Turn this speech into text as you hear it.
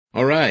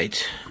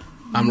right.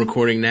 I'm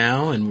recording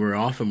now, and we're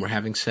off, and we're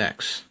having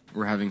sex.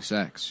 We're having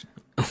sex.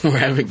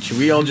 Should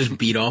we all just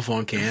beat off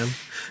on cam?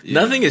 Yeah.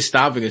 Nothing is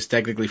stopping us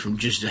technically from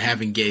just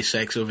having gay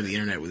sex over the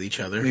internet with each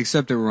other.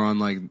 Except that we're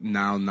on,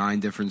 now 9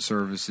 different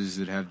services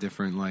that have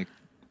different, we're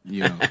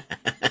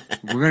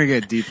going to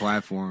get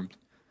deplatformed.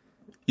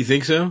 You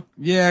think so?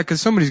 Yeah, because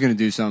somebody's going to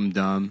do something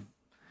dumb.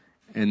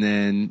 And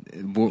then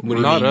we're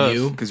not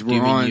us. Because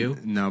we're on. You?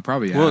 No,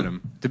 probably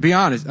Adam. To be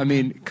honest, I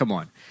mean, come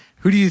on.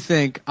 Who do you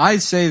think? I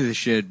say this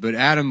shit, but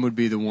Adam would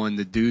be the one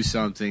to do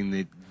something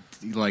that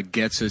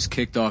gets us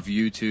kicked off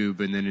YouTube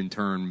and then in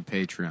turn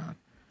Patreon.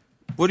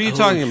 What are you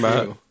talking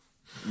about?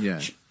 Yeah.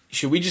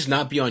 Should we just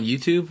not be on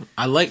YouTube?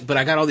 But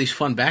I got all these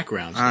fun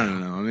backgrounds. I don't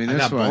know. I mean,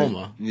 that's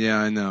why. Yeah,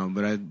 I know,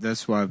 but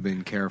that's why I've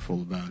been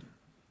careful about.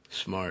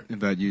 Smart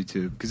about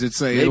YouTube, because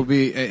it's it'll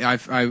be.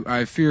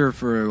 I fear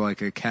for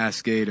a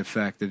cascade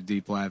effect of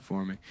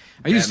deplatforming.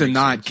 I used to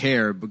not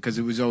care because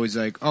it was always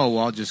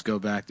I'll just go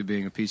back to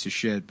being a piece of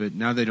shit. But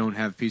now they don't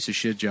have piece of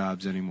shit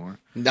jobs anymore.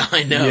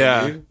 I know.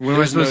 Yeah, dude. What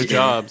am I supposed to do?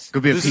 Jobs. Go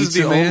be a this pizza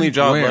is the man? only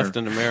job Where? left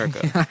in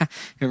America.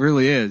 It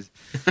really is.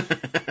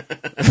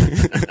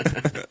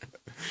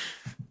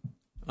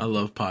 I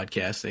love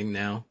podcasting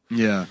now.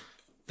 Yeah.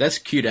 That's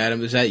cute,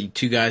 Adam. Is that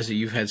 2 guys that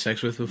you've had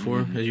sex with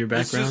before as your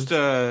background? It's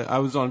just, I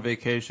was on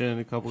vacation,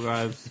 a couple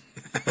guys.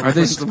 Are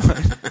they still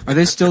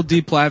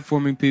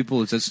deplatforming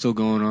people? Is that still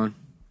going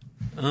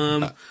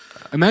on?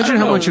 Imagine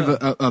how much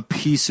of a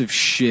piece of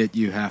shit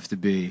you have to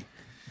be.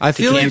 I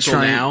feel like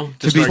canceling now.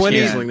 To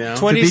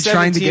be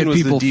trying to get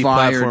people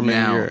fired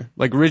now. Year.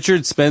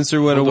 Richard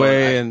Spencer went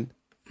away, and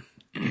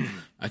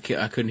I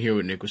couldn't hear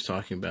what Nick was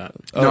talking about.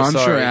 No, I'm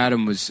sure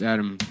Adam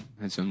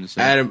had something to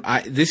say. Adam,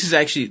 this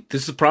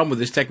is the problem with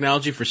this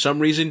technology. For some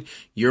reason,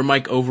 your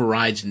mic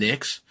overrides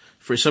Nick's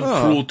for some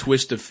cruel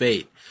twist of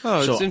fate.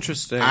 Oh, so it's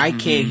interesting. I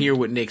can't hear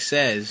what Nick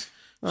says.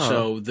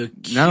 So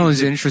not only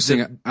is it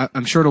interesting,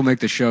 I'm sure it'll make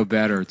the show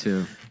better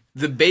too.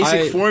 The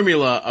basic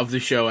formula of the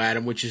show,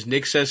 Adam, which is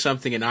Nick says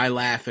something and I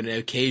laugh, and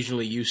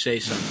occasionally you say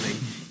something,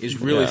 is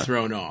really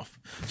thrown off.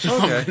 So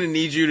I'm going to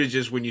need you to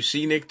just, when you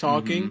see Nick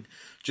talking,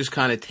 just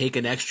kind of take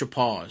an extra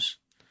pause.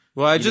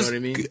 Well, I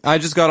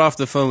just got off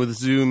the phone with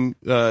Zoom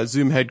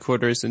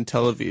headquarters in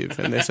Tel Aviv,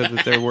 and they said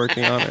that they're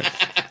working on it.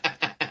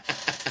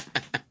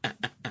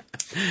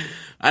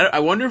 I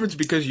wonder if it's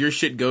because your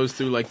shit goes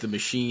through the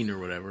machine or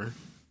whatever.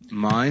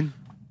 Mine?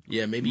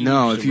 Yeah, maybe.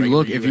 No, if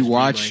you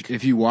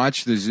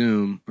watch the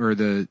Zoom or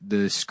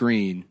the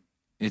screen,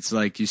 it's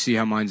you see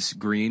how mine's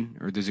green,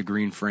 or there's a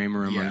green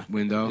framer in my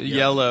window.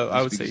 Yellow,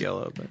 I would say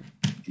yellow, but.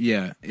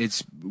 Yeah,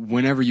 it's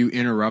whenever you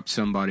interrupt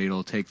somebody,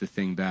 it'll take the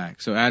thing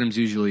back. So Adam's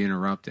usually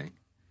interrupting,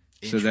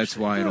 so that's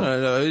why it'll.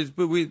 No,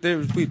 but we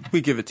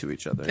give it to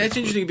each other. That's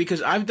interesting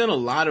because I've done a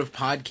lot of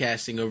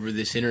podcasting over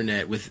this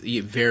internet with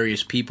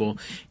various people,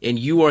 and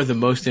you are the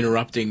most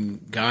interrupting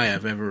guy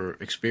I've ever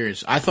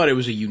experienced. I thought it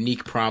was a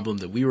unique problem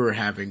that we were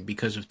having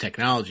because of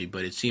technology,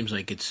 but it seems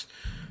like it's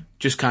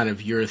just kind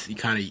of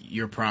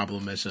your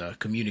problem as a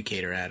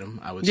communicator, Adam.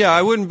 I would say.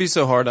 I wouldn't be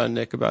so hard on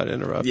Nick about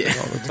interrupting all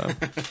the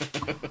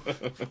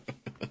time.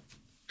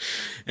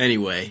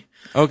 Anyway.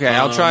 Okay,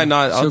 I'll try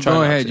not. So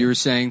go ahead. You were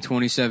saying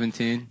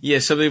 2017. Yeah,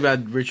 something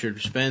about Richard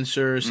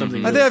Spencer.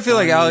 Something. I feel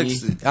like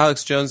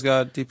Alex Jones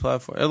got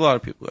deplatformed. A lot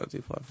of people got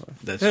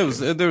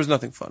deplatformed. There was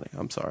nothing funny.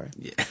 I'm sorry.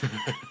 Yeah.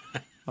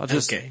 I'll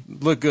just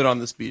look good on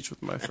this beach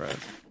with my friend.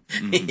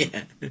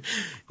 Yeah.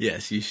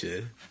 Yes, you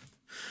should.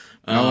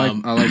 I like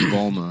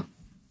Bulma.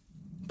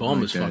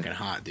 Bulma's fucking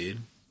hot, dude.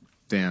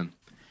 Damn.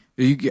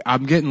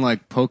 I'm getting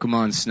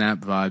Pokemon Snap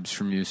vibes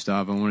from you,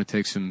 Stav. I want to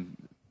take some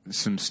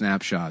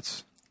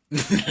snapshots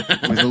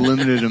with a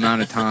limited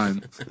amount of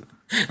time.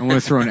 I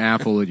want to throw an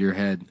apple at your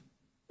head.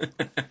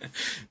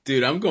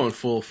 Dude, I'm going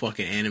full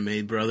fucking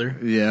anime, brother.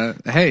 Yeah.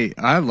 Hey,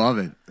 I love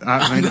it.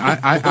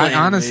 I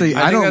honestly,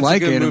 I don't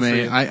like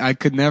anime. I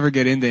could never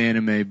get into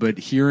anime, but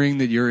hearing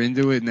that you're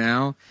into it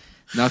now,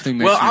 nothing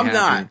makes me happier.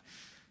 Well, I'm not.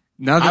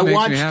 Nothing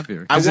makes me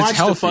happier.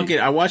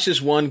 I watched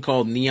this one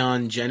called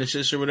Neon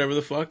Genesis or whatever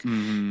the fuck,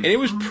 and it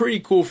was pretty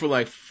cool for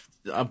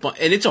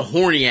and it's a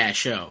horny ass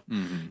show.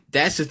 Mm-hmm.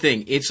 That's the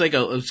thing. It's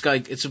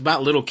it's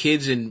about little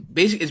kids and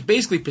it's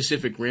basically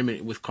Pacific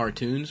Rim with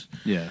cartoons.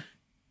 Yeah,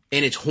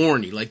 and it's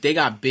horny. They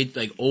got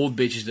old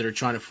bitches that are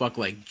trying to fuck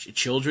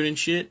children and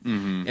shit,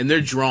 and they're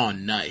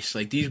drawn nice.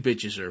 These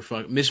bitches are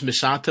Miss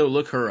Misato.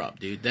 Look her up,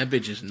 dude. That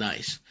bitch is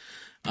nice.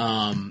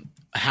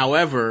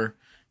 However.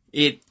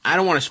 I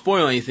don't want to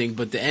spoil anything,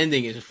 but the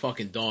ending is a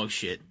fucking dog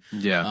shit.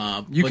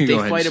 Yeah, you can go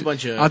ahead. A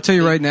bunch of. I'll tell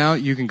you right now,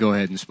 you can go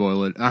ahead and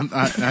spoil it. I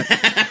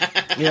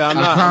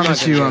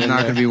promise I'm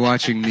not going to be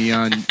watching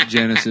Neon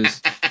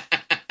Genesis.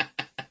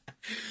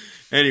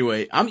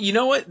 Anyway, you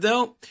know what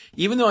though?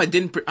 Even though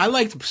I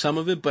liked some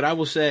of it, but I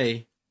will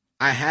say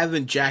I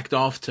haven't jacked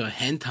off to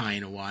hentai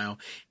in a while,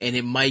 and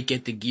it might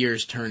get the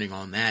gears turning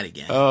on that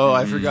again. Oh,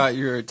 I forgot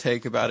your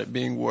take about it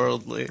being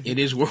worldly. It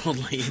is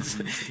worldly.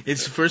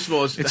 It's first of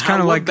all, it's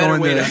kind of like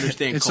going to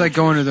understand it's culture. like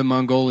going to the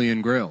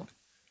Mongolian Grill.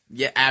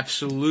 Yeah,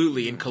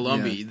 absolutely. In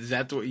Colombia. Is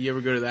that you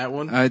ever go to that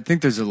one? I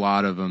think there's a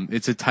lot of them.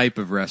 It's a type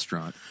of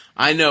restaurant.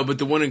 I know, but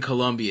the one in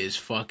Colombia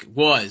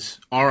was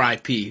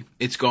R.I.P.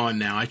 It's gone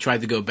now. I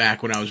tried to go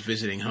back when I was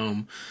visiting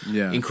home.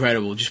 Yeah.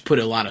 Incredible. Just put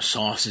a lot of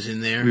sauces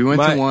in there. We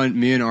went to one,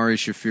 me and Ari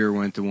Shafir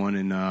went to one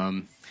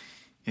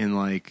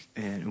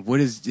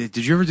did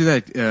you ever do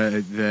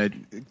that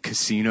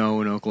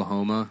casino in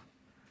Oklahoma?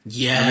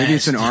 Yeah. Maybe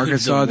it's in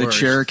Arkansas, the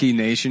Cherokee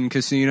Nation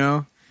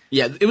Casino.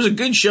 Yeah, it was a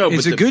good show.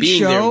 It's but a good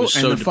show,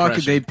 and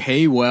they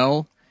pay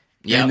well.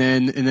 Yeah,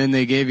 and then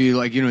they gave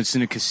you it's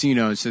in a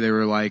casino, so they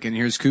were like, and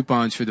here's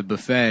coupons for the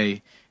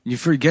buffet. And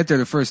you get there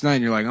the first night,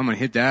 and you're like, I'm gonna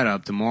hit that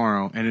up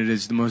tomorrow, and it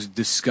is the most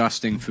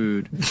disgusting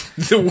food.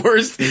 The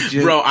worst,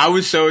 bro. I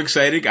was so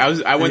excited.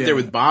 I went there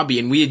with Bobby,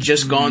 and we had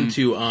just gone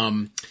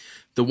to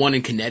the one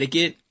in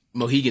Connecticut,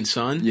 Mohegan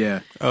Sun.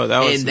 Yeah. Oh,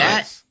 that was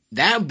nice.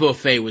 That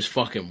buffet was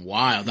fucking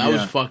wild. I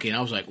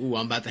was like, ooh,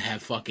 I'm about to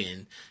have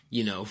fucking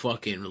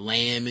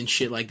lamb and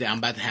shit like that. I'm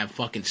about to have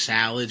fucking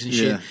salads and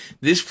shit.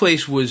 This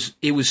place was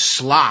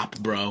slop,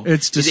 bro.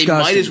 It's disgusting.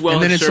 They might as well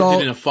have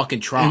served it in a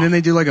fucking trough. And then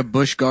they do like a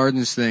Busch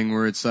Gardens thing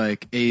where it's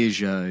like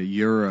Asia,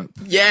 Europe.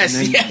 Yes,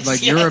 and then,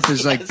 Europe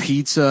is like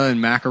pizza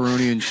and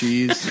macaroni and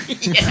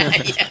cheese.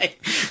 Yeah.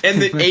 And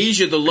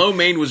Asia, the lo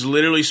mein was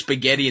literally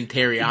spaghetti and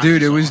teriyaki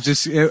Dude, it sauce. was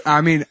just,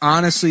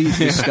 honestly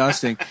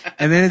disgusting.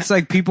 And then it's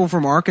like people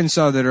from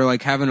Arkansas that are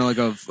like having I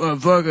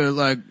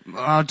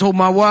told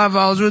my wife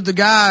I was with the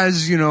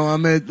guys,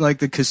 I'm at like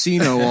the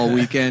casino all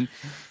weekend.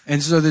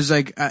 And so there's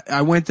like,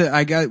 I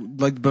got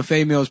like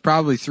buffet meals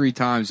probably 3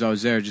 times I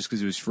was there just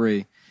because it was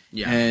free.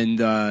 Yeah.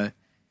 And,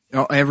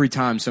 every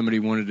time somebody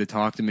wanted to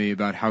talk to me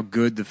about how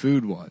good the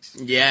food was.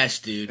 Yes,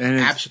 dude.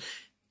 And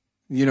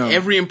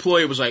every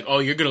employee was like, "Oh,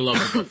 you're gonna love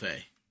the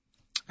buffet."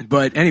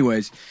 But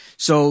anyways,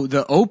 so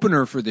the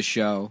opener for the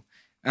show,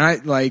 and I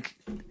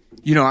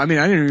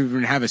didn't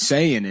even have a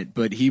say in it,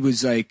 but he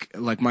was like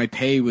my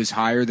pay was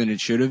higher than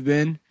it should have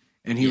been,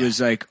 and he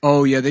was like,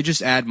 "Oh yeah, they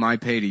just add my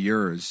pay to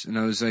yours," and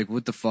I was like,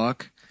 "What the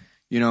fuck?"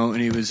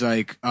 And he was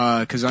like,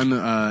 "'Cause I'm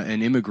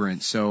an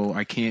immigrant, so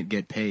I can't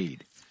get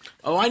paid."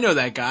 Oh, I know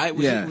that guy.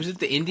 Was it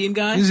the Indian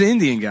guy? He's an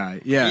Indian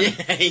guy. Yeah.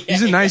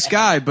 He's a nice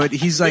guy, but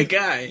he's like,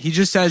 he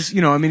just has,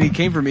 he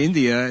came from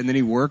India and then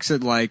he works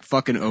at like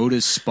fucking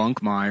Otis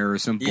Spunkmeyer or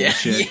some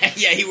bullshit.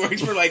 Yeah, he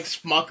works for like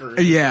Smuckers.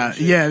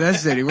 Yeah,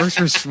 that's it. He works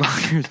for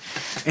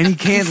Smuckers and he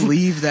can't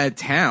leave that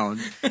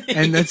town.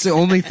 And that's the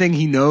only thing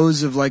he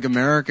knows of like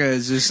America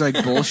is this like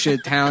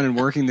bullshit town and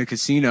working the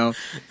casino.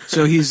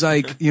 So he's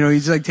like,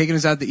 he's like taking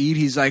us out to eat.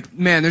 He's like,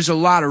 man, there's a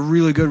lot of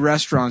really good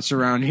restaurants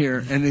around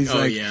here. And he's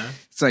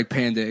it's like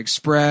Panda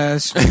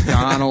Express,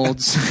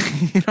 McDonald's,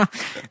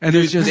 and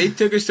dude, they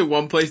took us to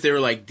one place. They were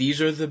like,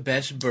 "These are the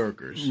best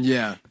burgers,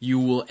 you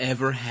will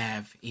ever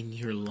have in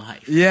your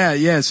life."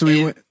 Yeah.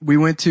 So we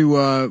went to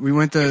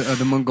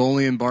the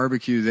Mongolian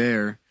barbecue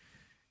there.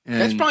 And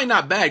that's probably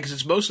not bad because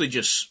it's mostly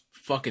just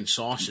fucking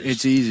sauces.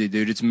 It's easy,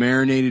 dude. It's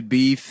marinated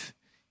beef.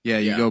 Yeah,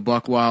 you go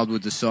buck wild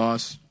with the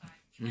sauce.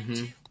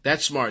 Mm-hmm.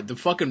 That's smart.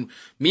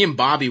 Me and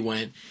Bobby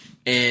went.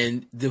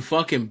 And the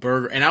fucking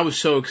burger, and I was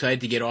so excited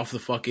to get off the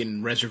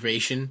fucking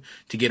reservation,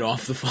 because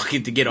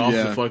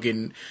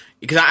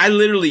I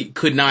literally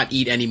could not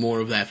eat any more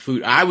of that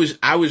food. I was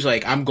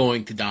like, I'm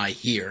going to die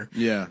here.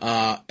 Yeah.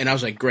 And I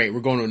was like, great,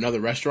 we're going to another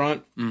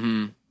restaurant.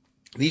 Mm-hmm.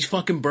 These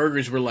fucking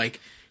burgers were like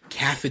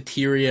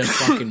cafeteria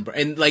fucking,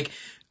 and like,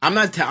 I'm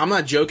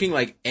not joking.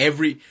 Like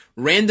every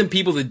random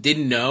people that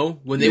didn't know,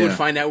 when they would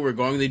find out we were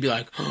going, they'd be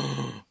like,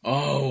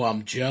 "Oh,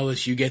 I'm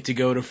jealous. You get to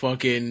go to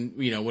fucking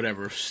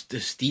whatever the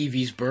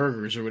Stevie's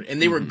Burgers or whatever."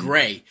 And they were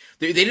great.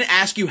 They didn't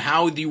ask you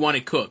how do you want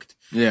it cooked.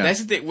 Yeah,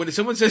 that's the thing. When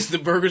someone says the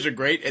burgers are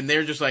great, and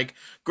they're just like,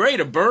 "Great,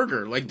 a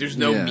burger." Like there's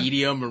no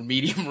medium or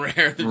medium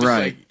rare. They're just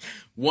like,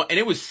 what? And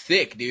it was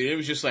thick, dude. It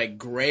was just like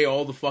gray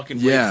all the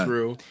fucking way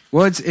through.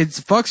 Well, it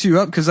fucks you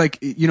up because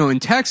like in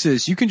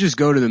Texas, you can just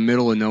go to the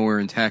middle of nowhere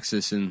in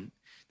Texas, and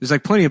there's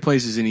like plenty of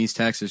places in East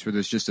Texas where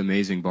there's just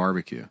amazing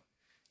barbecue.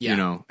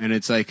 Yeah. And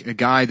it's like a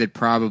guy that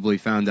probably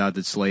found out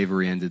that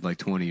slavery ended like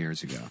 20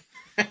 years ago.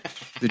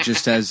 That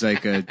just has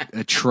like a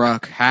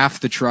truck. Half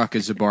the truck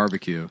is a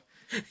barbecue.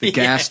 The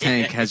gas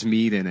tank has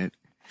meat in it.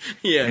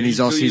 Yeah, and he's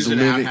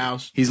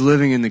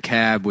living in the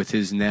cab with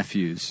his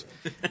nephews,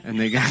 and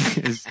they got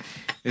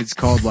it's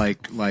called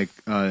like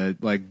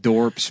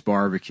Dorp's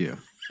Barbecue.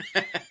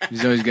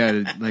 He's always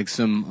got like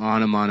some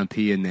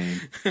onomatopoeia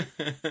name.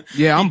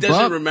 Yeah, he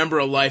doesn't remember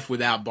a life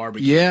without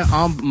barbecue.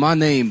 Yeah, my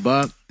name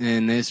Buck,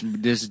 and this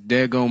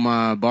there go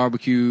my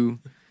barbecue.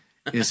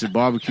 It's a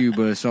barbecue,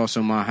 but it's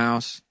also my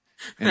house,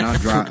 and I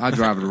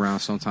drive it around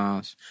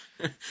sometimes.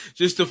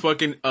 Just a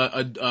fucking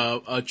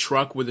a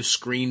truck with a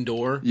screen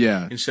door,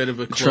 instead of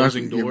a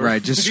closing door,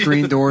 right? Just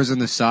screen doors on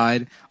the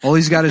side. All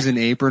he's got is an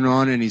apron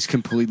on, and he's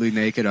completely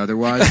naked.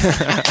 Otherwise,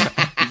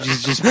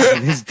 just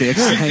his dick's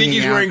hanging out. I think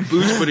he's wearing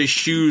boots, but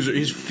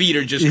his feet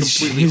are just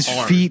completely his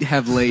hard. Feet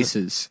have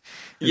laces.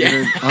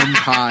 They're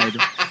untied.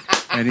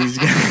 and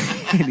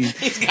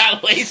he's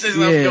got laces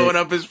going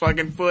up his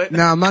fucking foot.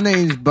 Now, my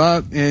name's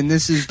Buck, and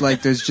this is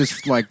like, there's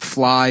just like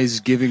flies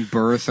giving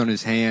birth on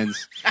his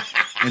hands.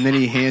 And then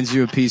he hands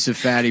you a piece of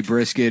fatty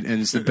brisket,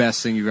 and it's the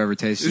best thing you've ever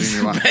tasted in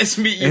your life. It's the best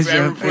meat you've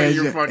ever put in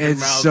your fucking mouth.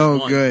 It's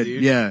so good,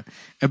 dude. Yeah.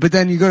 But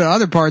then you go to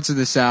other parts of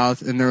the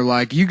South, and they're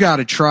like, you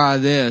gotta try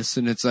this,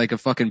 and it's like a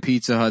fucking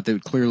Pizza Hut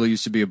that clearly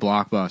used to be a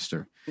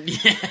Blockbuster.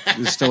 Yeah.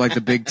 It's still like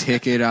the big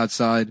ticket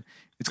outside.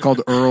 It's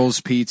called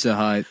Earl's Pizza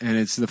Hut, and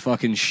it's the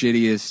fucking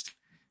shittiest.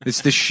 It's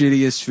the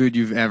shittiest food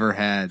you've ever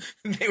had.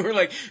 They were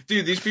like,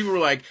 dude, these people were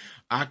like,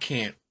 I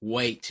can't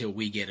wait till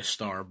we get a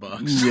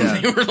Starbucks. Yeah.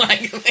 They were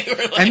like,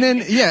 and then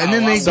they get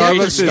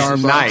Starbucks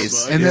is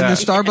nice. And then the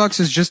Starbucks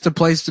is just a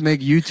place to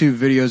make YouTube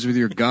videos with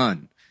your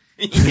gun.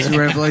 It's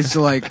a place to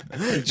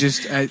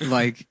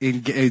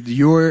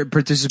your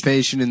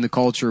participation in the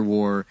culture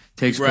war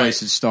takes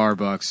place at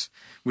Starbucks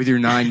with your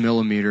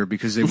 9mm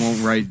because they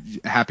won't write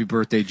 "Happy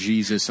Birthday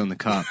Jesus" on the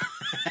cup.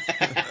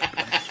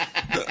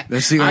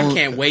 I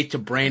can't wait to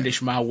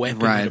brandish my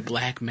weapon at a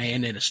black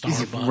man at a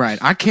Starbucks. Right.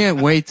 I can't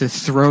wait to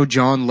throw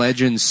John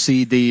Legend's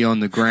CD on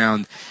the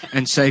ground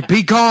and say,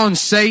 "Be gone,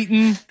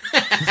 Satan."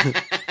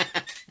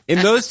 In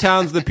those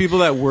towns, the people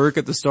that work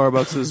at the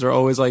Starbucks are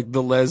always like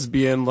the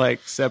lesbian,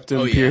 like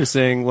septum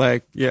piercing,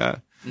 like, yeah.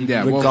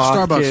 Yeah, well,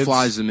 Starbucks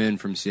flies them in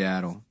from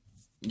Seattle.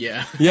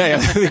 Yeah. Yeah.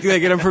 They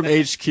get them from HQ.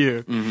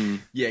 Mm-hmm.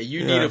 Yeah,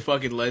 you need a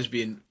fucking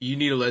lesbian. You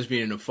need a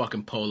lesbian in a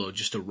fucking polo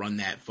just to run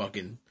that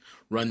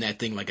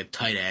thing like a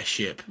tight ass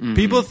ship. Mm-hmm.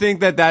 People think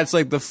that that's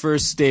like the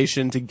first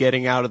station to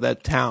getting out of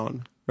that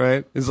town,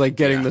 right? It's like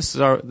getting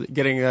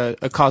getting a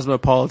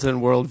cosmopolitan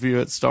worldview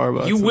at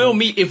Starbucks. You will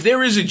meet, if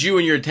there is a Jew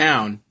in your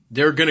town,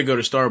 they're gonna go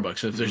to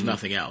Starbucks if there's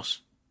nothing else.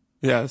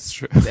 Yeah, that's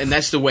true. And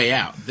that's the way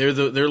out. They're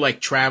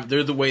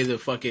the way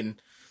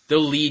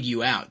they'll lead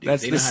you out, dude.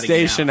 That's the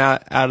station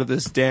out of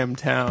this damn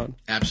town.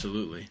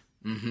 Absolutely.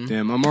 Mm-hmm.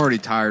 Damn, I'm already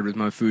tired with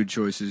my food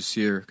choices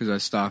here because I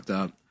stocked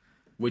up.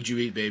 What'd you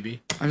eat,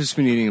 baby? I've just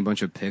been eating a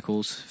bunch of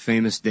pickles.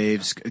 Famous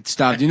Dave's.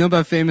 Stop. Do you know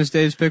about Famous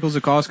Dave's pickles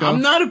at Costco? I'm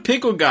not a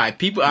pickle guy.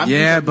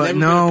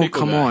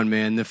 Come on,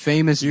 man. The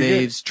Famous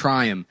Dave's,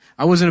 try them.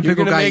 I wasn't a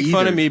pickle guy either. You're gonna make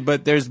fun of me,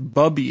 but there's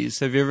Bubby's.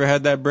 Have you ever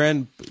had that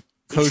brand?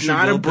 It's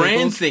not a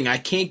brand thing. I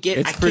can't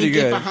get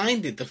good.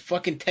 behind it. The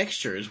fucking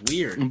texture is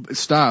weird.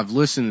 Stop.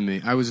 Listen to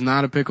me. I was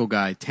not a pickle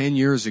guy 10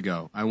 years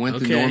ago. I went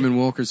to Norman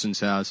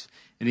Wilkerson's house,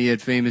 and he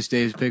had Famous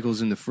Dave's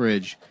pickles in the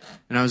fridge.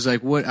 And I was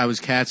like, what? I was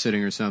cat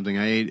sitting or something.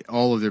 I ate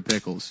all of their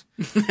pickles.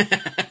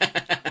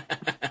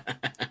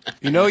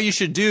 You know what you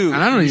should do?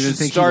 And I don't even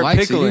think he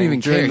likes it. He didn't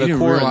even care. He didn't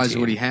realize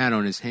what he had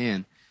on his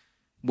hand.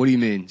 What do you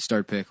mean,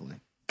 start pickling?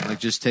 Like,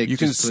 just take...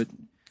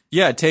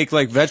 take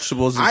like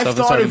vegetables and stuff. I've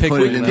thought of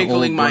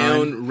pickling my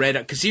own red...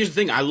 Because here's the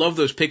thing. I love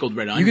those pickled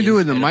red onions. You can do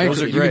it in the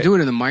microwave. You can do it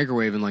in the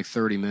microwave in like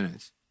 30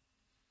 minutes.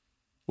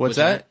 What's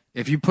that?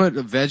 If you put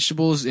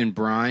vegetables in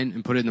brine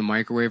and put it in the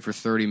microwave for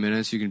 30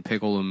 minutes, you can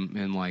pickle them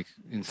in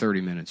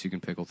 30 minutes. You can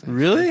pickle things.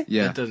 Really?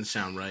 Yeah. That doesn't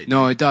sound right.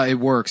 No, it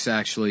works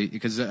actually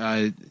because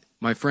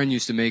my friend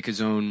used to make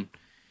his own.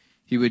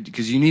 He would,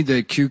 because you need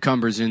the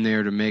cucumbers in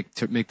there to make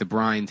the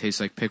brine taste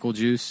like pickle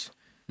juice,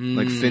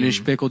 like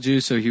finished pickle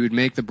juice. So he would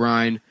make the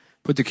brine,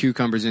 put the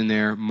cucumbers in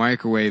there,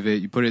 microwave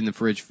it. You put it in the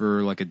fridge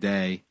for like a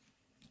day.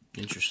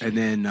 Interesting.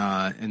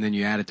 And then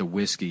you add it to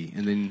whiskey,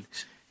 and then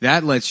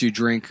that lets you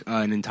drink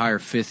an entire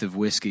fifth of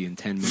whiskey in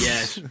 10 minutes.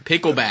 Yes,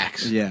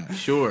 picklebacks. Yeah,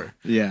 sure.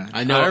 Yeah,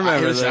 I know. I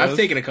remember those. I've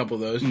taken a couple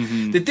of those.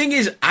 Mm-hmm. The thing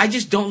is, I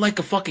just don't like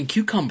a fucking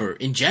cucumber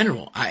in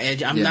general.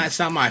 I'm not. It's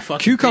not my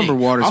fucking cucumber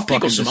thing. water is I'll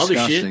pickle fucking some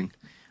disgusting.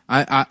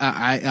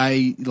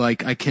 other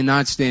shit. I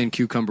cannot stand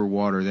cucumber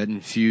water. That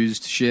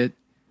infused shit.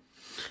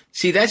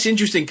 See, that's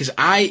interesting because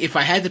if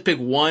I had to pick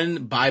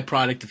one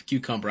byproduct of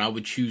cucumber, I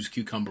would choose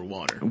cucumber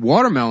water.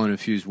 Watermelon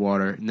infused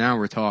water. Now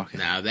we're talking.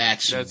 Now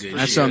that's good shit.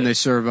 That's something they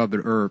serve up at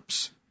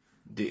Earps.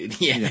 Dude,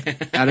 yeah.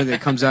 It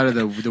comes out of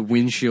the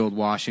windshield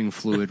washing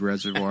fluid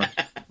reservoir.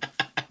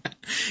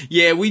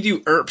 Yeah, we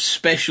do Earps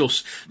special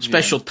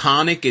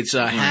tonic. It's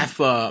half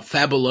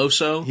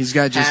Fabuloso. He's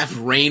got just half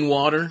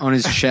rainwater on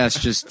his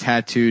chest, just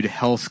tattooed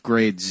health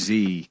grade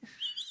Z.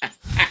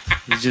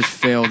 He's just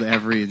failed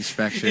every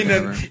inspection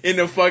in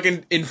a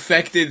fucking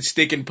infected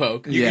stick and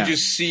poke. You can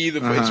just see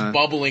it's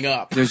bubbling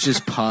up. There's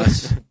just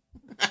pus. And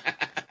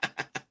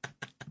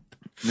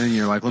then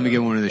you're like, let me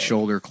get one of the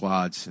shoulder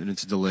clods, and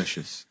it's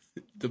delicious.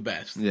 The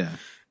best. Yeah.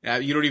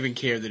 You don't even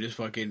care that his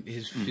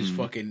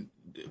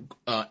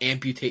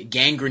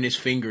gangrenous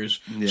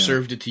fingers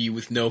served it to you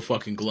with no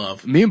fucking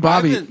glove. Me and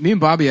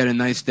Bobby had a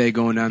nice day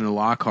going down to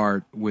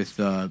Lockhart with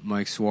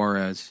Mike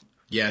Suarez.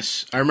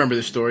 Yes, I remember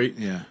the story.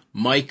 Yeah.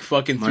 Mike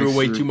threw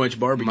away too much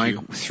barbecue.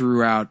 Mike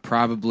threw out,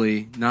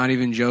 probably, not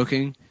even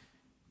joking,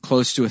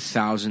 close to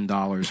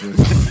 $1,000 worth of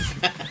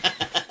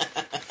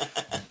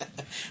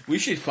We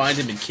should find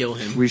him and kill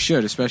him. We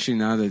should, especially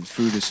now that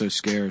food is so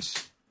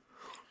scarce.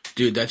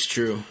 Dude, that's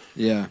true.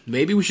 Yeah.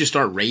 Maybe we should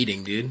start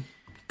raiding, dude.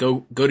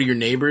 Go to your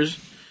neighbors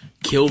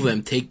kill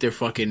them, take their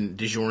fucking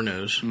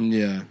DiGiorno's.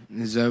 Yeah.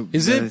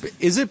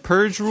 Is it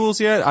purge rules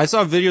yet? I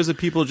saw videos of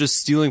people just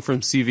stealing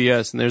from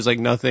CVS, and there's like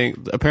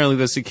nothing. Apparently,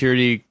 the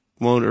security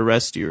won't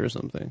arrest you or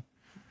something.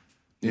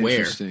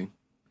 Interesting.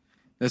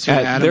 That's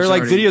what there are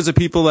like videos of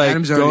people like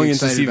Adam's going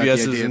into excited about the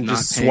CVS's idea of and not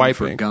just paying swiping.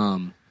 for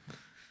gum.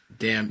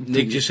 Damn,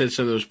 Nick just said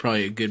something that was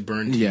probably a good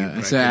burn to you. Yeah,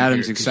 but so I couldn't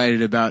Adam's hear it 'cause-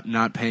 excited about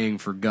not paying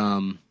for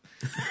gum.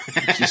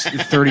 Just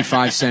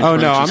 35-cent. Oh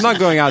no, purchase. I'm not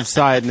going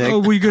outside, Nick. Oh,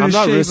 we're gonna I'm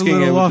not shave a risking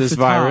little it with off this the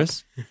top.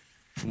 virus.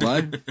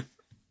 What?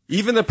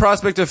 Even the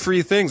prospect of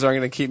free things aren't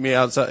going to keep me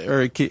outside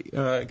or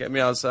get me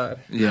outside.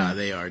 Nah,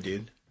 they are,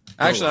 dude.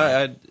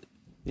 Actually,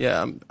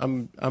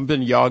 I'm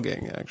been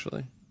jogging.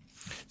 Actually,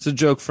 it's a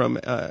joke from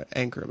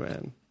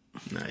Anchorman.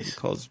 Nice. He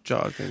calls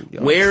jogging.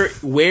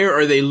 Where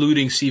are they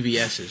looting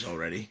CVS's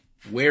already?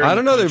 Where? I in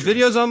don't the know. There are country?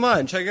 videos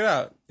online. Check it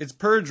out. It's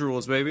purge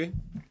rules, baby.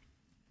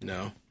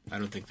 No, I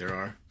don't think there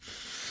are.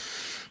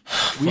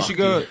 We Fuck, should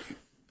go.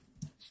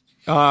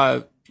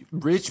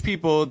 Rich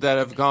people that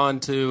have gone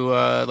to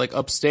like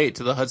upstate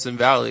to the Hudson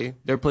Valley,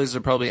 their places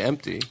are probably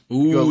empty.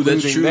 Ooh, Go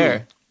that's looting true.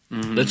 There.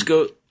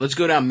 Let's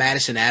go down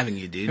Madison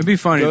Avenue, dude. It'd be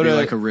funny to Go be to-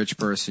 like a rich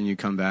person. You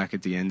come back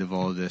at the end of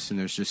all of this, and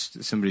there's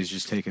just somebody's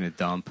just taking a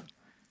dump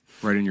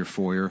right in your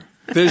foyer.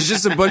 There's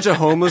just a bunch of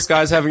homeless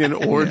guys having an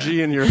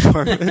orgy in your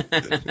apartment.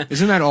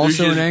 Isn't that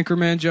also just- an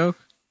Anchorman joke?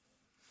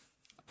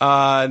 No,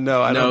 I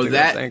No, don't think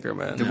that- that's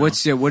Anchorman.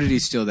 What did he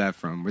steal that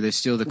from? Where they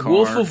steal the car?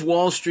 Wolf of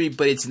Wall Street,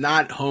 but it's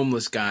not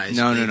homeless guys.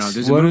 No. It's-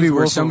 There's a What movie is where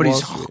Wolf of somebody's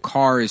Wall Street?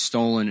 car is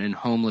stolen, and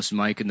homeless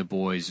Mike and the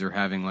boys are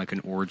having like an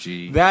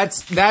orgy. That's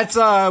with That's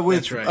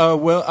right.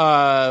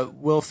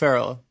 Will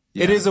Ferrell.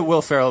 It Yeah. is a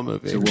Will Ferrell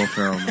movie. It's a Will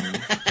Ferrell movie.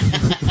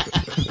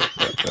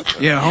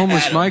 Yeah,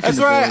 homeless Mike. That's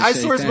and the where boys I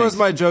say source thanks. most of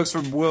my jokes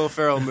from Will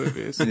Ferrell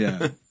movies.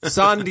 Yeah,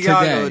 San Diego,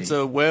 Today. it's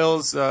a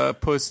whale's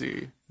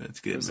pussy. That's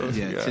good. So- Man.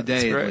 yeah. Yeah, Today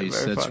it's at great, least,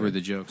 very that's funny. where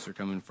the jokes are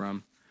coming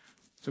from.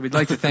 So we'd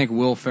like to thank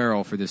Will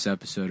Ferrell for this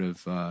episode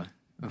of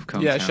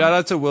Come Yeah, Town. shout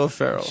out to Will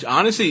Ferrell.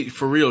 Honestly,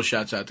 for real,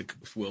 shouts out to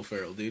Will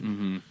Ferrell, dude.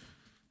 Mm-hmm.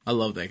 I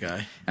love that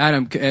guy.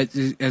 Adam,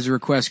 as a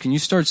request, can you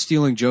start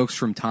stealing jokes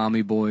from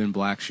Tommy Boy and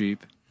Black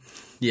Sheep?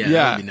 Yeah, Yeah,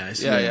 that'd be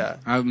nice. yeah.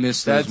 I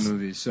miss those That's-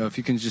 movies. So if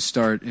you can just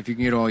start, if you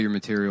can get all your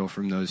material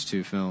from those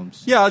two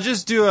films. Yeah,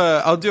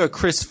 I'll do a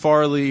Chris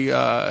Farley.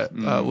 What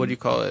do you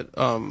call it?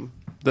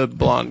 The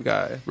blonde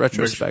guy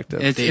retrospective.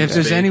 If Davis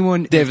there's Bay.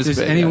 anyone, Davis if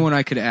there's Bay, anyone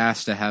I could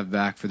ask to have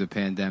back for the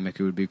pandemic,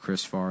 it would be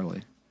Chris Farley.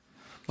 Can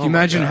Oh you my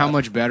imagine God. how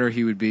much better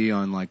he would be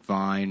on like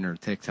Vine or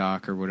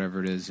TikTok or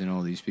whatever it is, and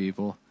all these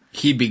people?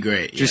 He'd be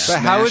great. Just- yeah.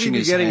 But how would he smashing be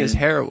his getting head his in.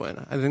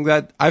 heroin? I think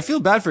that I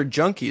feel bad for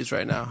junkies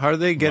right now. How are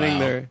they getting Wow.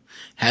 their?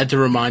 Had to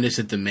remind us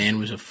that the man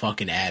was a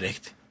fucking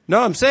addict. No,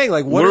 I'm saying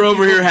like what We're are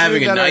over people here having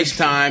doing a that are- nice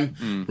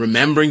time,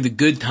 remembering the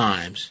good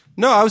times.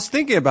 No, I was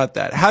thinking about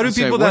that. How do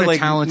Say, people what that a like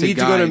talented need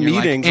to guy, go to and you're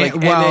like, meetings eh, like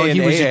well, NA he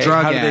and was a AA,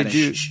 drug how do they addict.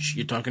 do? Shh,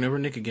 you're talking over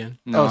Nick again.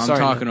 No, Oh, I'm sorry,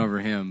 talking Nick. over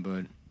him,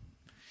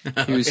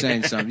 but he was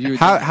saying something. You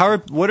were,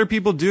 What are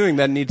people doing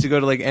that need to go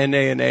to like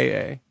NA and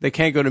AA? They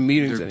can't go to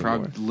meetings they're anymore.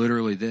 probably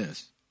literally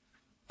this.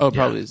 Oh,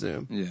 probably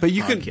Zoom. Yeah. But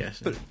you can,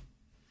 Podcasting.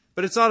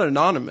 but it's not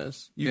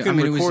anonymous. You Yeah, can I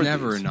mean, it was record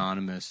never these.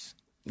 anonymous.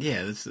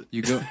 Yeah, that's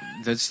You go.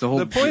 That's the whole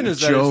The point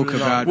is that it's joke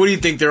really about. what do you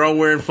think? They're all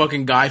wearing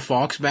fucking Guy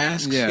Fawkes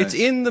masks? Yeah. It's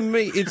in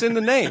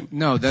the name.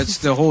 No, that's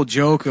the whole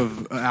joke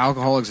of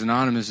Alcoholics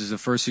Anonymous. Is the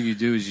first thing you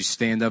do is you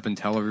stand up and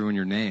tell everyone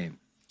your name.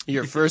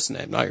 Your first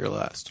name, not your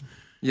last.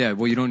 Yeah,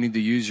 well, you don't need to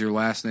use your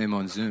last name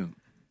on Zoom.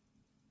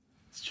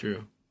 It's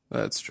true.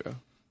 That's true.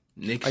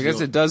 Nick's I guess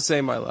the, it does say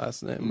my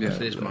last name. Yeah.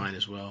 It is mine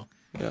as well.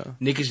 Yeah.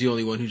 Nick is the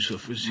only one who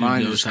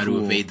Mine knows is how to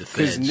cool. evade the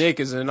Because feds. Nick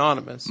is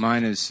anonymous.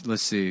 Mine is.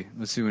 Let's see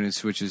when it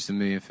switches to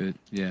me. If it.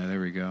 Yeah, there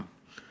we go.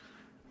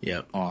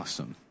 Yep.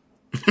 Awesome.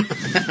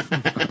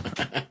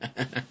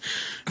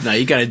 Now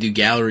you got to do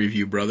gallery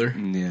view, brother,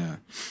 Yeah.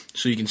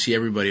 so you can see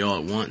everybody all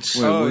at once.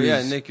 Wait, Oh what yeah,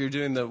 is- Nick, you're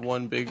doing the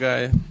one big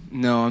guy.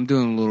 No, I'm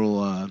doing a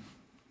little.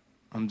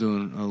 I'm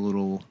doing a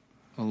little.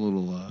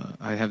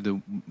 I have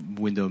the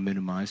window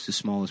minimized as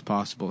small as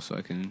possible, so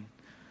I can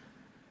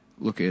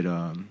look at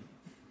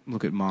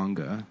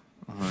manga.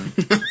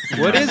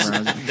 What is?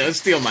 Don't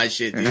steal my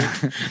shit, dude.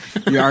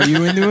 Yeah, are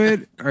you into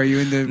it? Are you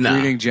into No,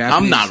 reading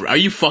Japanese? I'm not. Are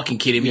you fucking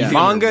kidding me? Yeah. You think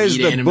I'm Manga gonna is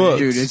read the anime? book.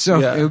 Dude, it's so.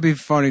 Yeah. It would be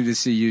funny to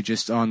see you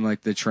just on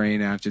like the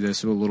train after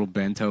this with a little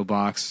bento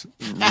box,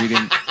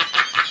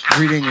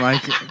 reading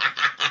like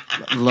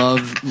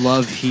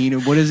Love Hina.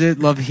 What is it?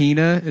 Love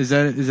Hina? Is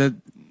that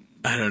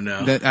I don't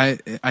know.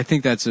 that? I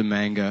think that's a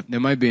manga. There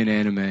might be an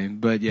anime,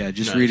 but yeah,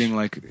 just Nice. reading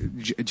like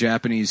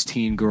Japanese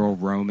teen girl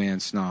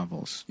romance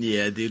novels.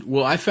 Yeah, dude.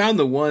 Well, I found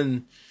the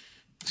one.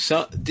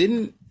 So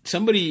didn't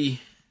somebody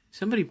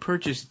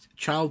purchased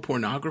child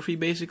pornography?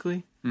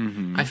 Basically,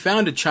 I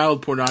found a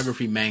child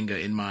pornography manga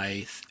in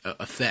my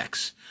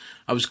effects.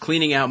 I was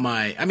cleaning out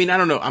my. I mean, I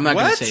don't know. I'm not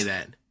going What? to say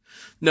that.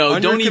 No,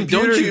 On don't your even.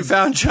 computer, Don't you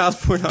found child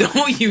pornography.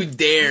 Don't you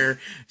dare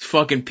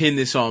fucking pin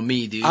this on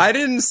me, dude. I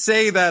didn't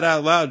say that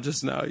out loud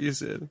just now. You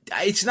said.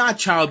 It's not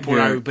child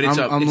pornography, Here, but it's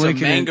I'm it's a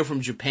linking manga it.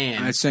 from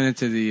Japan. I sent it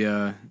to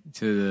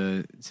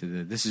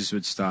the. This is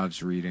what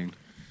Stav's reading.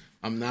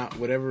 I'm not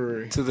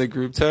whatever. To the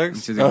group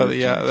text? To the group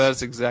yeah, text.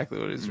 that's exactly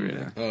what he's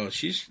reading. Oh,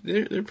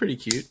 they're pretty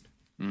cute.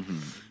 Mm-hmm.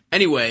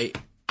 Anyway,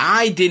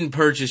 I didn't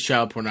purchase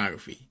child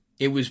pornography.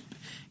 It was,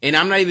 and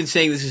I'm not even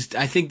saying this is.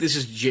 I think this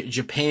is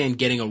Japan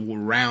getting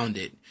around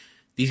it.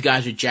 These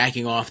guys are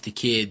jacking off to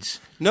kids.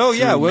 No,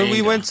 yeah. When we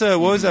manga. went to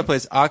what was that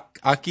place?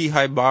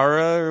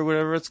 Akihabara or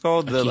whatever it's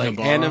called.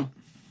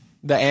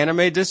 The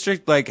anime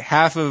district. Like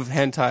half of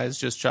hentai is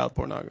just child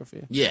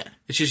pornography. Yeah,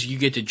 it's just you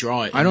get to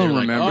draw it. I don't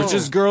remember. It's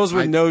just girls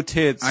with no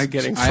tits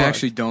getting fucked. I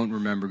actually don't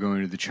remember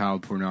going to the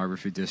child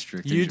pornography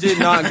district. You did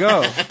not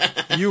go.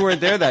 You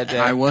weren't there that day.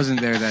 I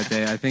wasn't there that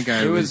day. I think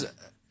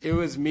It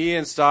was me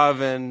and Stav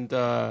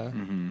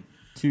and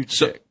two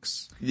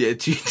chicks. Yeah,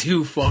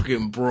 two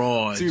fucking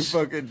broads. Two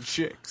fucking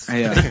chicks.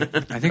 I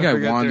think I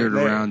forgot wandered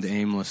their around names.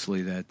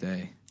 aimlessly that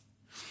day.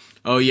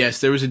 Oh yes,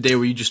 there was a day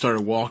where you just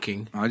started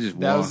walking. I just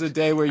walked. That was the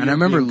day where you. And I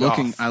remember you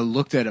looking. golf. I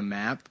looked at a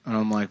map and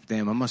I'm like,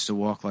 "Damn, I must have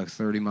walked like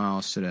 30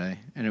 miles today."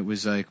 And it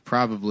was like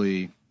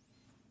probably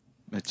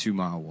a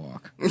 2-mile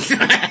walk.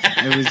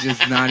 It was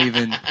just not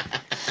even.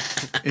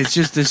 It's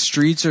just the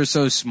streets are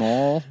so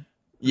small.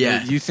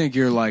 Yeah, you think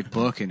you're like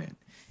booking it,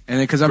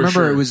 and because I remember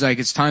sure. it was like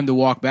it's time to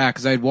walk back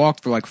because I had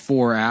walked for like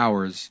 4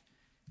 hours,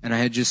 and I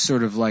had just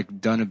sort of like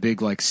done a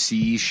big like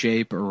C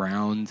shape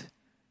around.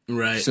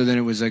 right. So then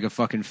it was like a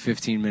fucking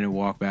 15-minute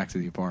walk back to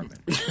the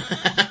apartment.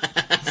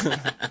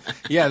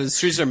 Yeah, the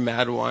streets are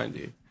mad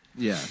windy.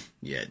 Yeah.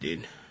 Yeah,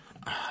 dude.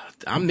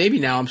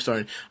 I'm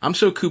starting. I'm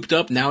so cooped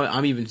up now.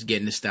 I'm even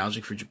getting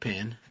nostalgic for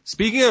Japan.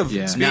 Speaking of,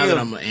 Now that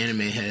I'm an anime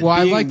head. Well,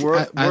 I being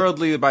like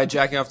worldly by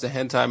jacking off to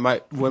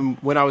hentai.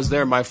 When I was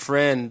there, my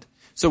friend.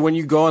 So when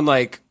you go on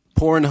like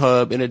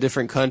Pornhub in a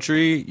different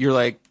country, you're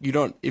like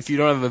if you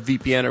don't have a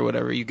VPN or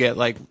whatever, you get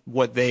like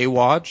what they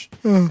watch.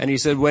 And he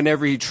said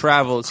whenever he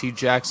travels, he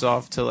jacks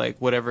off to like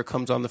whatever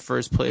comes on the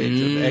first page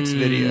of X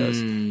videos,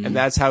 and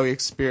that's how he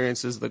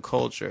experiences the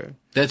culture.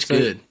 That's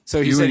good.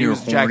 So he You said and he your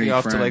was jacking horny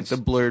off to like friends. the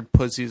blurred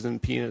pussies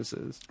and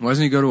penises. Why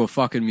doesn't he go to a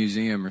fucking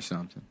museum or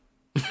something?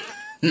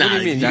 Nah, What do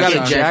you mean? You that's gotta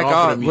how- jack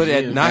off, at a but at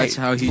museum. night. That's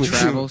how he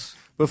travels.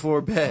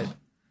 Before bed.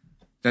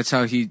 That's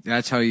how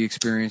he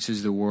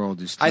experiences the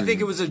world. Is I through-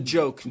 think it was a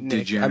joke,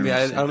 Nick. I mean,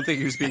 I don't think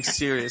he was being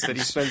serious that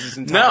he spends his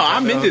entire No,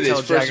 time I'm at a into this.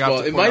 hotel First jacking of off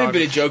all, to it might have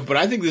been a pornography. joke, but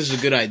I think this is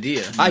a good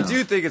idea. I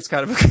do think it's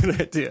kind of a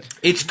good idea.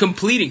 It's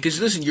completing because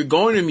listen, you're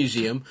going to a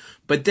museum,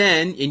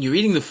 and you're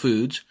eating the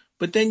foods,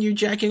 but then you're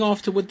jacking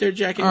off to what they're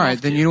jacking All off.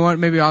 right, then you know what?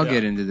 Maybe I'll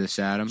get into this,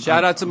 Adam.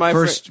 Shout out to my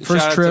first shout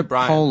out to trip,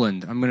 Brian.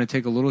 Poland. I'm going to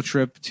take a little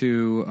trip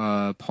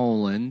to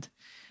Poland,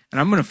 and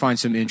I'm going to find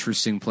some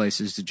interesting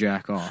places to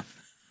jack off.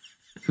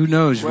 Who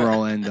knows where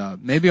I'll end up?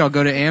 Maybe I'll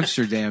go to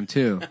Amsterdam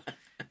too,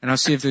 and I'll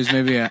see if there's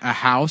maybe a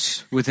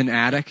house with an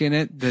attic in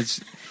it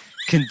that's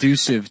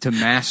conducive to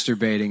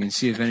masturbating, and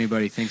see if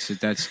anybody thinks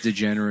that that's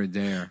degenerate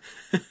there.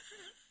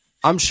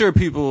 I'm sure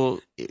people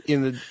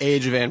in the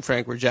age of Anne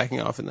Frank were jacking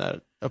off in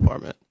that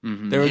apartment.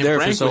 They were Anne there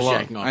Frank for so was long.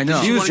 jacking off. I know.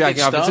 Did She you was wanna get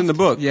jacking off. It's in the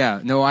book.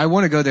 Yeah, no, I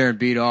want to go there and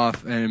beat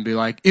off and be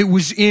like, it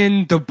was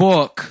in the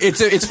book.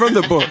 It's from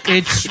the book.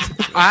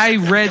 I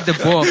read the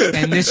book,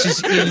 and this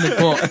is in the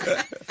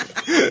book.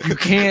 You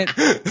can't.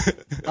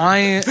 I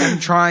am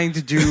trying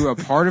to do a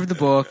part of the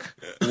book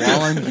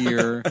while I'm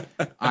here.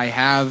 I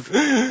have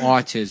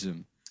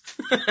autism.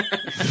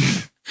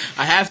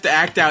 I have to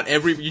act out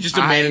every. You're just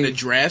a man in a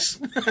dress.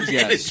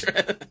 Yes.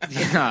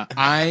 Yeah,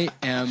 I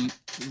am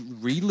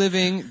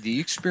reliving the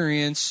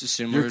experience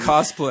similar. You're to-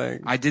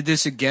 cosplaying. I did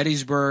this at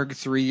Gettysburg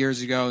 3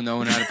 years ago. No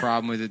one had a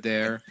problem with it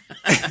there.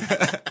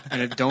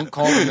 And don't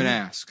call them and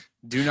ask.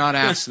 Do not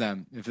ask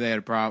them if they had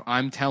a problem.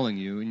 I'm telling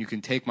you, and you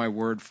can take my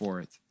word for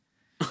it.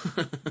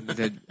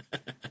 That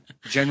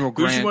General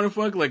Who does she Grant. want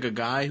to fuck? Like a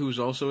guy who's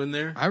also in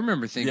there? I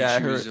remember thinking Yeah,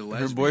 she her was a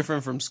lesbian.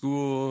 boyfriend from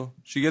school.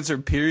 She gets her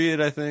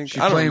period, I think. She's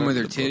I don't playing with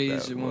remember her the book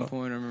titties that at well. one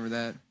point. I remember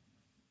that.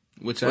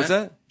 What's that? What's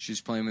that?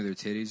 She's playing with her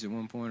titties at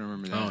one point. I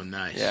remember that. Oh,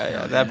 nice.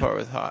 Yeah, that part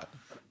was hot.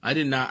 I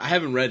did not. I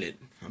haven't read it.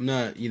 I'm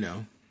not. You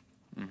know.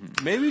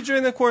 Maybe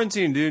during the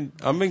quarantine, dude.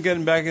 I've been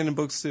getting back into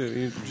books too.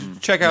 You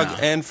check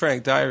out Anne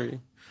Frank Diary.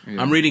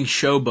 Yeah. I'm reading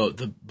Showboat,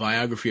 the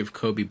biography of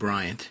Kobe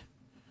Bryant.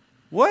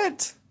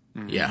 What?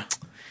 Yeah.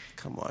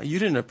 Come on, you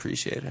didn't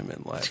appreciate him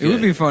in life. It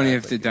would be funny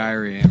if the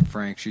diary of Anne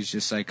Frank, she's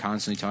just like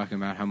constantly talking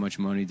about how much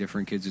money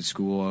different kids at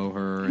school owe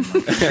her, and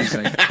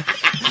like,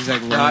 she's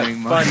like Not loaning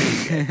money.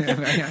 They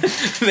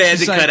had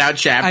to like, cut out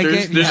chapters.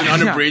 gave- There's an yeah.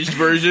 unabridged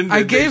version. I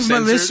that they gave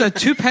censored. Melissa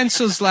 2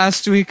 pencils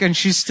last week, and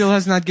she still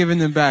has not given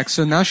them back.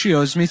 So now she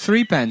owes me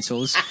 3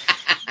 pencils.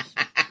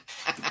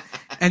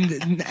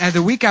 And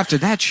the week after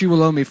that, she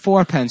will owe me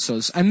 4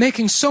 pencils. I'm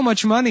making so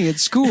much money at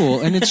school,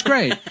 and it's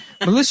great.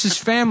 Melissa's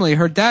family,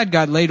 her dad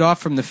got laid off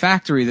from the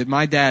factory that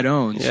my dad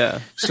owns. Yeah.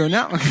 So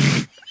now,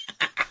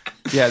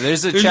 Yeah,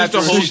 there's a There's chapter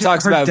just a where whole- she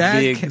talks her about dad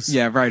Biggs.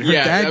 yeah, right. Her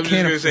Yeah, dad I was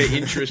can't. just going to say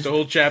interest. A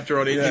whole chapter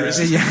on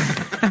interest.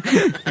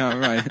 Yeah. Oh,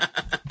 right.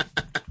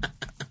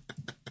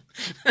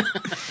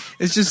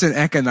 It's just an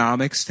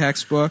economics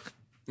textbook.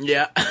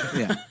 Yeah.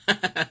 Yeah.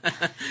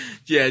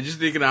 Yeah, just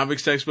the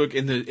economics textbook.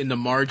 In the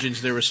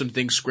margins, there were some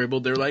things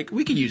scribbled. They're like,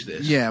 we could use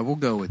this. Yeah, we'll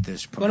go with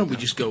this. Why don't we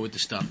just go with the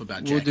stuff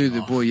about We'll do jacking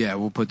the off?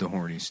 we'll put the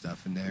horny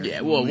stuff in there.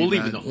 Yeah, well, we'll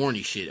leave in out- the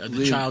horny shit.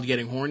 The child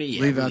getting horny.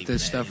 Yeah, leave we'll out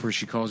this that stuff in. where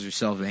she calls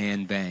herself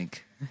Anne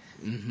Bank.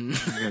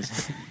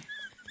 Mm-hmm.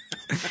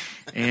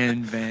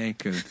 Anne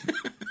Bank of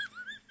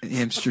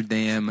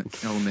Amsterdam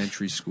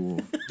Elementary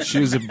School. She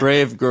was a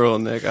brave girl,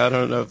 Nick. I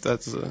don't know if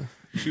that's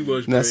She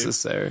was brave.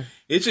 necessary.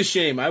 It's a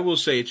shame. I will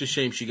say it's a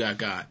shame she got.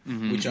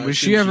 Which I Was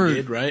assume she ever-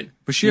 did, right?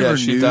 Was she Yeah, ever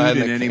she nude died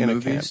in in a- any in a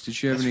movies? camp. Did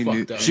she have That's any fucked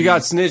nude? up. She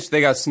got snitched.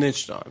 They got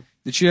snitched on.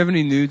 Did she have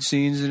any nude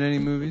scenes in any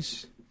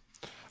movies?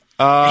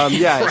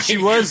 Yeah, Right. she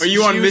was. Are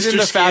you on she was in Mr.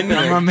 the Skin? Fappener.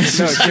 I'm on Mr.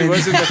 No, she Skin.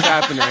 was in the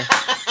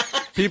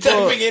Fappener. People,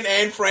 Typing in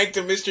Anne Frank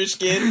to Mr.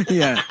 Skin.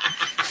 Yeah.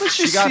 Let's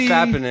she just got see.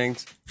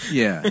 fappening.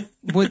 Yeah.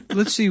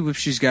 Let's see if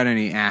she's got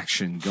any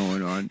action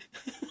going on.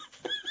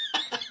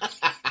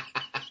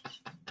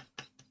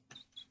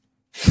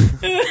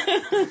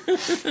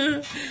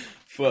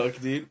 Fuck,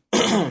 dude.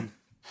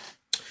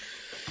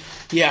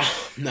 Yeah,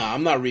 no,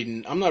 I'm not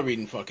reading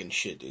fucking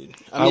shit, dude.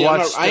 I mean,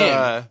 watched. I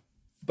am,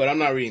 but I'm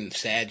not reading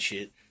sad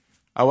shit.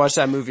 I watched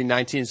that movie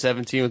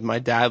 1917 with my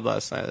dad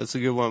last night. That's a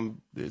good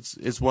one.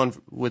 It's one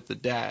with the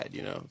dad.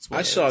 You know, it's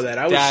I saw that.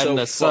 I was dad so and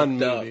the son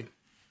fucked up. movie.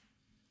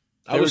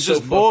 I They was were so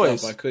just fucked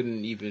boys. up, I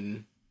couldn't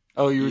even.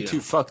 Oh, you were Yeah.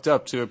 too fucked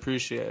up to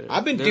appreciate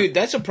it. Dude,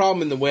 that's a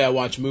problem in the way I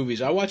watch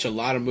movies. I watch a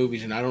lot of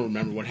movies and I don't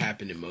remember what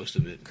happened in most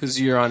of it. because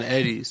you're on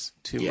Eddie's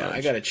too Yeah, much.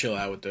 I gotta chill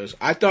out with those.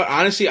 I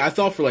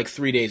thought for like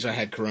 3 days I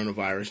had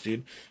coronavirus,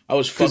 dude. I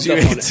was because fucked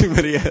you up on ate too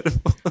many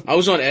edibles. I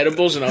was on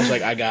edibles and I was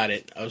like, I got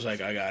it. I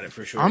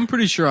for sure. I'm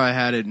pretty sure I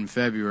had it in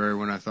February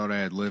when I thought I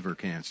had liver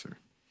cancer.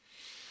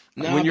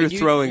 No, when you were but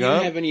throwing you up?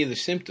 didn't have any of the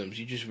symptoms.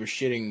 You just were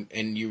shitting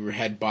and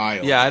had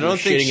bile. Yeah, I You were don't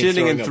think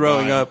shitting and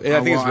throwing bile. up. I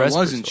think it's I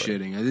wasn't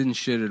respiratory. shitting. I didn't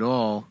shit at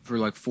all for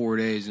like 4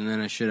 days, and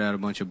then I shit out a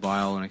bunch of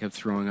bile, and I kept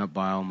throwing up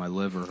bile, and my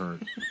liver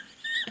hurt.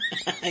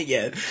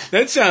 Yeah,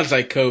 that sounds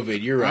like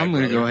COVID. You're right. I'm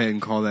going to brother. go ahead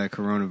and call that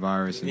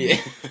coronavirus. And Yeah,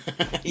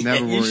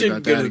 Never you worry shouldn't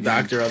about go that to the again.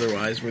 doctor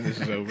otherwise when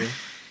this is over.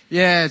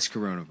 Yeah, it's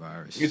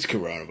coronavirus. It's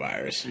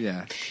coronavirus.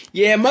 Yeah.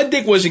 Yeah, my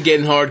dick wasn't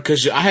getting hard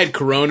because I had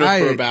corona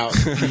for about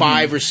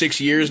 5 or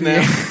 6 years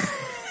now.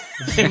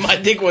 And my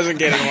dick wasn't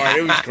getting hard.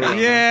 It was corona.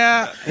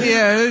 Yeah,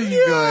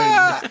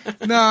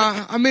 good.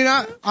 No, I mean,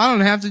 I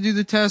don't have to do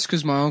the test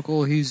because my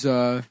uncle, he's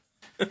a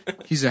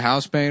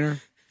house painter.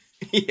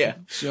 Yeah.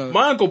 So-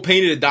 My uncle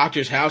painted a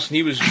doctor's house and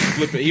he was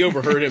flipping. He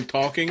overheard him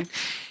talking. And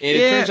it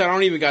Yeah. turns out I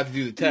don't even got to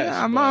do the test.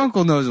 Yeah, but my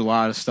uncle knows a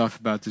lot of stuff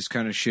about this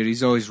kind of shit.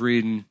 He's always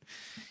reading.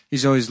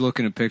 He's always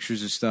looking at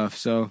pictures of stuff.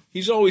 So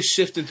he's always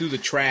sifting through the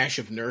trash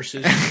of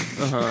nurses.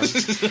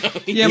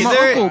 yeah, Is my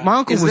there-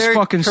 uncle is was there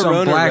fucking some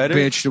Corona black Reddit?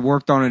 bitch that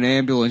worked on an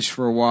ambulance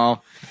for a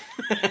while.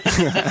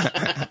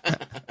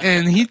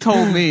 And he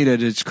told me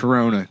that it's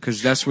Corona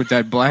because that's what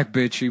that black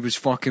bitch he was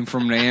fucking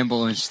from the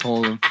ambulance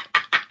told him.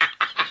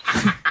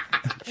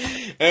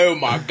 Oh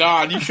my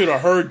God, you should have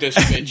heard this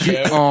bitch,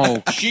 yo.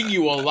 Oh. She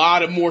knew a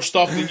lot of more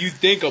stuff than you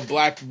think a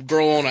black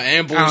girl on an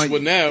ambulance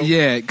would know.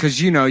 Yeah, because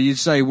you'd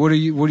say, "What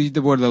do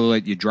they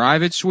let you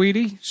drive it,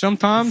 sweetie?"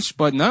 Sometimes,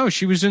 but no,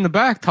 she was in the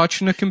back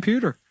touching the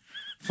computer,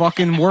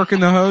 fucking working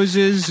the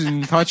hoses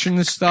and touching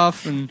the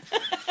stuff and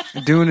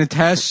doing the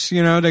tests.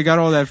 You know, they got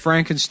all that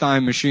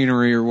Frankenstein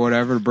machinery or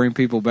whatever to bring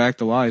people back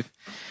to life,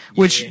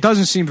 which Yeah.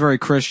 doesn't seem very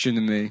Christian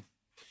to me.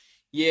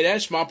 Yeah,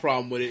 that's my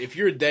problem with it. If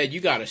you're dead,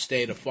 you gotta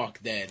stay the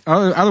fuck dead.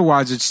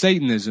 Otherwise, it's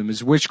Satanism,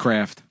 it's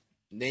witchcraft.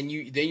 Then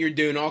you're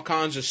doing all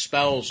kinds of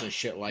spells and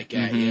shit like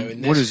that. You know,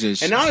 and What that's- is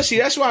this? And honestly,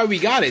 that's why we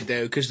got it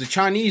though, because the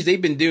Chinese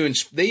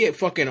they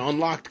fucking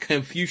unlocked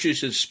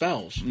Confucius's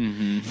spells,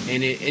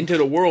 and into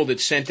the world it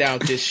sent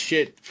out this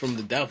shit from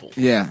the devil.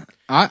 Yeah.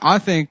 I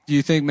think, do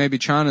you think maybe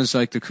China's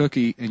like the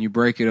cookie and you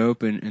break it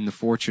open and the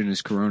fortune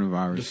is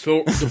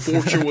coronavirus? The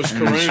fortune was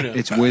Corona.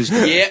 It's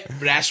wisdom. Yeah,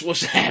 that's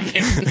what's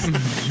happening.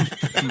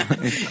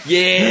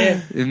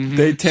 Yeah,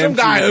 They some tempt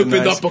guy you with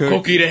opened nice up a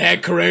cookie that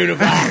had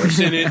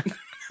coronavirus in it.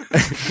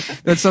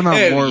 That's somehow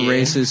Oh, more yeah.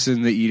 racist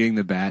than the eating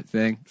the bat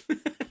thing.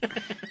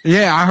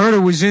 Yeah, I heard it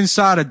was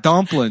inside a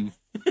dumpling.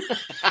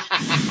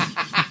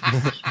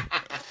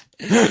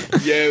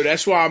 Yo,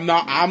 that's why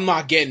I'm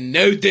not getting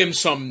no dim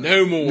sum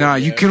no more. Nah,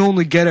 yo. you can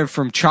only get it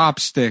from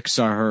chopsticks,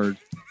 I heard.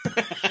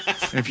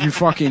 If you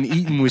fucking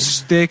eating with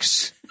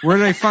sticks, where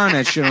do they find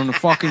that shit? On the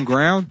fucking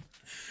ground?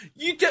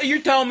 You're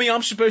telling me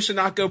I'm supposed to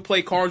not go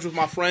play cards with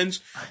my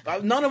friends?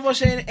 None of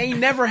us ain't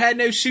never had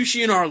no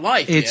sushi in our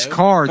life. It's yo.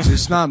 cards,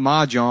 it's not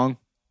mahjong.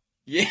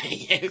 Yeah,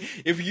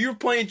 if you're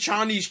playing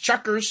Chinese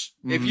checkers,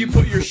 if you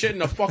put your shit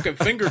in a fucking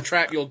finger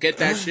trap, you'll get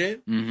that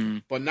shit. Mm-hmm.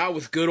 But not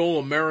with good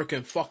old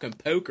American fucking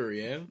poker,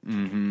 yo.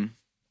 Mm-hmm.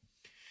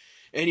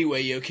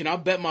 Anyway, yo, can I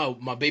bet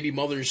my baby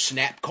mother's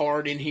Snap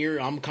card in here?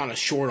 I'm kind of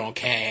short on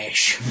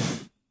cash.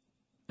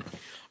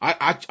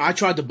 I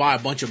tried to buy a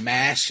bunch of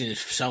masks and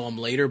sell them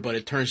later, but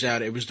it turns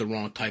out it was the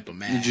wrong type of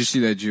mask. Did you see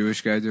that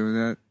Jewish guy doing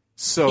that?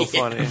 So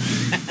funny.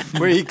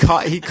 Where he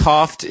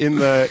coughed in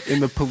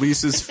the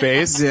police's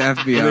face. The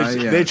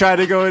FBI. They tried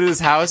to go into his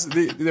house.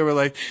 They were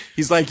like,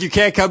 he's like, you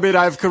can't come in.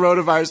 I have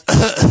coronavirus.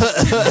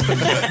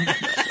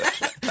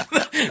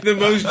 The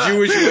most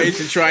Jewish way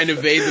to try and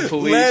evade the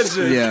police.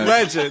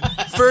 Legend.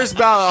 First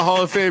ballot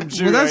Hall of Fame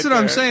Jew. Well, that's right what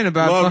I'm there. saying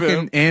about Love fucking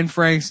him. Anne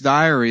Frank's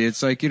diary.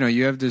 It's like,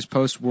 you have this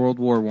post-World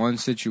War I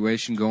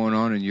situation going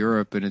on in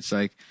Europe, and it's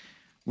like,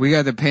 we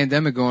got the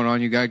pandemic going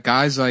on. You got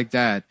guys like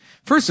that.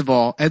 First of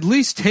all, at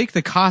least take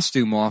the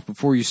costume off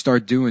before you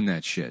start doing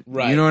that shit.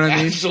 Right. You know what I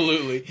mean?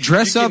 Absolutely.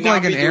 Dress You up cannot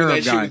like an be doing Arab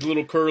that shit guy. with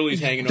little curlies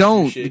hanging off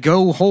Don't your shit.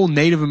 go whole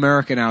Native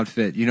American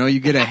outfit. You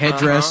get a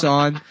headdress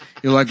on.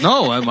 You're like,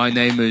 no, my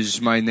name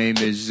is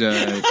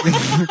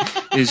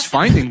is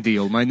Finding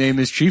Deal. My name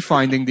is Chief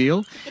Finding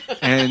Deal,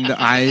 and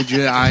I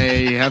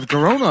have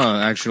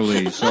corona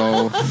actually.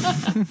 So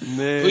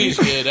Please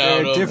get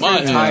out of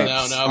different my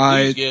house types. now.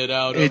 Please get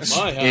out of it's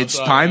my house. it's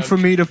time for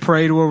me to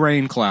pray to a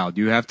rain cloud.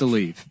 You have to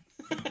leave.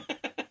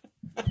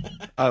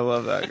 I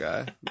love that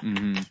guy.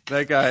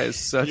 That guy is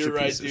such You're a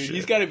right, piece of dude. shit.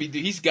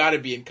 He's got to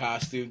be in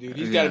costume, dude.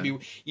 He's got to be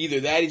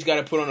either that. He's got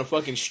to put on a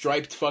fucking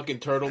striped fucking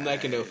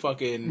turtleneck and a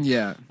fucking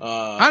Yeah.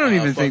 I don't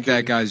even think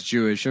that guy's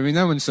Jewish. I mean,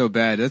 that one's so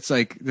bad.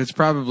 That's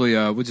probably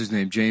what's his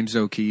name, James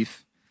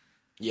O'Keefe.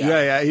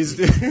 Yeah. He's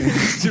doing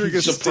a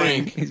It's a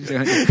sting. prank. He's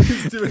doing-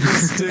 He's doing a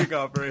sting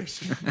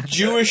operation.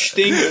 Jewish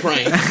sting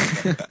prank.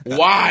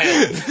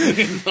 Wild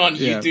on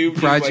YouTube.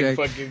 Project- just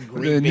like fucking the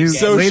Greek new big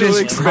social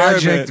latest experiment.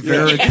 Project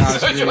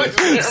Veritas.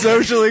 video.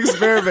 Social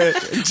experiment.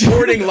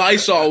 Pouring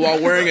Lysol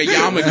while wearing a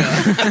yarmulke.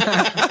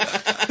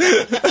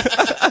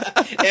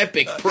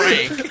 Epic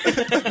prank.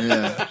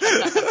 Yeah.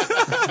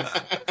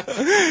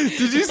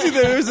 Did you see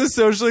there was a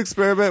social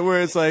experiment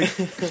where it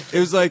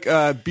was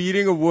like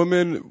beating a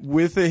woman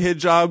with a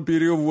hijab,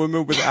 beating a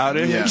woman without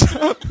a Yeah.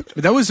 hijab?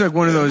 But that was like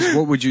one of those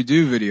 "What would you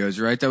do"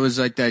 videos, right? That was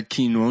like that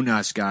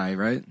Quinones guy,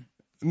 right?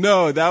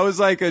 No, that was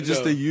like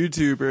just a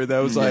YouTuber that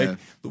was like,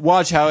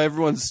 watch how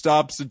everyone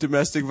stops the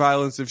domestic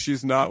violence if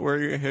she's not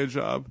wearing a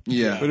hijab.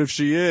 Yeah. But if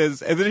she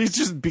is, and then he's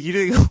just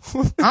beating a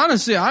woman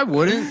Honestly, I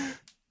wouldn't.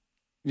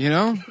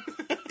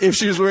 if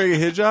she was wearing a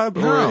hijab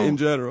or No. in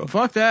general.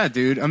 Fuck that,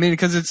 dude. I mean,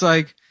 because it's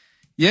like,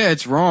 yeah,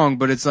 it's wrong,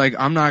 but it's like,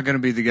 I'm not going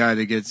to be the guy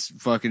that gets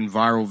fucking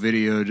viral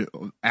videoed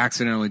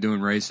accidentally doing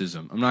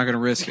racism. I'm not going to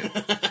risk it.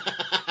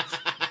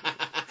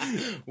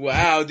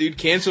 Wow, dude,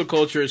 cancel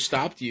culture has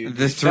stopped you.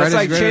 The threat is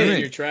like greater than in me.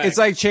 your tracks. It's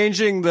like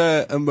changing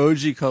the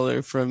emoji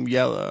color from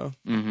yellow.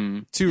 Mm-hmm.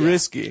 Too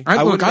risky.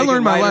 I wouldn't make it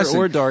learned my lighter lesson.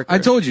 or darker. I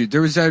told you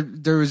there was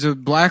a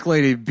black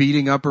lady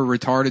beating up her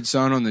retarded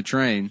son on the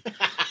train.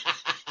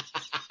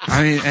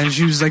 I mean, and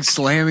she was like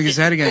slamming his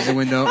head against the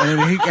window, and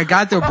then I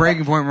got to a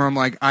breaking point where I'm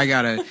like, I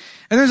gotta.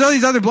 And there's all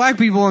these other black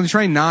people on the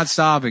train not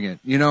stopping it,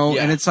 Yeah.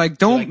 And it's like,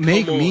 don't Like,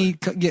 make come me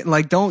get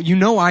like, don't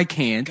I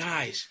can't.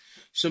 Guys,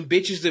 some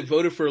bitches that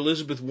voted for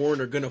Elizabeth Warren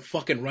are gonna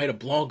fucking write a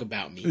blog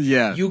about me.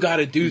 Yeah. You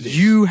gotta do this.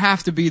 You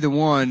have to be the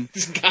one.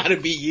 It's gotta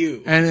be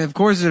you. And of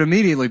course, it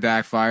immediately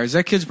backfires.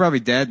 That kid's probably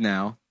dead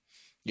now.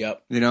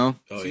 Yep. Oh,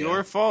 It's yeah.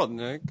 your fault,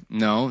 Nick.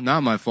 No,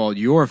 not my fault.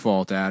 Your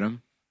fault,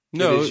 Adam.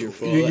 No, is your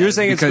fault, you're Adam.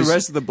 saying it's the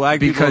rest of the black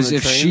people on Because the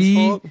if train's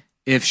fault?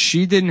 if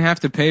she didn't have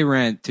to pay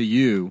rent to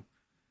you,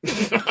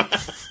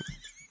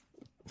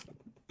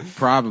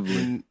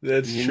 probably.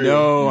 That's You true.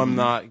 know I'm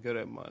not good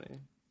at money.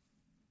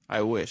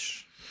 I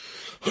wish.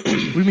 What do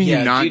you mean Yeah,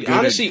 you're not dude, good?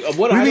 honestly, at,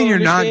 what do I you mean don't you're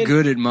not understand-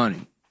 good at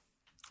money?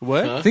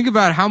 What? Huh? Think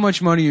about how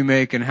much money you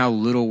make and how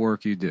little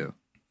work you do.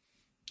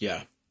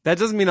 Yeah, That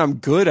doesn't mean I'm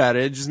good at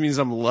it. It just means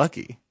I'm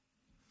lucky.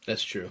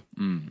 that's true.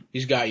 Mm.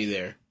 He's got you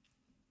there.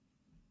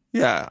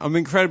 Yeah, I'm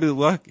incredibly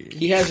lucky.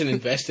 He hasn't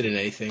invested in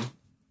anything.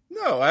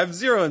 No, I have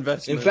zero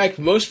investment. In fact,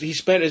 he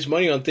spent his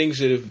money on things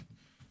that have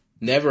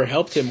never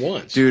helped him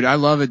once. Dude, I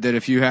love it that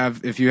if you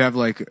have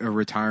like a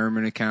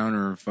retirement account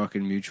or a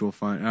fucking mutual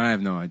fund, I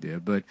have no idea,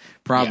 but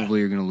probably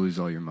you're gonna lose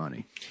all your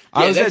money.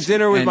 I Yeah, was at that's-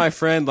 dinner with and- my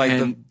friend, like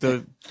and-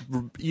 the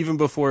even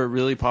before it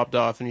really popped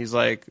off, and he's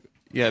like,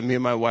 "Yeah, me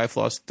and my wife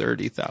lost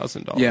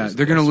 $30,000." Yeah,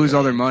 they're gonna lose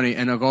all their money,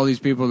 and like all these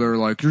people that are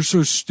like, "You're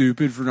so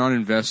stupid for not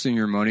investing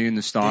your money in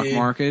the stock Dude.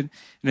 market,"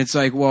 and it's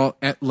like, well,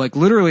 like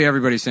literally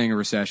everybody's saying a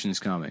recession's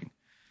coming.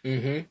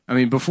 Mm-hmm. I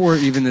mean, before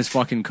even this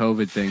fucking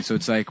COVID thing, so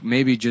it's like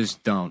maybe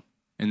just don't,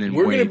 and then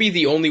We're wait. gonna be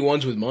the only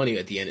ones with money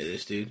at the end of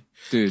this, dude.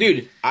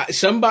 dude.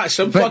 Some But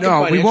fucking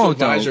no, we financial won't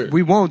advisor. though.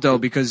 We won't though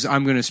because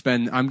I'm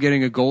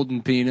getting a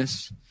golden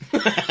penis.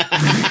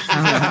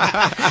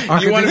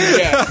 You want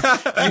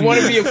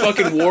to be a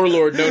fucking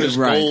warlord known as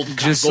Right, gold,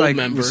 just gold like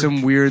member.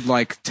 some weird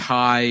like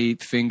Thai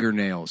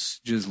fingernails,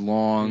 just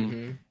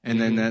long, and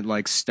then that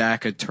like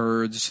stack of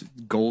turds,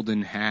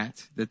 golden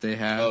hat that they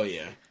have. Oh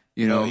yeah.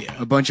 yeah.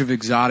 A bunch of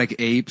exotic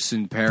apes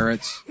and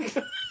parrots.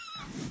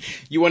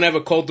 You want to have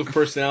a cult of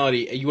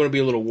personality. And you want to be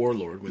a little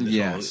warlord when this all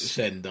Yes. is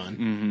said and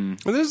done.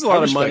 Well, there's a lot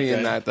of respect money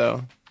in that. that,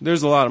 though.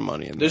 There's a lot of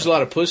money in There's that. a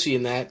lot of pussy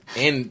in that,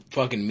 and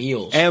fucking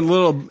meals. And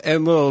little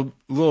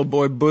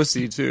boy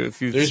bussy too.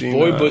 If you've There's seen,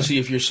 boy pussy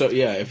if you're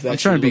if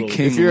that's trying to your be little-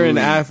 king If you're in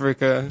Louis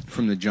Africa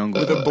from the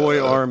jungle. with a boy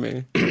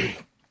army.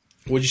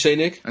 What'd you say,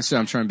 Nick? I said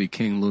I'm trying to be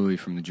King Louis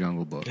from the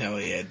Jungle Book. Hell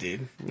yeah,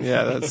 dude.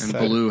 Yeah, that's. And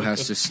Baloo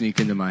has to sneak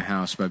into my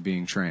house by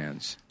being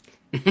trans.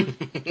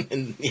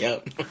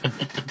 Yep.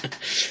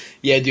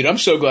 Yeah, dude, I'm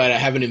so glad I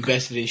haven't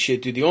invested in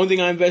shit, dude. The only thing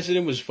I invested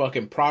in was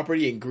fucking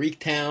property in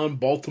Greektown,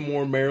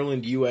 Baltimore,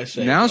 Maryland,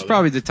 USA. Now's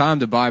probably the time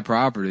to buy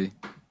property.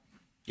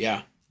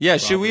 Yeah. Yeah,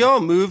 should we all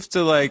move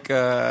to like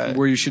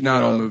where you should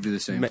not all move to the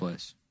same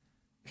place.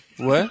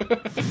 What?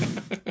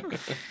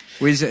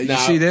 Wait, you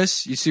see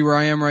this? You see where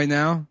I am right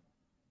now?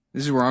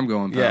 This is where I'm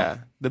going, pal. Yeah,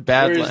 the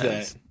Badlands. Where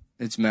is that?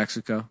 It's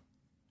Mexico.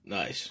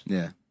 Nice.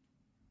 Yeah.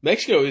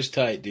 Mexico is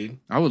tight, dude.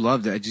 I would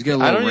love that. Just get a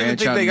little I don't even ranch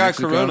think out they in got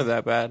Mexico. Corona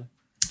that bad.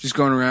 Just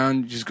going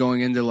around, just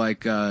going into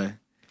like, the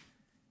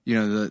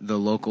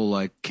local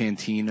like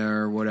cantina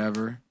or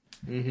whatever.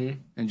 Mm-hmm.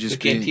 And just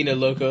the Cantina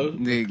Loco.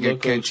 They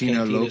get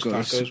Cantina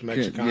Locos. Tacos,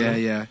 Mexicano. Yeah,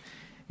 yeah.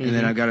 And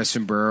then I got a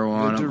sombrero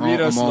on.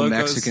 I'm all Locos.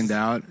 Mexicaned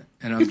out.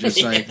 And I'm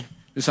just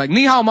like,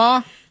 ni hao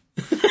ma.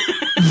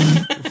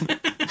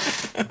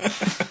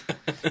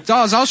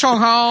 早上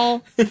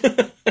好.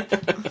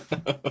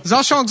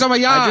 早上怎么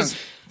样?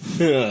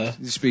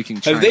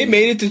 Speaking Chinese. Have they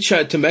made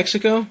it to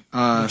Mexico?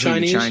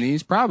 Chinese?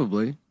 Chinese?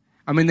 Probably.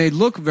 I mean, they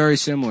look very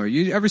similar.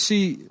 You ever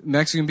see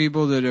Mexican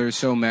people that are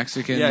so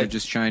Mexican, they're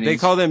just Chinese? They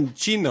call them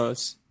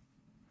chinos.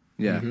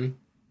 Yeah. Mm-hmm.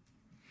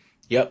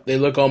 Yep, they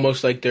look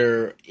almost like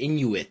they're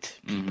Inuit.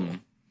 Mm-hmm.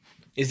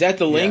 Is that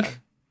the link? Yeah.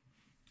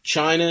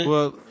 China?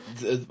 Well,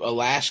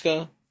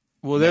 Alaska?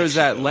 Well, there's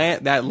that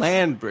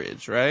land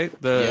bridge, right?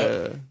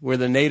 Where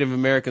the Native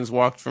Americans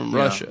walked from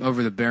Russia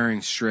over the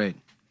Bering Strait.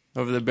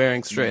 Over the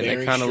Bering Strait. Bering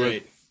They kind of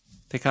Strait.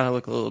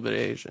 look a little bit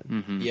Asian.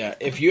 Mm-hmm. Yeah,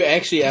 if you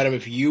actually, Adam,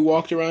 if you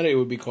walked around it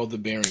would be called the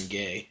Bering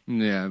Gay.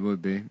 Yeah, it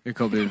would be. It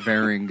could be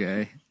Bering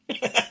Gay.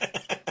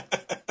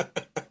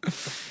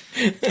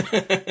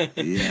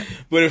 Yeah.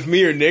 But if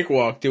me or Nick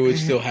walked, it would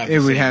still have the It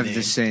would same have name.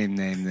 the same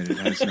name that it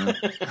has now.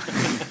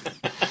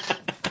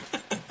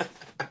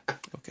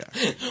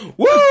 Okay.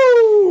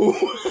 Woo!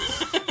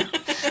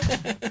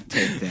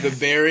 Take that. The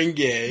Bering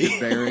Gay.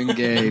 Bering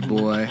Gay,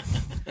 boy.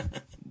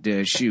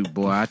 Dude, shoot,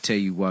 boy, I tell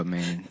you what,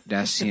 man.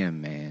 That's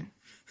him, man.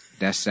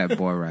 That's that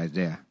boy right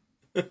there.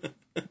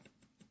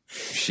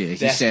 Shit, he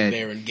That's said, the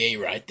Bering Gay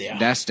right there.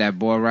 that's that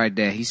boy right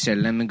there. He said,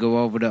 let me go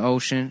over the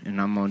ocean,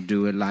 and I'm going to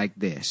do it like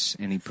this.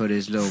 And he put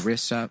his little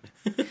wrists up,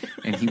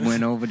 and he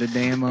went over the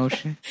damn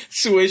ocean.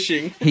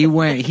 Swishing. He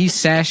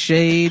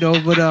sashayed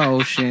over the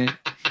ocean,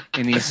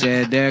 and he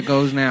said, there it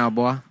goes now,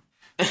 boy.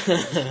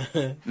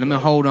 Let me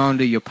hold on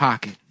to your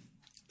pocket.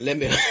 Let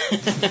me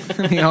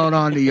Hold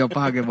on to your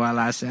pocket while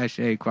I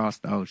sashay across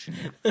the ocean.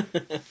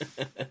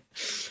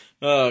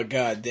 Oh,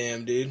 god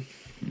damn, dude.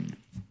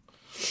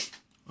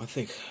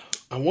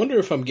 I wonder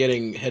if I'm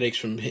getting headaches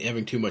from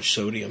having too much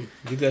sodium.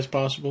 You think that's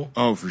possible?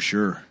 Oh, for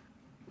sure.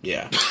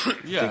 Yeah.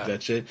 Yeah. I think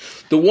that's it.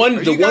 Are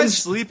you guys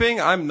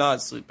sleeping? I'm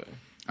not sleeping.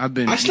 I've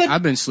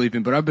been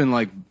sleeping, but I've been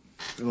like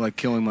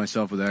killing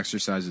myself with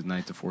exercise at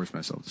night to force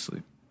myself to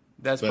sleep.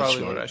 That's probably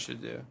smart. what I should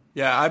do.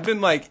 Yeah, I've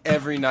been like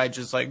every night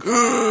just like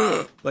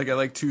like at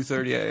like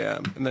 2:30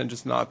 a.m. and then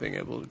just not being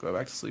able to go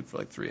back to sleep for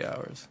like 3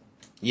 hours.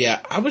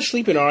 Yeah, I was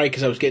sleeping all right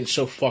because I was getting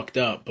so fucked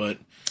up, but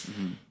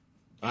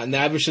and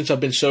ever since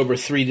I've been sober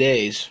 3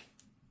 days,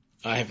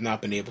 I have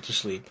not been able to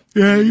sleep.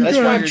 Yeah, That's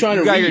why I'm trying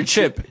to got read. your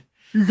chip.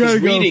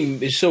 Because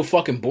reading is so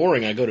fucking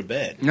boring, I go to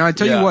bed. No, I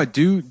tell Yeah. you what,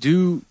 do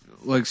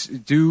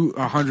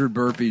 100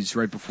 burpees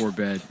right before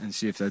bed and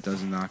see if that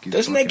doesn't knock you.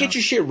 Doesn't that get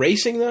your shit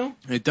racing, though?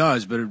 It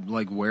does, but it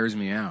like wears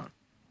me out.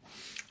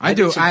 I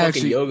did some I fucking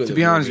actually, yoga to that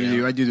be wore honest me with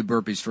you, out. I do the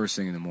burpees first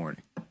thing in the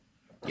morning.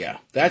 Yeah,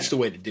 that's the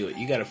way to do it.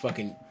 You gotta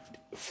fucking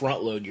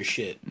front load your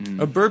shit.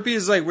 A burpee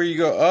is like where you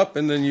go up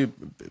and then you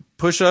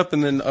push up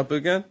and then up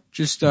again.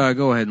 Just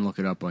go ahead and look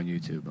it up on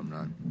YouTube. I'm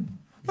not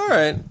All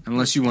right.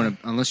 unless you want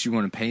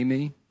to pay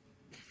me.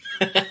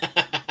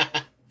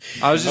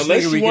 I was just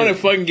Unless thinking you want to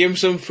fucking give him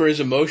some for his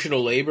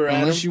emotional labor,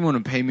 Adam. Unless you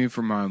want to pay me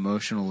for my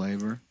emotional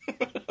labor.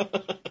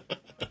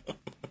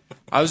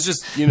 I was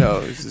just,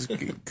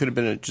 it could have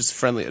been just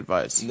friendly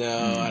advice.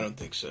 No, I don't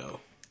think so.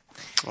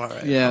 All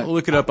right. Yeah. I'll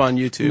look it up on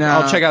YouTube. Nah.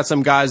 I'll check out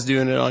some guys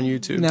doing it on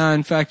YouTube. No,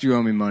 in fact, you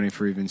owe me money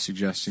for even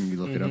suggesting you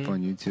look it up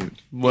on YouTube.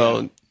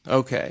 Well,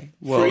 okay.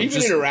 Well, for even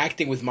just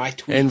interacting with my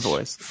tweets,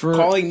 invoice. For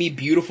calling me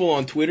beautiful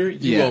on Twitter,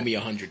 you Yeah. owe me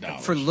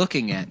 $100. for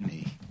looking at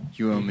me,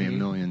 you owe me $1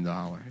 million.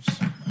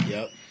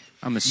 Yep.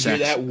 I'm a You're sex.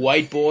 that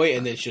white boy,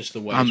 and it's just the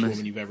whitest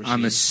woman you've ever seen.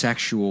 I'm a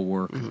sexual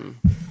worker.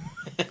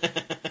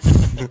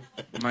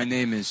 My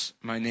name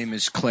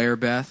is Claire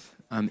Beth.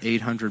 I'm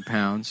 800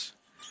 pounds,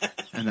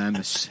 and I'm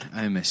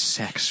a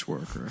sex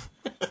worker.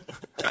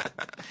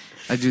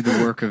 I do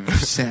the work of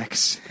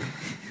sex.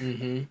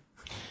 Dude,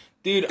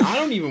 I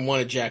don't even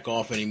want to jack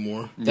off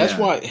anymore. That's Yeah.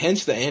 why,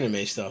 hence the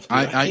anime stuff. Dude.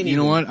 I can't you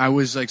know even- what? I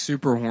was like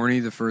super horny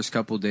the first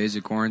couple of days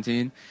of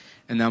quarantine,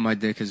 and now my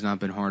dick has not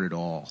been hard at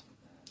all.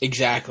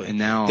 Exactly. And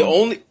now-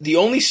 the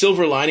only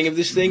silver lining of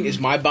this thing is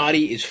my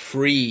body is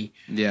free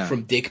Yeah.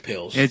 from dick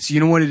pills. It's you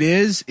know what it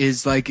is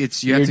like you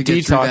have You're to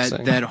get detoxing.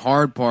 through that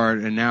hard part,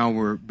 and now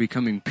we're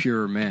becoming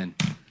pure men.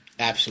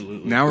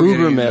 Absolutely. Now we're Uber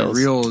getting in the males.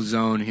 real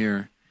zone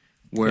here.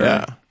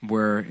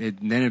 where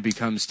it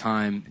becomes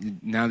time.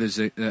 Now there's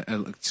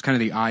it's kind of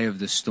the eye of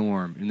the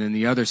storm, and then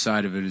the other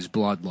side of it is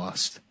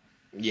bloodlust.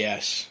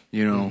 Yes.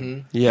 You know?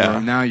 Mm-hmm. Yeah.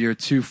 Now you're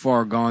too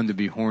far gone to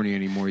be horny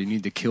anymore. You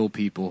need to kill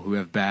people who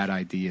have bad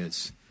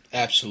ideas.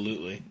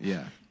 Absolutely.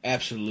 Yeah.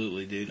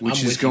 Absolutely, dude.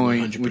 Which I'm is with you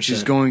going 100%. which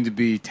is going to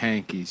be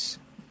tankies.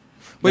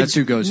 Wait, That's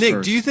who goes Nick,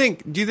 first. do you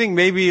think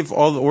maybe if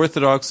all the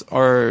Orthodox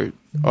are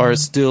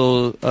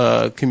still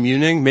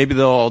communing, maybe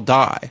they'll all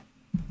die,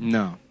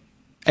 No.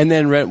 and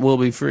then rent will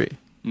be free?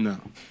 No.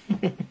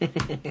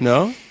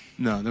 No.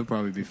 No, they'll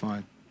probably be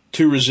fine.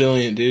 Too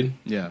resilient, dude.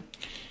 Yeah.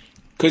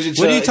 Because it's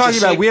What are you talking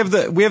about? We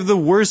have the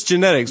worst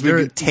genetics. We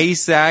have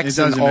Tay-Sachs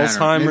and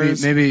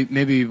Alzheimer's.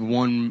 Maybe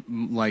one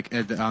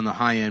on the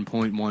high end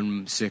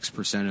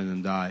 0.16% of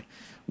them die.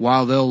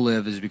 While they'll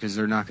live is because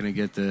they're not going to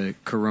get the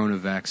corona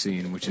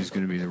vaccine, which is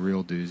going to be the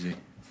real doozy.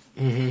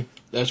 Mm-hmm.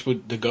 That's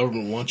what the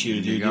government wants you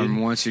to do. The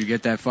government wants you to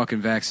get that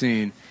fucking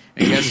vaccine,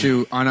 and guess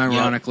who?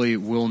 Unironically,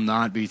 will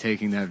not be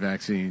taking that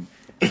vaccine.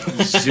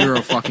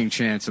 Zero fucking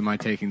chance of my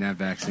taking that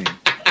vaccine.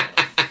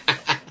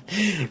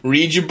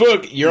 Read your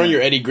book. You're on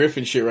your Eddie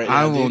Griffin shit right now.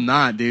 I will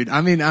not, dude.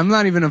 I mean, I'm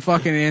not even a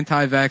fucking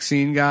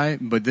anti-vaccine guy,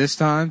 but this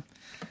time.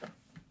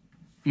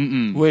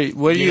 Wait,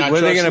 what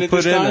are they going to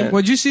put in there?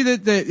 Well, did you see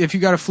that if you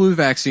got a flu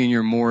vaccine,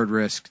 you're more at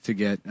risk to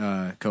get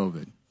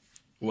COVID?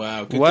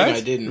 Wow, good What? thing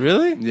I didn't.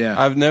 Really? Yeah.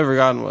 I've never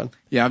gotten one.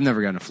 Yeah, I've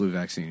never gotten a flu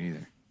vaccine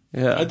either.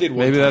 Yeah, I did one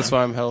Maybe time. that's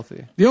why I'm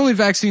healthy. The only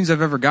vaccines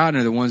I've ever gotten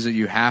are the ones that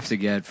you have to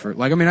get for,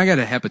 I got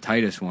a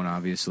hepatitis one,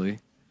 obviously.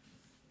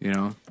 You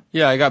know?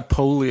 Yeah, I got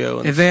polio.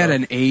 And If they had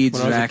stuff an AIDS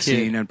when I was a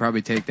vaccine, kid. I'd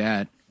probably take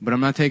that. But I'm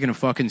not taking a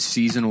fucking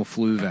seasonal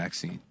flu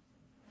vaccine.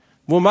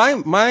 Well, my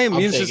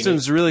immune taking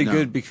system's it. really No.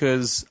 good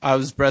because I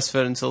was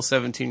breastfed until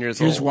 17 years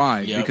Here's old.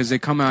 why. Yep. Because they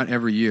come out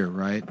every year,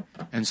 right?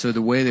 And so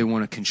the way they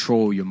want to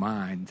control your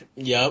mind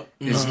Yep.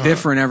 is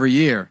different every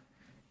year.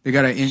 They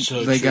gotta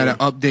So they true. gotta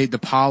update the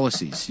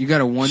policies. You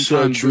got a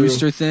one-time So true.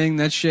 booster thing.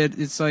 That shit.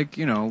 It's like,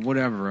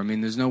 whatever. I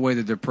mean, there's no way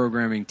that they're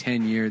programming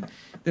 10 years.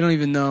 They don't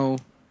even know,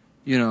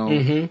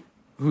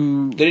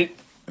 who They didn't,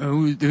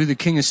 who the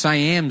king of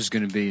Siam's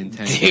going to be in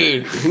 10 years.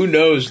 dude, who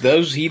knows?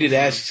 Those heated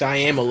ass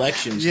Siam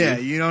elections. Yeah,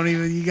 dude.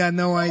 you got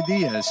no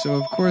idea. So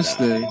of course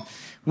Adam,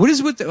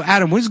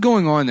 what is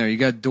going on there? You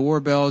got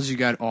doorbells, you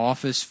got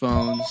office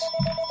phones.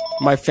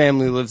 My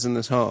family lives in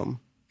this home.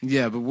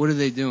 Yeah, but what are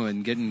they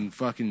doing? Getting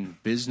fucking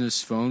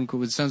business phone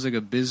call? It sounds like a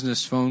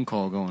business phone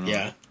call going on.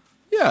 Yeah.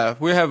 Yeah,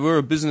 we're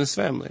a business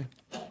family.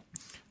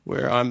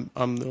 Where I'm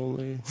the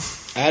only.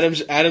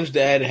 Adam's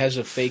dad has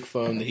a fake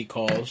phone that he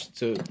calls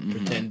to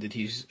pretend that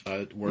he's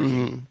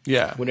working.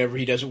 Yeah. Whenever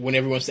he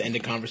wants to end a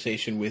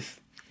conversation with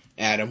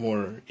Adam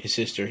or his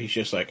sister, he's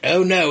just like,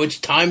 "Oh no, it's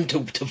time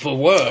for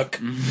work."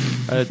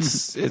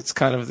 It's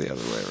kind of the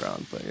other way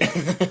around,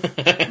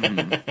 but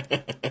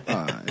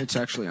yeah. It's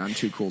actually, I'm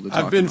too cool to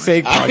talk I've been to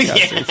fake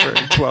podcasting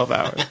for 12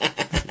 hours.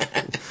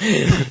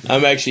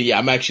 I'm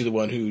actually the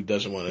one who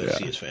doesn't want to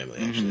see his family.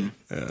 Actually,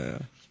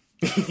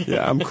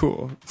 Yeah, I'm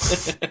cool.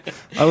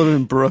 I live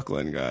in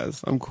Brooklyn,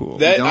 guys. I'm cool.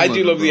 don't I live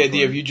do in love the Brooklyn.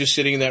 idea of you just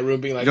sitting in that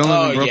room being like, You don't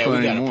live in "Oh yeah, we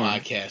Brooklyn got anymore. a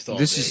podcast all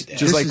This day." is Dad."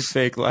 Just like this is-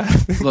 fake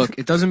laughing. Look,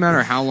 it doesn't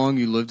matter how long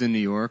you lived in New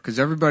York, because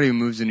everybody who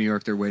moves to New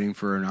York, they're waiting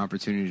for an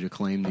opportunity to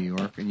claim New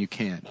York, and you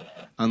can't.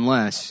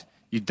 Unless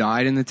you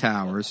died in the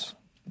towers,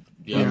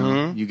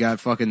 Yeah. you got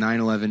fucking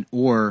 9/11,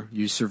 or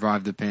you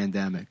survived the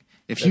pandemic.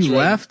 If That's you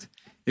right.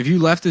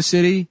 left the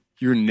city,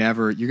 you're going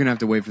to have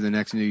to wait for the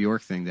next New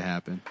York thing to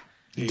happen.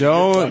 You're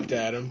Don't- fucked,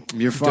 Adam.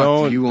 You're fucked.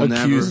 Don't You will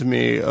accuse never.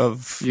 me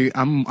of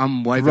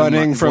I'm wiping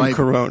running from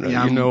Corona.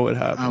 Yeah, You know what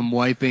happened. I'm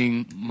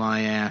wiping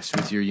my ass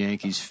with your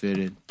Yankees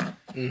fitted.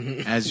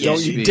 As Don't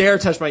we you speak. dare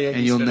touch my Yankees.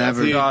 And you'll fit.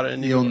 never, I got it in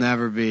New you will York.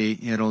 never be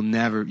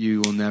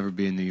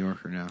a New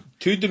Yorker now.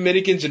 2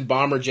 Dominicans in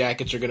bomber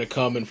jackets are gonna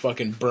come and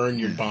fucking burn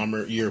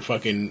your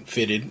fucking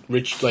fitted,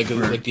 rich like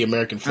the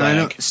American And I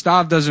know flag.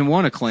 Stav doesn't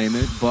want to claim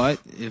it, but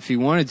if he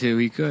wanted to,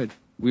 he could.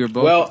 We were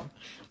both. Well,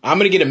 I'm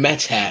gonna get a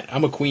Mets hat.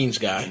 I'm a Queens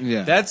guy.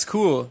 yeah, That's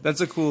cool.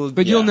 That's a cool.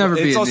 but you'll never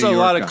be. It's a also New a York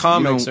lot guy. of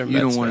comics You are don't, you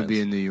don't Mets want to fans.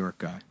 be a New York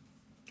guy.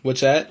 What's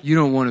that? You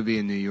don't want to be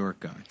a New York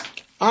guy.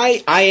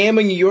 I am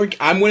a New York.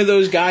 I'm one of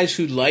those guys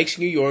who likes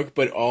New York,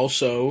 but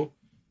also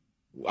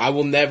I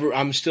will never.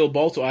 I'm still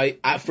Baltimore.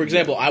 For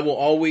example, I will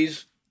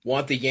always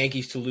want the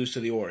Yankees to lose to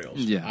the Orioles.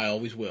 Yeah. I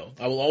always will.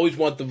 I will always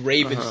want the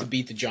Ravens to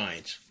beat the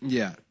Giants.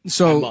 Yeah.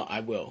 So I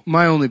will.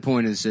 my only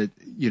point is that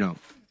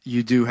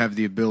you do have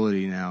the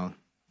ability now,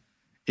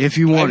 if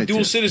you I wanted have dual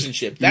to.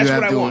 citizenship. You That's have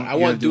what I dual- want. I you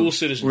want have dual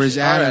citizenship. Whereas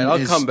Adam, All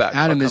right, I'll come back.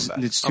 Adam I'll is. come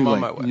back. It's I'm too on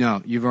late. my way.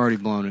 No, you've already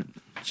blown it.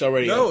 It's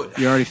already No,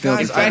 over. You already failed.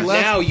 Guys, the In fact,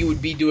 test. now you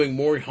would be doing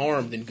more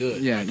harm than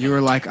good. Yeah, you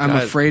were like, I'm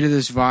Guys. afraid of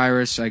this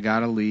virus. I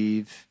gotta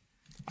leave.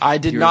 I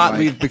did You were not like-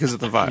 leave because of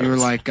the virus. You were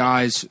like,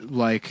 guys,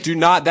 like, do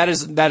not. That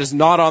is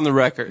not on the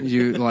record.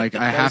 you like,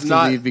 I have is to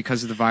not- leave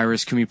because of the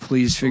virus. Can we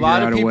please A figure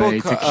lot out of a people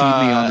way to keep me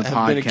on the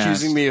have been podcast?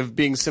 accusing me of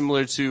being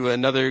similar to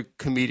another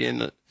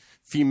comedian,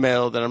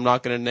 female that I'm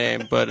not going to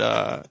name, but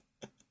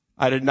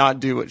I did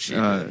not do what she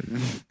did.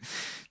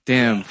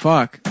 Damn,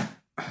 fuck.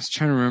 I was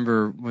trying to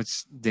remember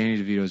what's Danny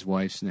DeVito's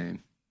wife's name.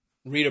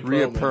 Rita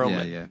Rhea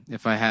Perlman. Yeah.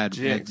 If I had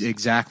Jinx.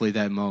 exactly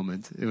that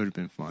moment, it would have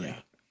been funny. Yeah.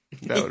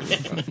 That would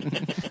have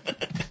been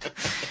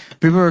fun.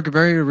 People are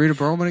comparing you to Rita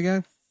Perlman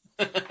again?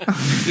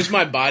 Just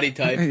my body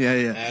type.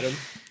 Yeah. Adam.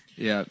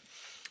 Yeah.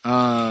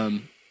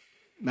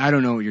 I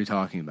don't know what you're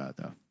talking about,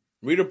 though.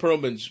 Rita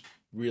Perlman's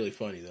really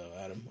funny though,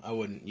 Adam. I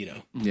wouldn't,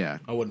 Yeah.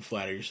 I wouldn't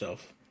flatter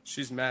yourself.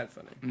 She's mad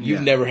funny.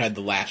 You've never had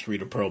the last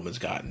Rita Perlman's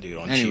gotten, dude,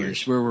 on Anyways,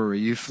 Cheers. where were we?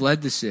 You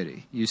fled the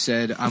city. You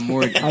said, I'm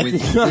more with Leave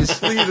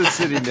the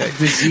city next.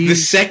 The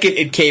disease.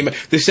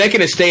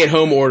 second a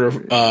stay-at-home order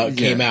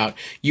came out,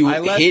 I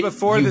left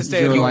before the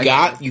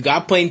stay-at-home. you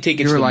got plane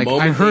tickets. You were the like,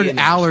 moment I heard they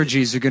announced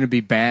allergies are going to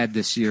be bad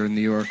this year in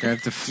New York. I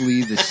have to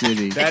flee the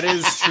city. That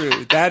is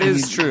true. That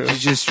is true. He's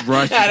just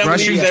Adam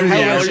rushing leaves through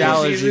every the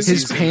allergy his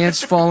season.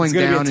 pants falling It's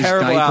gonna be a down, his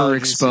terrible diaper allergy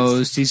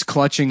exposed. He's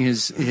clutching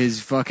his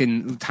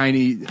fucking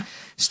tiny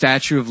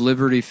Statue of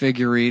Liberty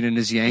figurine and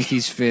his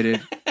Yankees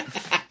fitted.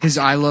 His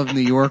I Love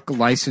New York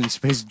license,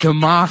 his Da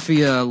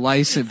Mafia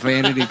license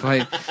vanity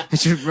plate.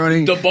 It's just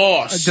running. The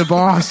boss. The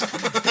boss.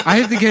 I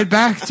have to get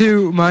back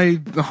to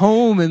my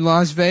home in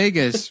Las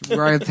Vegas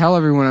where I tell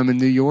everyone I'm a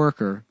New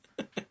Yorker.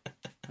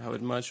 I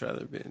would much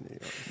rather be in New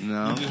York.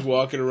 No. Just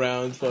walking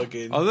around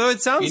fucking. Although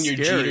it sounds In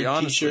your scary, Jeter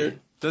honestly. t-shirt.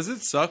 Does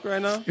it suck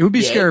right now? It would be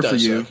Yeah, it scary for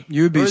does you. suck.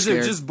 You would be Or is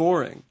scared. it just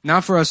boring?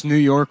 Not for us New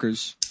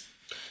Yorkers.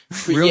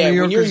 Real yeah,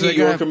 New when you're a Yorkers, New they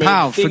got- Yorker, man,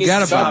 pal, the thing is,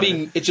 forget it's about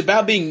it. It's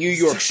about being New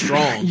York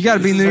strong. You got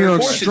to be New Of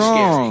York course it's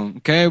strong,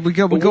 okay? We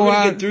go But we're go gonna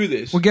out. get through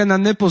this. We're getting our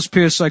nipples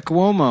pierced like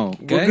Cuomo.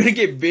 Okay? We're gonna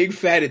get big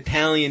fat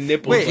Italian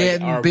nipples. Wait, like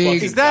getting our big-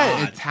 fucking Is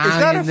that God. is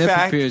that a nipple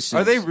fact? piercings.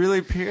 Are they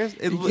really pierced?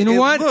 You know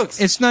what? Looks,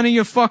 It's none of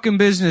your fucking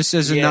business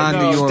as a Yeah, non-New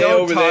no, Yorker. stay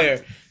over talk-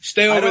 there.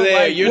 Stay I over don't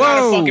there. like- You're not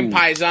a Whoa. fucking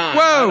paisan.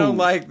 Whoa! I don't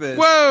like this.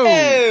 Whoa!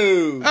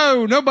 Oh.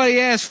 Oh, nobody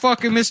asked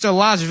fucking Mr.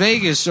 Las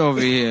Vegas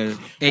over here.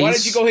 Why Ace.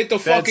 don't you go hit the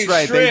That's fucking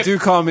right. strip? They do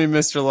call me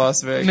Mr.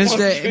 Las Vegas.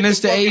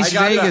 Mr. Ace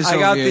I Vegas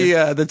got over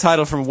here. the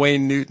title from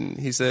Wayne Newton.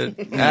 He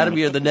said, "Adam,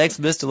 you're the next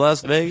Mr.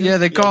 Las Vegas." Yeah,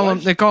 they call what?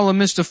 him. They call him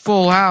Mr.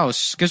 Full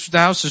House. Guess what the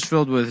house is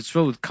filled with? It's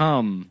filled with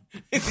cum.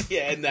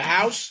 Yeah, in the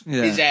house,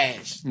 Yeah. his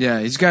ass. Yeah,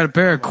 he's got a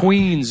pair of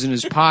queens in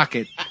his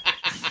pocket.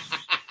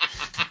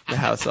 The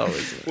house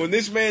always. When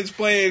this man's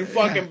playing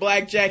fucking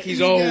blackjack,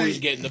 he's always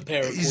getting a pair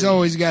of He's queens.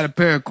 always got a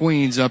pair of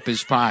queens up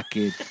his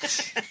pocket.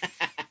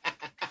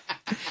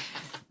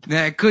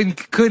 Now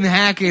couldn't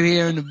hack it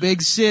here in the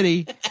big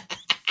city.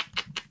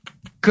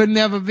 Couldn't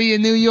ever be a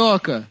New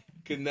Yorker.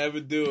 Could never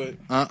do it.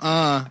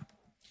 But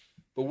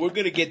we're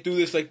gonna get through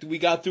this like we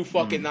got through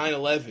fucking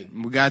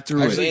 9/11. we got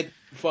through it.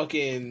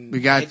 Fucking We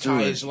got through it.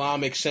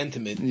 anti-Islamic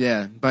sentiment.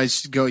 Yeah,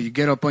 but you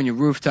get up on your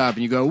rooftop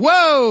and you go,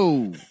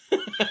 whoa,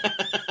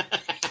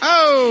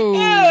 oh,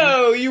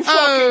 Oh, you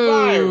fucking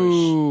virus!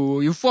 oh,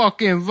 you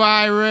fucking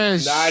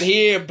virus! Not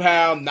here,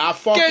 pal. Not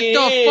fucking Get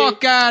the here.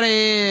 fuck out of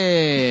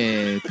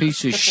here,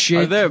 piece of Are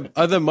shit. there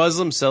other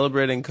Muslims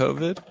celebrating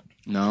COVID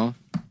No,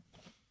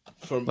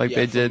 From, like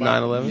they did from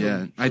 9/11?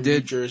 yeah, I New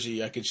did.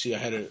 Jersey, I could see.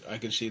 I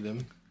could see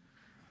them.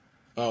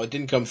 Oh, it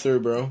didn't come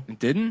through, bro. It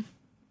didn't.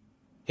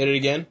 Hit it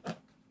again.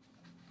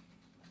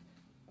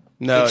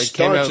 No, It it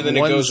came starts out and then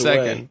it 1 goes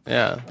second.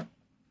 Yeah,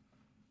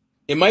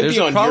 It might there's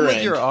be a on problem your with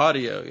end. your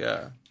audio.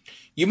 Yeah,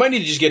 You might need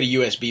to just get a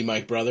USB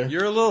mic, brother.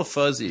 you're a little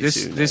fuzzy. This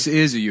too, this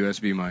is a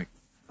USB mic.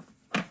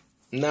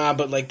 Nah,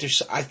 but like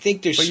there's. I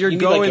think there's. but you're you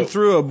need, going like,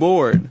 through a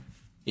board.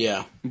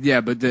 Yeah.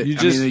 Yeah, but You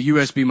I just- mean, the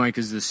USB mic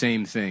is the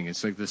same thing.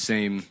 It's like the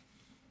same.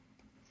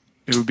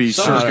 It would be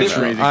Something's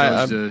circuitry different.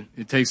 that goes to.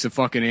 It takes the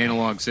fucking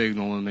analog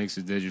signal and makes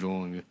it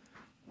digital. And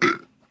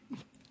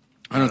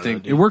I don't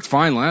think dude. it worked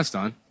fine last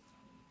time.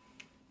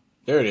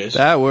 There it is.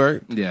 That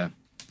worked. Yeah.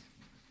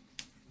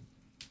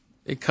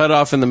 It cut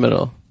off in the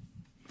middle.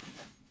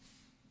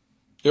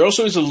 There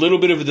also is a little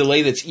bit of a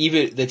delay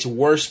that's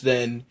worse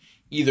than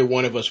either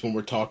one of us when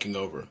we're talking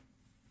over.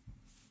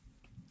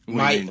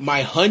 What do you mean?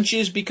 My hunch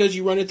is because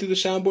you run it through the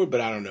soundboard,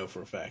 but I don't know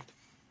for a fact.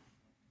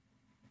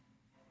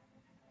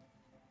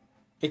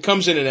 It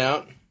comes in and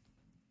out.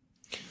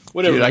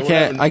 Whatever. Dude, man, I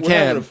can't- We're I having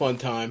can't. a fun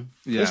time.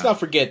 Yeah. Let's not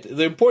forget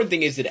the important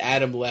thing is that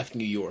Adam left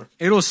New York.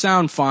 It'll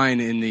sound fine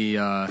in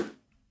the.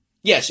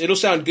 Yes, it'll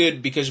sound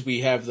good because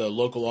we have the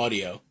local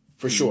audio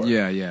for sure.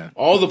 Yeah.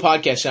 All the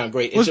podcasts sound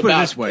great. Let's It's put it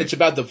about this way. it's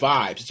about the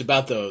vibes. It's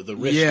about the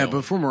riffs. Yeah, going.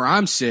 but from where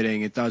I'm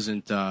sitting, it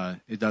doesn't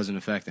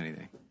affect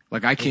anything.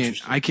 Like I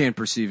can't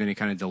perceive any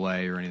kind of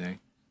delay or anything.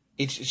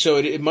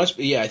 It must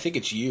be. Yeah, I think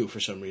it's you for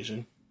some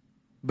reason.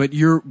 But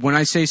when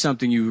I say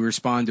something, you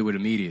respond to it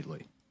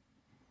immediately.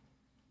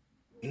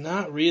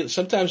 Not really.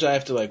 Sometimes I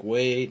have to like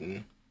wait,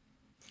 and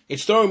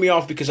it's throwing me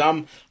off because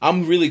I'm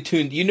really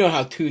tuned. You know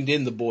how tuned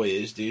in the boy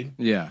is, dude.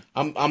 Yeah.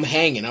 I'm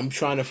hanging. I'm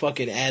trying to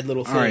fucking add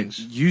little All right. things.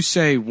 You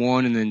say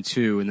 1 and then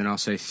 2, and then I'll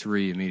say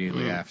 3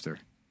 immediately after.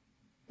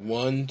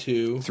 1,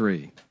 2.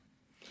 3.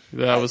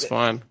 That was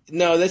fine.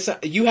 No, that's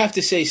not. You have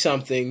to say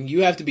something.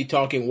 You have to be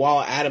talking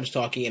while Adam's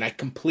talking, and I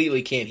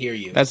completely can't hear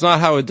you. That's not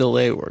how a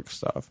delay works,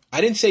 stuff. I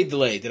didn't say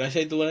delay. Did I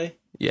say delay?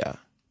 Yeah.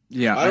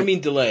 Yeah. I don't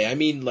mean delay. I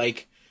mean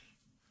like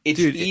it's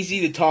Dude, easy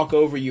to talk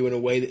over you in a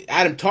way that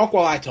Adam talk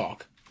while I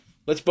talk.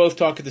 Let's both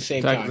talk at the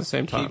same Talk time. at the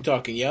same time. Keep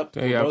talking. Yep.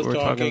 Yeah, We're both we're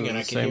talking, talking and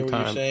at I the can hear same what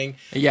time. you're saying.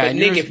 Yeah, but and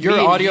Nick, if your me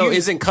and audio you,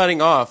 isn't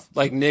cutting off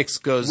like Nick's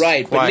goes.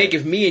 right. But quiet. Nick,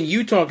 if me and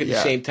you talk at the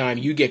Yeah. same time,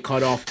 you get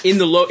cut off in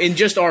in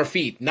just our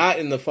feed, not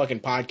in the fucking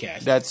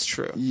podcast. That's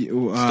true.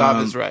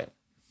 Stop is right.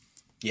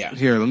 Yeah.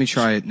 Here, let me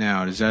try it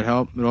now. Does that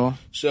help at all?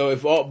 So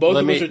if both of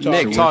us are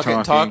talking, Nick,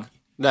 talk.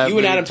 you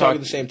and Adam talk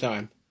at the same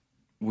time.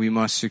 We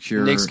must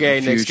secure Nick's gay,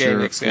 a Nick's gay, future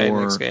Nick's gay,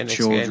 for Nick's gay, Nick's gay,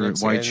 children, Nick's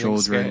gay, white Nick's gay,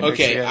 children. Nick's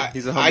gay. Okay,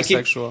 He's a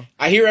homosexual.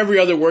 I hear every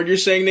other word you're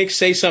saying, Nick.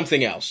 Say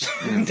something else.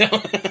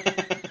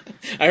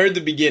 I heard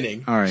the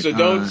beginning. All right, so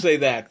don't say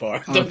that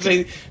part. Don't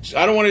say.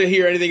 I don't want to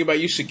hear anything about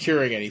you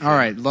securing anything. All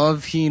right,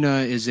 Love Hina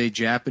is a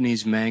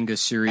Japanese manga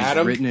series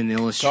Adam, written and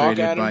illustrated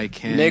Adam. by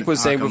Ken Nick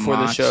was saying before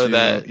the show Akamatsu.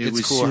 that it it's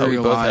was cool how we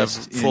both have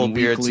serialized full in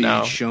beards weekly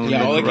now. Shonen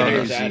Yeah, all I can hear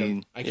is magazine.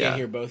 Adam. I can't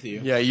hear both of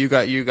you. Yeah, you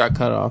got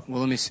cut off.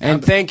 Well, let me see.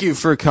 And thank you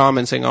for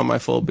commenting on my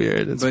full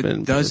beard. It's but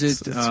been, does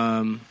it's- it?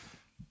 it's-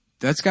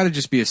 That's got to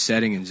just be a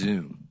setting in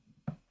Zoom.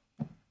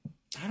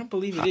 I don't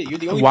believe it is. You're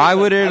the only. Why person-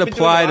 would it I've been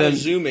apply doing a lot to-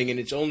 of zooming? And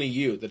it's only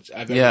you that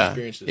I've ever yeah,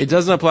 experienced this. it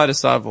doesn't apply to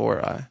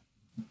Savurai.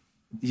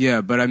 Yeah,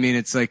 but I mean,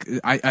 it's like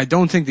I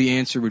don't think the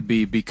answer would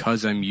be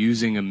because I'm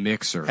using a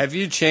mixer. Have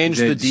you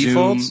changed the that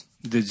defaults?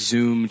 That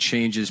Zoom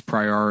changes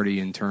priority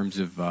in terms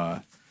of.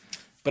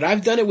 But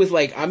I've done it with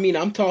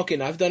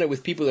I've done it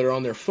with people that are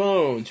on their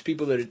phones.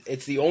 People that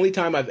it's the only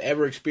time I've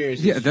ever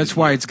experienced. Yeah, this. that's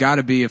why it's got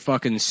to be a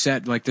fucking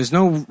set. Like, there's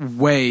no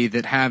way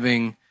that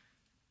having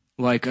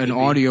like an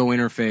audio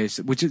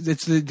interface, which is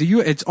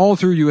it's all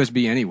through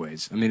USB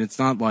anyways. I mean, it's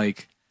not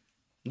like.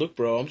 Look,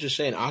 bro, I'm just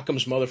saying,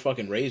 Occam's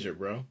motherfucking razor,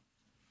 bro.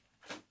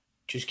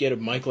 Just get a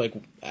mic like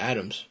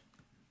Adam's.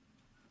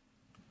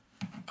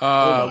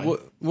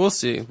 We'll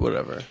see.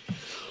 Whatever.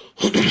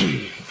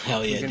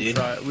 Hell yeah,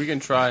 dude. We can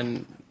try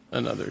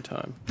another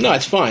time. No,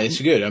 it's fine.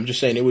 It's good. I'm just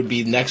saying it would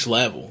be next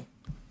level.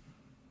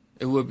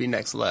 It would be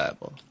next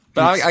level.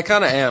 But I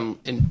kind of am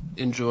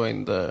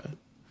enjoying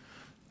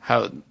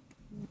how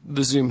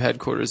the Zoom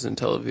headquarters in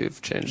Tel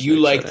Aviv changed. You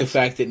their like the settings.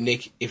 fact that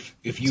Nick, if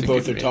you To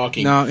both give are me-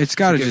 talking, No, it's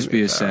got to give just me be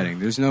a that. setting.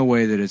 There's no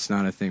way that it's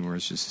not a thing where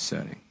it's just a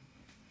setting.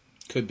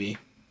 could be.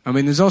 I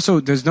mean, there's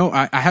no.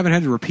 I haven't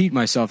had to repeat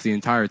myself the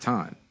entire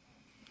time.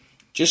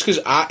 Just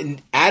because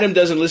Adam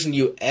doesn't listen to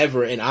you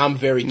ever, and I'm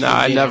very tuned No,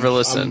 I in, never I'm-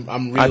 listen.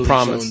 I'm really I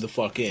promise. zoned the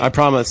fuck in. I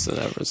promise to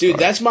never. Dude,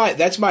 start.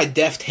 that's my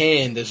deft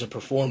hand as a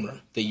performer.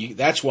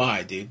 That's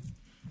why, dude.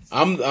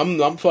 I'm like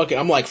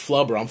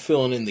Flubber. I'm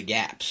filling in the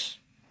gaps.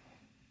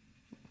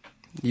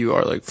 You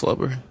are like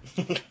Flubber.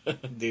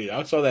 Dude,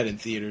 I saw that in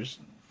theaters.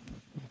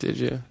 Did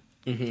you?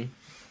 I'm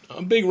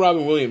a big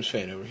Robin Williams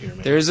fan over here,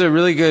 man. There's a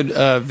really good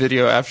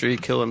video after he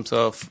killed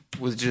himself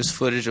with just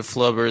footage of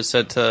Flubber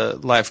set to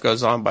 "Life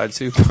Goes On" by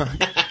Tupac.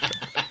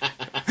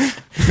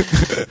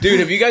 Dude,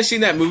 have you guys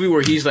seen that movie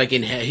where he's like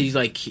in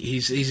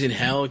he's in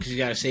hell because he's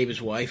got to save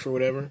his wife or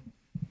whatever?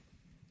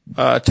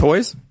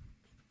 Toys?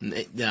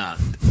 Nah.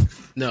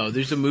 No,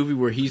 there's a movie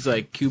where he's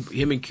like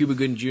him and Cuba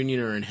Gooding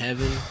Jr. are in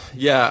heaven.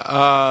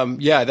 Yeah.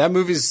 Yeah. That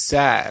movie's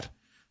sad.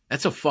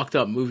 That's a fucked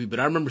up movie,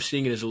 but I remember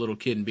seeing it as a little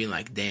kid and being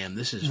like, "Damn,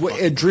 this is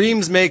fucking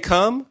Dreams May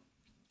Come.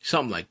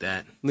 something like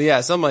that."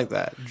 Yeah, something like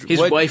that. His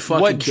wife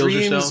fucking what kills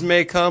dreams herself?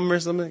 may come or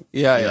something.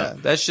 Yeah, Yeah. yeah.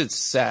 That shit's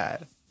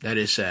sad. That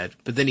is sad.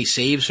 But then he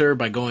saves her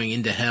by going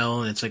into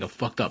hell, and it's like a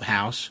fucked up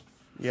house.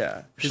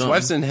 Yeah. His Something.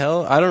 wife's in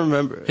hell. I don't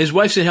remember. His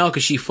wife's in hell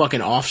because she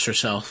fucking offs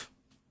herself,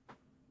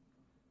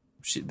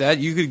 That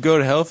you could go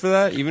to hell for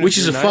that, even which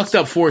if is a you're fucked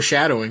nice? up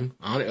foreshadowing.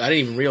 I didn't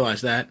even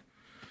realize that.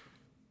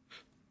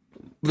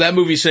 That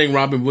movie's saying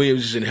Robin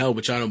Williams is in hell,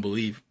 which I don't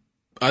believe.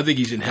 I think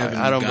he's in heaven.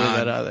 I don't with believe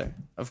God. that either.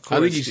 Of course,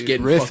 I think he's dude.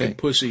 getting riffing, fucking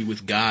pussy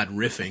with God,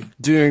 riffing.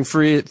 doing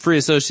free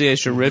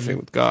association riffing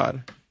with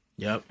God,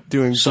 Yep.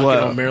 doing Sucking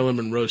blow. on Marilyn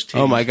Monroe's titties.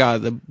 Oh my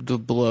God, the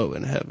blow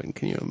in heaven.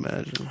 Can you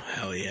imagine?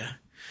 Hell yeah.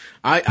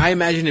 I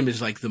imagine him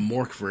as like the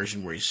Mork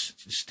version where he's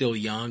still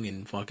young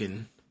and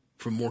fucking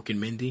from Mork and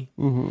Mindy.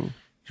 Mm-hmm.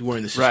 He's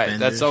wearing the suspenders. Right.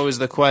 That's always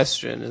the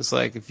question. It's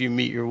like if you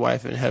meet your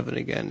wife in heaven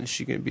again, is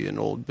she gonna be an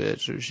old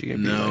bitch or is she gonna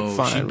be No, like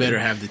fine? she better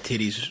have the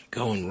titties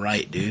going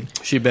right, dude.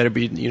 She better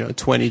be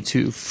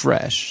 22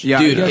 fresh. Yeah,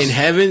 Dude, I guess- in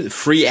heaven,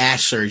 free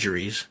ass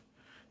surgeries.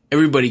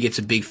 Everybody gets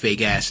a big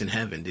fake ass in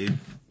heaven, dude.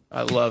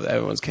 I love that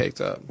everyone's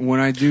caked up. when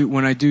I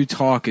do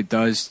talk, it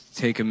does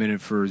take a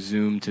minute for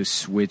Zoom to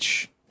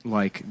switch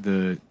like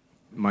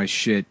my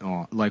shit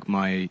on, like give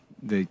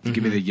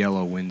me the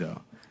yellow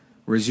window.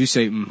 Whereas you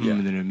say and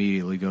then it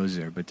immediately goes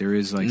there, but there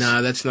is like Nah,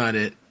 that's not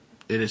it.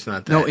 It is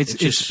not that. no, it's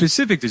just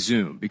specific to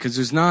Zoom because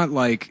there's not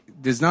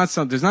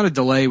a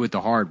delay with the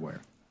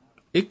hardware.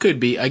 it could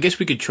be. I guess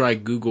we could try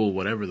Google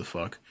whatever the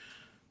fuck.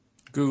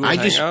 Google I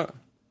just- Hangout.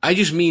 I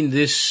just mean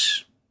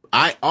this.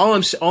 All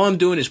I'm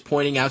doing is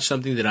pointing out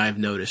something that I've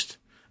noticed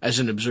as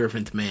an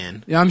observant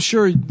man. Yeah, I'm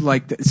sure.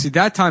 See,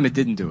 that time it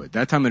didn't do it.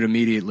 That time it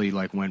immediately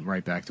went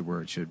right back to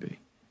where it should be.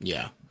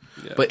 Yeah.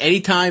 But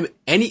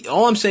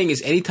all I'm saying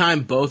is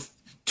anytime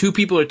two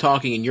people are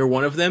talking and you're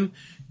one of them,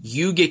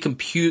 you get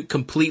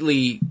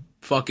completely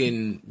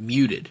fucking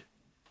muted.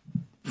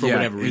 for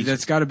whatever reason.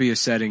 That's got to be a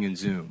setting in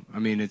Zoom. I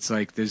mean, it's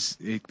like this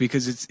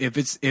because if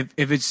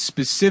it's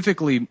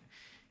specifically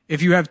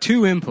if you have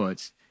two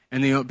inputs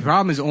and the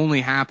problem is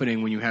only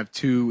happening when you have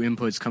two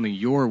inputs coming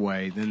your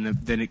way,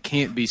 then it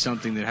can't be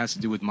something that has to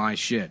do with my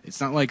shit. It's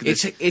not like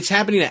it's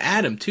happening to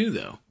Adam too,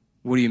 though.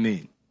 What do you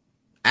mean?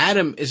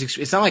 Adam is.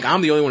 It's not like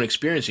I'm the only one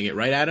experiencing it,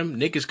 right, Adam?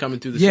 Nick is coming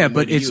through the same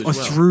but way it's to you as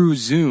well. through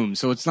Zoom,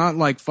 so it's not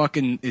like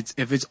fucking.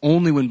 If it's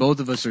only when both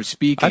of us are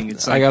speaking,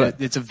 it's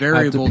a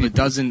variable that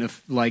doesn't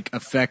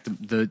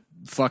affect the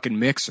fucking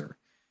mixer.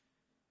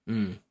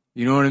 You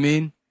know what I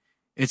mean?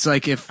 It's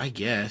like if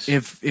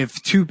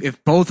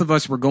both of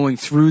us were going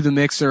through the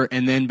mixer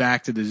and then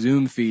back to the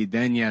Zoom feed,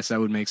 then yes,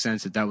 that would make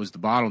sense that was the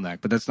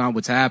bottleneck. But that's not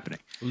what's happening.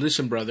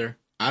 Listen, brother.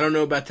 I don't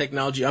know about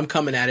technology. I'm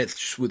coming at it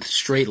with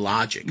straight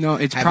logic. No,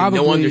 it's having probably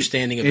no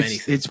understanding of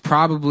anything. It's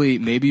probably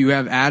maybe you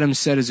have Adam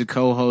set as a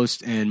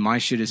co-host and my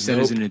shit is set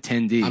as an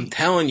attendee. I'm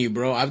telling you,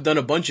 bro. I've done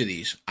a bunch of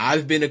these.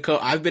 I've been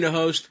a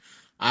host.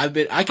 I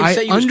can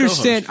set you as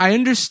co-host. I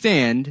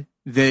understand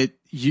that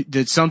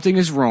that something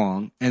is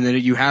wrong and that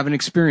you haven't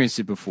experienced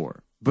it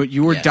before. But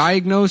your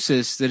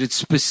diagnosis that it's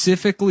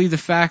specifically the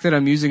fact that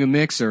I'm using a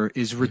mixer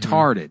is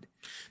retarded.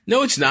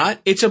 No, it's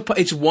not.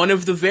 It's one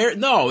of the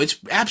no, it's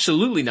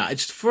absolutely not.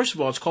 First of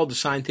all, it's called the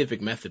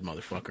scientific method,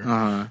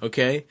 motherfucker.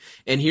 Okay?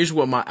 And here's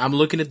what I'm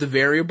looking at the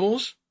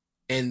variables,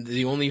 and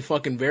the only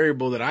fucking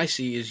variable that I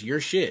see is your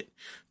shit.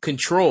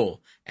 Control.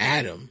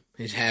 Adam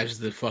has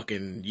the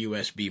fucking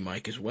USB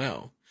mic as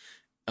well.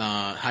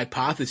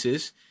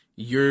 Hypothesis.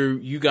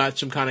 You got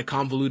some kind of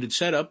convoluted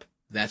setup.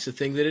 That's the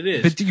thing that it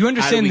is. But do you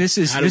understand this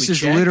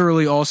is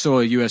literally also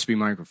a USB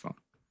microphone?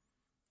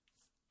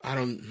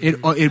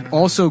 It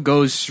also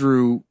goes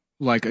through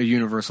like a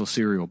universal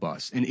serial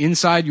bus, and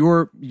inside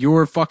your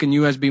fucking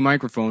USB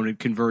microphone, it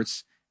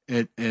converts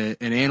an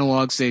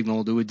analog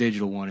signal to a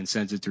digital one and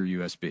sends it through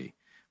USB.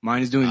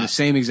 Mine is doing the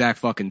same exact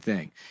fucking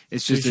thing.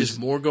 It's just there's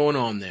more going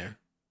on there.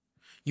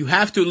 You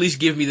have to at least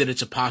give me that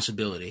it's a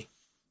possibility.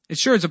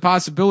 It's a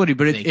possibility,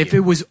 but if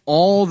it was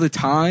all the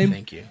time,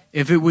 thank you.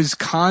 If it was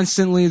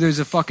constantly, there's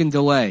a fucking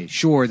delay.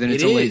 Sure, then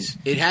it's a latency.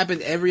 It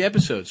happened every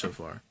episode so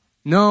far.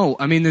 No,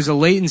 I mean, there's a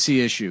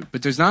latency issue,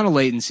 but there's not a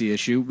latency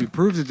issue. We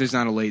proved that there's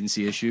not a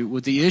latency issue.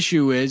 What the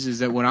issue is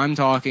that when I'm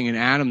talking and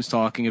Adam's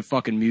talking, it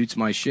fucking mutes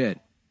my shit.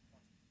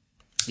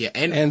 Yeah,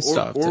 and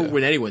stuff or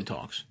when anyone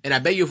talks. And I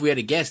bet you if we had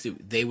a guest,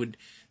 they would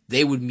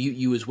mute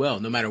you as well,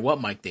 no matter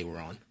what mic they were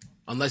on.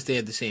 Unless they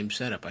had the same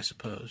setup, I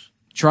suppose.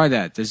 Try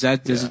that. Does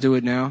it do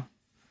it now?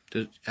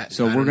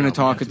 So we're going to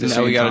talk at the same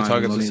time. Now we got to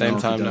talk at the same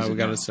time. Now we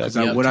got to set.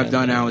 What I've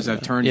done now is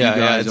I've turned you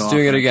guys off. It's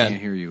doing it again. I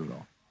can't hear you at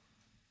all.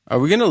 Are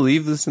we going to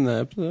leave this in the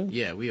episode?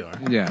 Yeah, we are.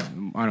 Yeah,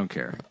 I don't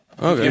care.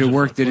 Okay. Did it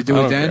work? Did it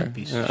do it then?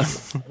 Yeah.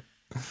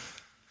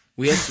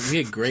 We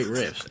had great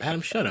riffs.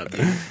 Adam, shut up,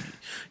 dude.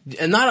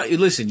 And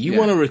listen. You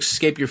want to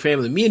escape your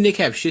family? Me and Nick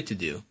have shit to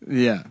do.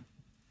 Yeah.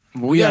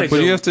 What do you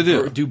have to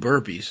do? Do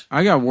burpees.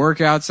 I got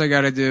workouts I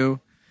got to do.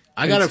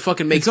 I gotta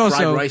fucking make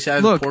fried rice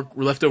out of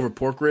leftover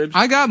pork ribs.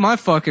 I got my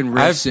fucking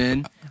riffs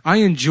in. I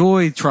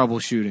enjoy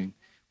troubleshooting.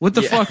 What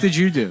the fuck did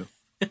you do?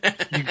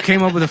 You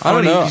came up with a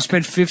funny. You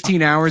spent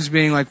 15 hours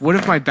being like, "What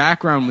if my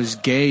background was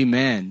gay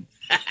men?"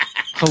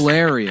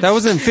 Hilarious. That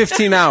wasn't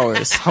 15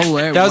 hours.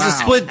 Hilarious.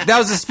 That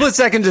was a split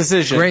second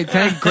decision.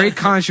 Great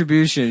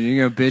contribution.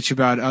 You're gonna bitch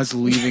about us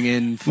leaving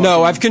in.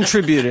 No, I've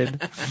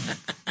contributed.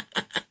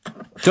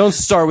 Don't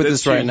start with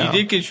this right now. You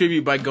did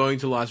contribute by going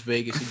to Las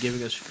Vegas and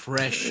giving us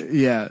fresh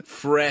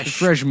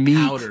meat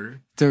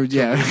powder.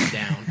 Down.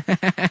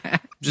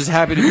 Just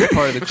happy to be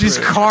part of the crew. Just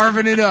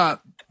carving it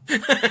up.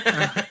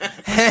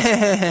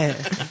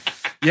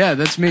 Yeah,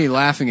 that's me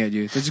laughing at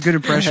you. That's a good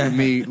impression of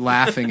me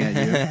laughing at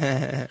you.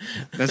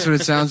 That's what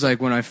it sounds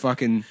like when I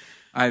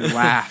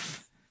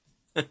laugh.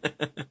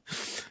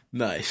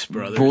 Nice,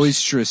 brothers.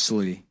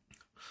 Boisterously.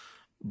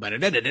 The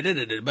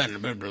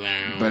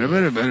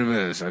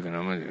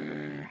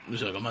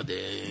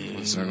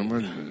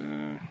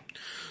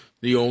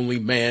only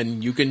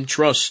man you can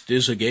trust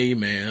is a gay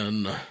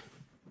man.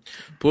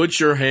 Put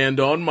your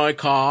hand on my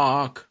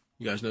cock.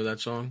 You guys know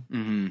that song?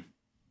 Mm-hmm.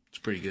 It's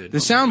pretty good. The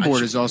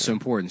soundboard is also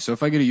important. So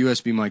if I get a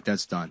USB mic,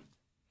 that's done.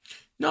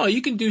 No,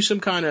 you can do some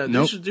kind of.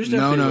 Nope.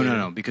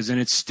 No. Because then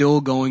it's still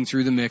going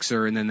through the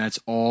mixer, and then that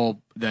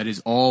is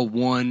all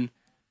one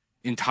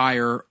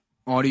entire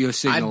audio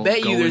signal. I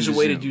bet you there's a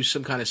way to do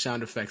some kind of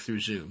sound effect through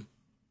Zoom.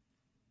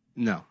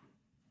 No.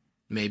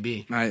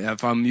 Maybe.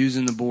 If I'm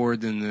using the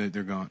board, then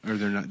they're gone. Or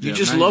they're not. You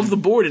just love the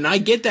board, and I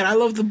get that. I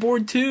love the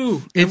board,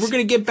 too. And we're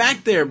going to get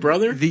back there,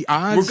 brother. The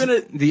odds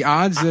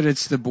that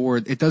it's the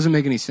board, it doesn't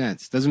make any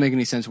sense. It doesn't make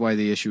any sense why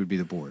the issue would be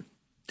the board.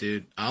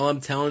 Dude, all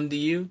I'm telling to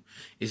you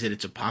is that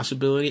it's a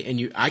possibility,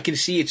 and I can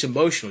see it's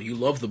emotional. You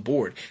love the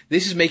board.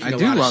 This is making a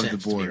lot of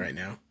sense to me right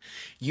now.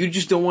 You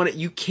just don't want it.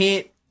 You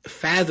can't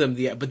fathom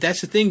but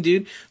that's the thing,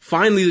 dude.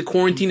 Finally, the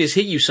quarantine has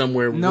hit you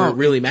somewhere where it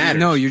really matters.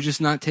 No, you're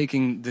just not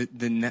taking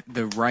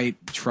the right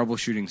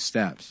troubleshooting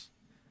steps.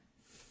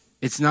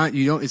 It's not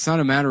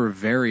a matter of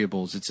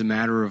variables. It's a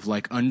matter of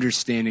like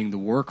understanding the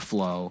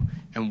workflow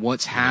and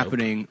what's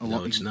happening.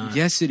 No, it's not.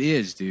 Yes, it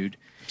is, dude.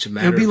 It's a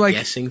matter of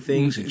guessing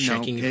things and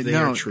checking if they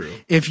are true.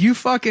 If you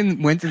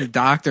fucking went to the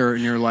doctor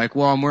and you're like,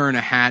 well, I'm wearing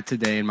a hat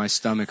today and my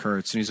stomach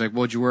hurts. And he's like,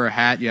 well, did you wear a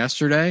hat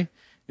yesterday?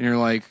 And you're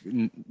like,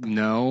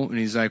 no. And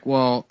he's like,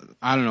 well,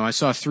 I don't know. I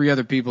saw 3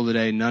 other people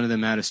today. None of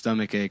them had a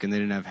stomach ache and they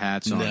didn't have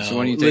hats on. No, so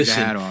why don't you take the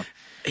hat off?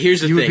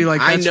 Here's the thing. Would be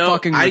like, I know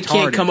I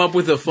can't come up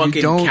with a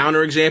fucking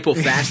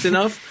counterexample fast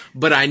enough,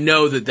 but I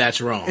know that that's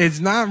wrong.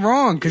 It's not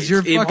wrong because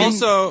you're fucking.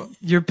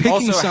 You're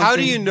picking something. How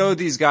do you know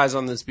these guys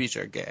on this beach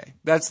are gay?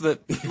 That's the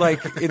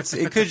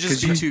it could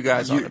just be 2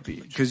 guys on the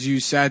beach. Because you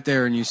sat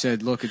there and you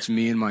said, "Look, it's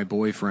me and my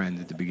boyfriend"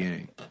 at the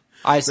beginning.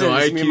 I said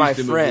it's me and my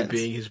friends.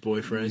 Being his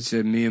boyfriend. You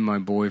said me and my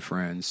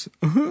boyfriends.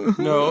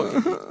 No.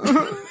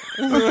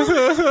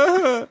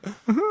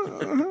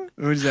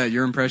 What is that?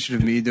 Your impression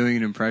of me doing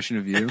an impression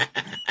of you?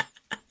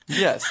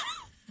 Yes.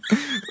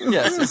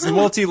 Yes, it's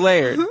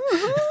multi-layered.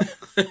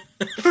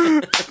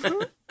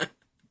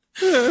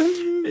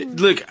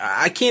 Look,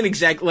 I can't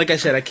exactly, like I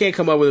said, I can't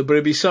come up with it, but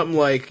it'd be something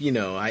like,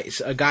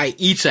 a guy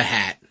eats a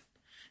hat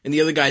and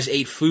the other guys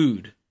ate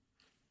food.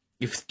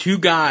 If 2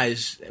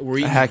 guys were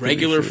eating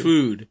regular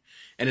food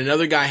and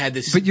another guy had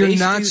this, but you're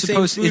not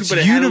supposed to, it's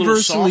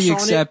universally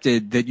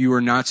accepted that you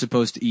are not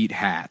supposed to eat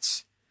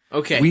hats.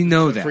 Okay, we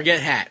know that.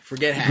 Forget hat.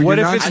 What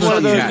if it's one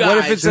of those? What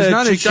if it's a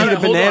Chiquita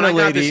banana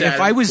lady?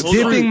 If I was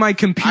dipping my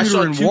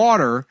computer in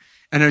water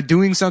and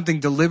doing something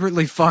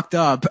deliberately fucked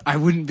up, I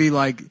wouldn't be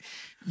like,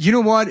 you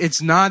know what?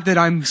 It's not that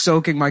I'm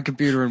soaking my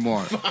computer in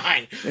water.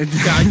 Fine, take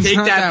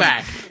that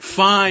back.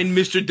 Fine,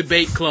 Mr.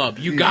 Debate Club,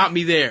 you got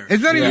me there.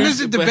 It's not even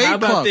Mr. Debate Club. How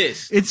about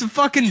this? It's a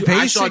fucking basic.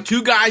 I saw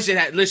 2 guys that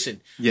had.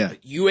 Listen, yeah,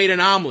 you ate an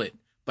omelet,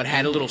 but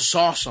had a little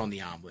sauce on the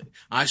omelet.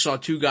 I saw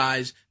 2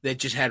 guys that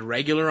just had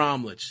regular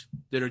omelets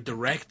that are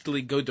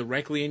go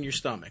directly in your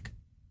stomach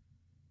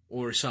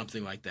or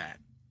something like that.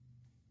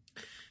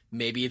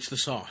 Maybe it's the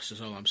sauce,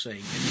 is all I'm saying.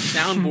 And the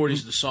soundboard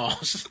is the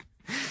sauce.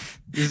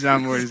 The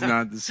soundboard is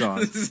not the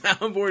sauce. The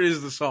soundboard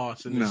is the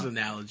sauce in this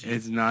analogy.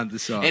 It's not the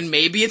sauce. And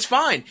maybe it's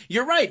fine.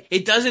 You're right.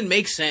 It doesn't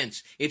make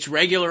sense. It's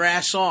regular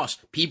ass sauce.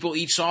 People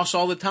eat sauce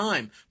all the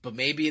time. But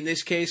maybe in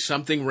this case,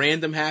 something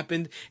random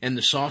happened and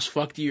the sauce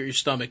fucked your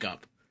stomach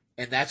up.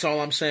 And that's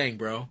all I'm saying,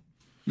 bro.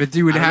 But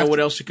you would I don't know what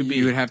else it could be.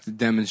 You would have to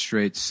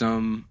demonstrate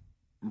some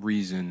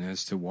reason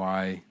as to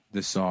why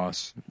the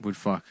sauce would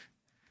fuck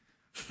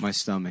my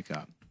stomach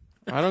up.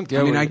 I don't get.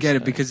 I mean, I get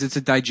it because it's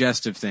a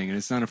digestive thing and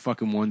it's not a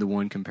fucking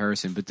 1-to-1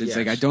 comparison. But it's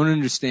like I don't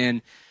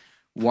understand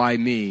why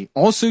me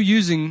also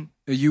using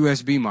a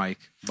USB mic.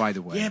 By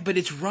the way, yeah, but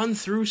it's run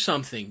through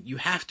something. You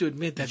have to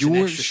admit that's an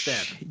extra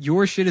step.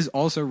 Your shit is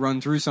also run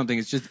through something.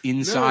 It's just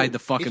inside the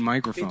fucking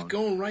microphone. It's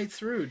going right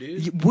through,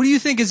 dude. What do you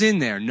think is in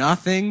there?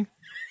 Nothing.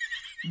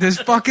 There's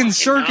fucking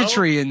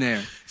circuitry in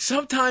there.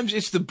 Sometimes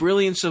it's the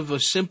brilliance of a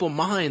simple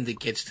mind that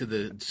gets to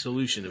the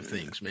solution of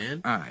things,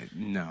 man.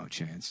 No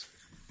chance.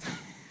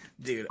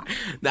 Dude,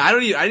 I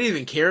didn't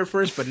even care at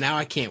first, but now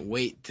I can't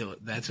wait till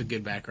that's a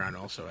good background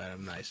also,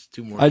 Adam. Nice.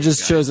 2 more. I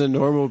just chose a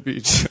normal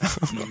beach.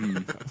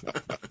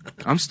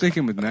 I'm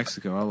sticking with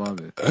Mexico. I love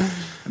it.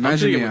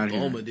 Imagine me out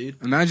here. Dude.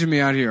 Imagine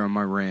me out here on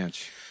my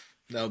ranch.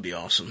 That would be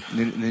awesome.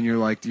 And then you're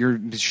like,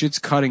 the shit's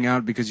cutting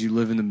out because you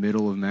live in the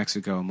middle of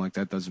Mexico. I'm like,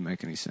 that doesn't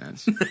make any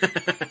sense.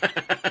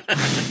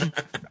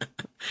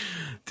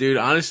 Dude,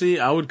 honestly,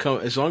 I would come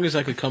as long as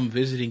I could come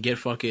visit and get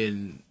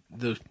fucking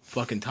the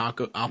fucking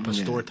taco Al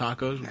Pastor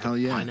tacos with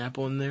the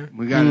pineapple in there.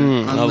 We got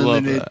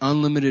an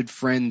unlimited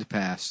friend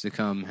pass to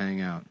come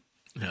hang out.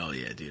 Hell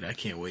yeah, dude! I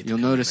can't wait. You'll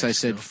notice I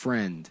said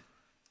friend.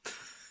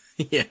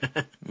 Yeah.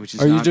 Which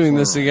is Are you doing plural.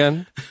 this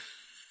again?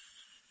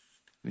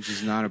 Which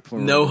is not a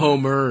plural. No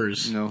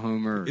homers. No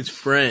homers. It's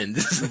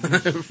friends.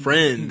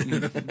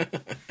 Friend.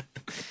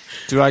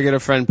 Do I get a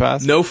friend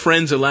pass? No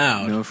friends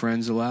allowed. No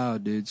friends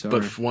allowed, dude. Sorry.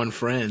 But one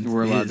friend.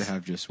 We're allowed to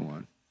have just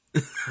one.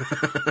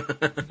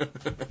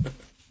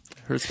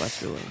 Hurts my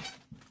feelings.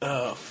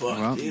 Oh,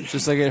 fuck, dude.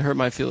 Just like it hurt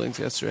my feelings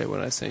yesterday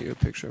when I sent you a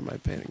picture of my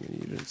painting and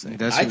you didn't say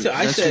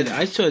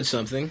I said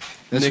something.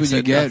 That's what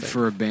you get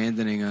for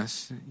abandoning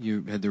us.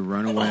 You had to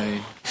run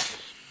away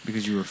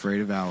because you were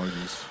afraid of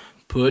allergies.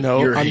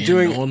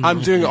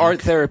 I'm doing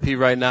art therapy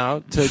right now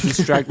to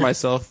distract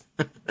myself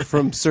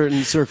from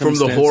certain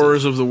circumstances. From the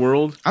horrors of the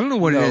world? I don't know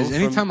what it is.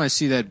 Anytime I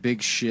see that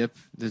big ship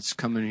that's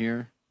coming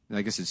here,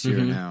 I guess it's here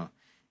now,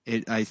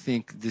 I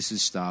think this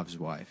is Stav's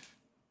wife.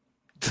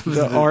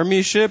 The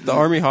army ship? The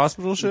army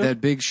hospital ship?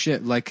 That big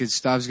ship. Like,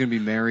 Stav's going to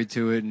be married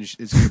to it and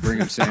it's going to bring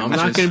him sandwiches.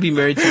 I'm not going to be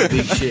married to a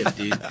big ship,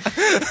 dude.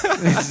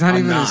 It's not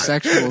even a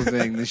sexual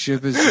thing. The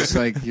ship is just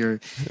like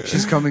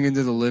she's coming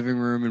into the living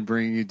room and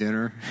bringing you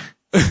dinner.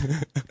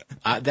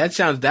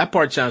 That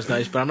part sounds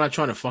nice, but I'm not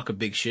trying to fuck a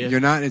big ship.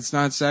 It's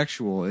not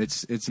sexual.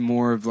 It's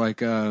more of like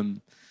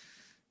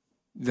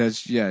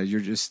that's your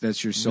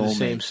soulmate. The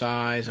same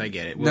size. I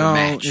get it. No,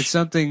 it's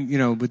something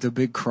with the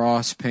big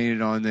cross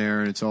painted on there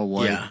and it's all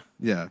white.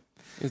 Yeah.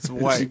 It's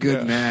white. It's a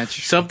good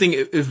match. Something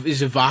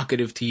is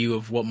evocative to you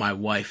of what my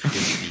wife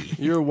could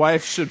be. Your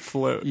wife should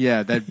float.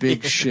 Yeah, that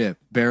big ship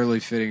barely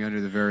fitting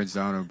under the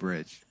Verrazano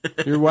Bridge.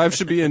 Your wife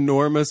should be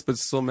enormous but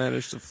still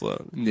manage to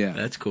float. Yeah,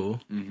 That's cool.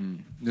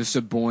 just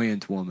a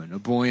buoyant woman, a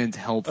buoyant,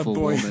 helpful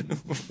woman.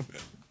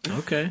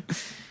 Okay.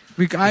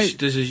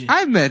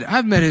 I've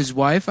met his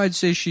wife. I'd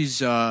say she's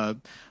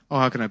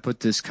how can I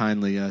put this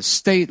kindly?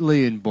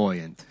 Stately and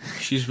buoyant.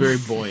 She's very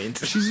buoyant.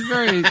 She's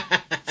very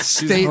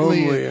stately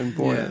homely and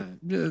buoyant.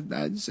 Yeah,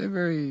 I'd say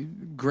very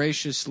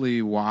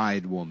graciously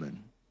wide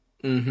woman.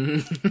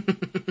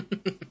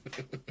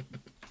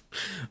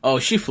 Oh,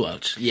 she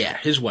floats. Yeah,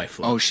 his wife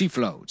floats. Oh, she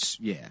floats.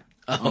 Yeah.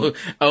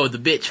 Oh, the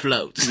bitch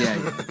floats. Yeah.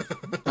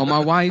 Oh, my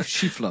wife,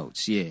 she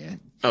floats. Yeah.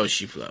 Oh,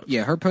 she floats.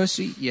 Yeah, her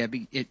pussy. Yeah,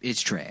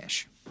 it's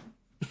trash.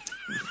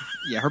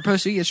 Yeah, her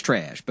pussy is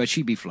trash, but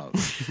she be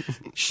floating.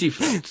 She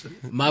floats.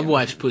 My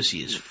wife's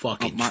pussy is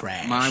fucking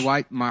trash.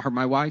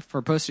 My wife,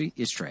 her pussy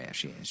is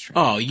trash. Yeah, it's trash.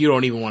 Oh, you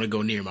don't even want to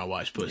go near my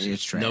wife's pussy.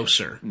 It's trash. No,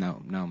 sir.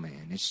 No,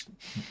 man. It's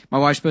my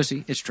wife's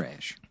pussy. It's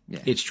trash. Yeah,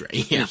 It's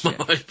trash. Yeah, my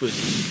wife's pussy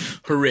is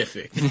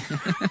horrific.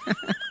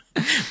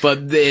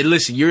 But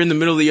listen, you're in the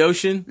middle of the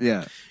ocean.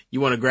 Yeah.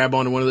 You want to grab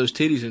onto one of those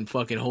titties and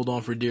fucking hold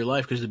on for dear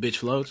life because the bitch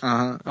floats.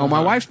 Oh,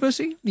 my wife's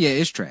pussy? Yeah,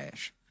 it's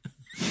trash.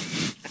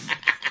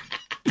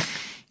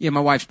 Yeah, my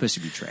wife's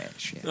pussy be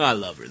trash. Yeah. I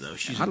love her though.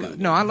 She's a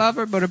good. I love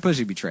her, but her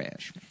pussy be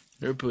trash.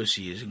 Her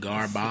pussy is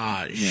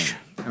garbage.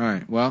 Yeah. All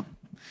right. Well,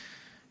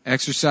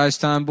 exercise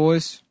time,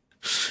 boys.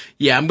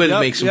 Yeah, I'm gonna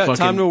make some fucking.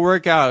 Time to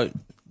work out.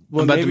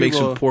 Well, I'm about to make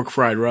some pork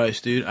fried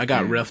rice, dude. I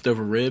got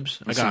leftover ribs.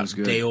 I got sounds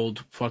good. day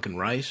old fucking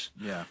rice.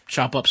 Yeah.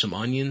 Chop up some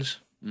onions.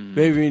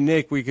 Maybe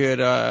Nick, we could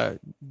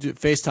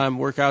FaceTime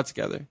work out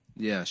together.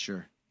 Yeah,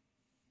 sure.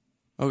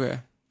 Okay.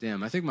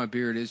 Damn, I think my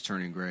beard is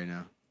turning gray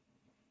now.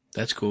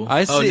 That's cool.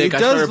 I see. Nick, It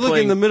does look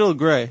in the middle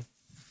gray.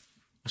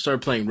 I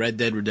started playing Red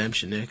Dead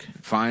Redemption, Nick.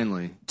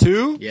 Finally,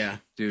 2? Yeah,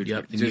 dude.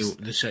 Yep.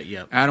 The set.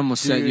 Yep. Adam will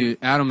set you.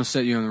 Adam will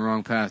set you on the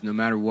wrong path. No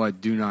matter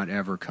what, do not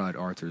ever cut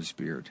Arthur's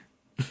beard.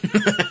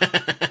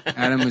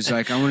 Adam was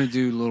like, I want to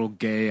do little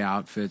gay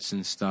outfits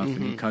and stuff,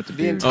 and he cut the The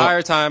beard.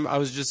 entire time, I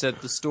was just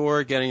at the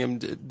store getting him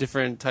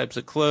different types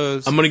of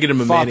clothes. I'm gonna get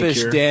him a foppish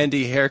manicure.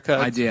 dandy haircut.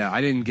 I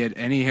didn't get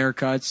any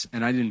haircuts,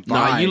 and I didn't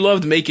buy. Nah, you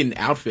loved making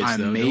outfits. I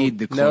though. made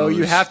the clothes. No,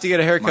 you have to get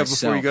a haircut myself.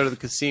 before you go to the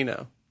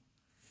casino.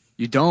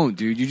 You don't,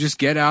 dude. You just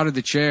get out of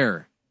the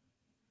chair.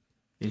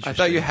 I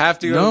thought you have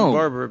to go to the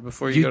barber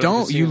before you go to the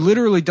casino. You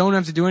literally don't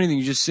have to do anything.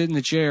 You just sit in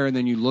the chair, and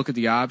then you look at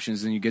the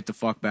options, and you get the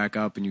fuck back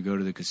up, and you go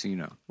to the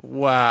casino.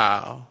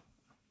 Wow.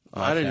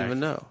 I didn't even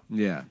know.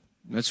 Yeah,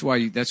 that's why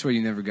you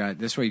never got.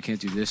 That's why you can't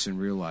do this in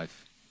real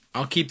life.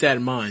 I'll keep that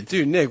in mind,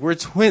 Dude, Nick, we're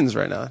twins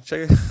right now.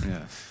 Check it.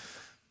 Yeah,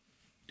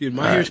 dude.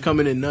 My hair's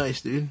coming in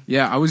nice, dude.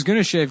 yeah. I was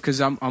gonna shave because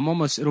I'm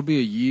almost. It'll be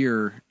a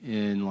year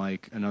in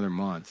like another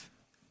month.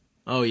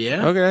 Oh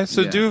yeah. Okay,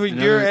 so Yeah. do a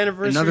year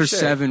anniversary. Another shave.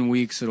 7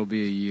 weeks. It'll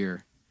be a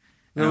year.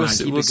 And we'll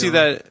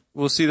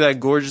see that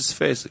gorgeous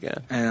face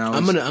again. And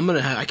I'm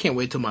gonna. I can't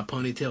wait till my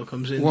ponytail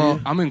comes in. Well,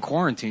 dude. I'm in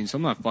quarantine, so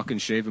I'm not fucking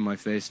shaving my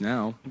face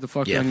now. What the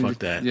fuck? Yeah, do I need fuck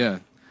to- that. Yeah,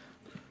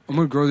 I'm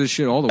gonna grow this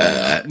shit all the way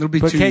out. It'll be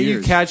But 2 can't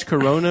years. you catch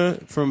corona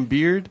from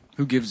beard?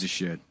 Who gives a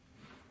shit?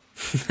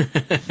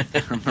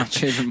 I'm not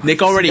shaving my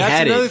Nick already That's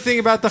had another it, thing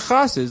about the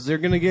chasses. They're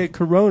going to get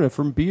corona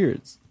from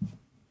beards.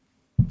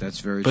 That's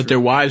very but true. their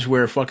wives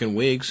wear fucking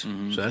wigs,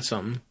 so that's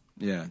something.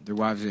 Yeah, their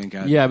wives ain't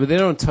got. Yeah, but they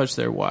don't touch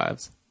their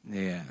wives.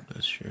 Yeah,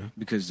 That's true.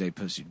 because they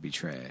pussy to be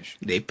trash.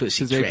 They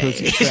pussy 'Cause they trash.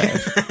 pussy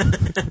trash.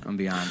 I'm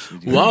be honest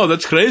with you. Wow,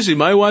 that's crazy.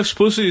 My wife's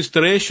pussy is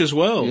trash as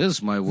well.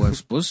 Yes, my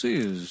wife's pussy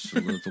is a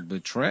little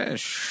bit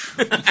trash.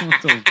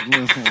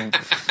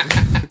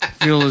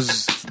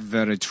 Feels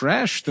very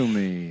trash to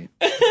me.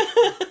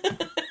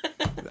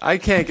 I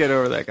can't get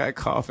over that guy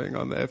coughing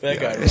on the FBI. That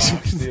guy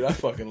rocks, dude. I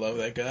fucking love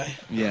that guy.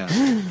 Yeah.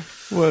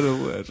 What a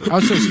legend.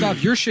 Also,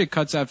 stop. Your shit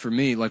cuts out for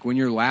me. Like when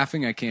you're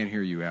laughing, I can't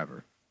hear you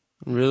ever.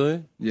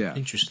 Really? Yeah.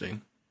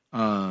 Interesting.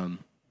 But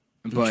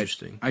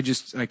Interesting. I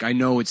just like I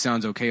know it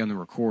sounds okay on the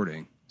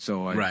recording,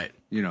 so Right.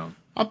 You know,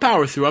 I'll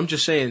power through. I'm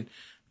just saying,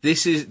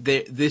 this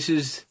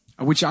is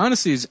which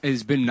honestly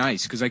has been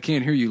nice because I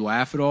can't hear you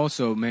laugh at all,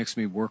 so it makes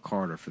me work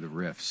harder for the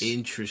riffs.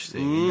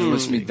 interesting. It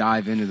lets me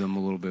dive into them a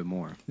little bit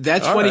more.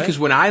 That's All funny right. because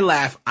when I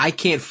laugh, I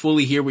can't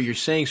fully hear what you're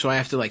saying, so I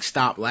have to like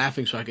stop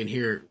laughing so I can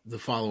hear the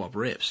follow up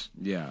riffs.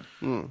 Yeah.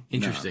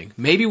 Interesting.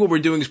 Maybe what we're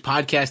doing is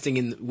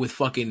podcasting with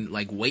fucking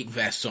like weight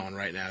vests on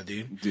right now,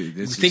 dude. Dude,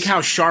 this Think is- how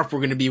sharp we're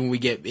going to be when we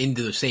get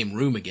into the same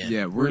room again.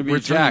 Yeah, gonna be we're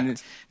turning jacked.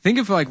 it- Think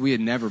if like we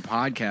had never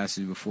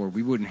podcasted before,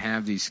 we wouldn't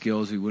have these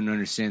skills. We wouldn't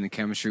understand the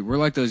chemistry. We're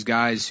like those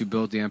guys who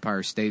built the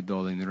Empire State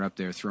Building. They're up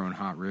there throwing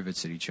hot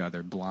rivets at each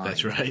other, blind.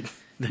 That's right.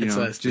 That's You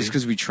know, us, just dude.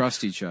 because we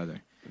trust each other.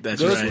 That's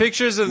Those right.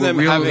 pictures of We're them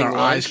real with having our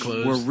eyes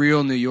lunch. closed. We're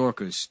real New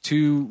Yorkers.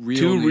 Two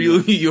Two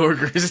real New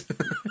Yorkers.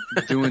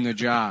 doing their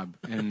job,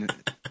 and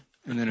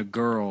then a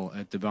girl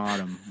at the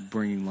bottom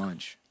bringing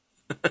lunch.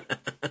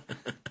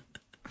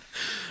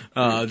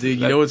 Dude,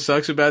 you know what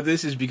sucks about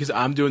this is because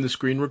I'm doing the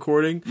screen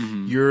recording.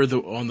 You're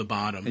on the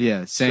bottom.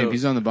 Yeah, same. So-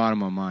 He's on the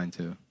bottom on mine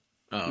too.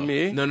 Oh.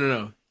 Me?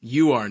 No.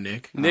 You are,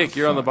 Nick. Nick,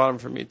 you're on the bottom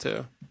for me,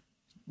 too.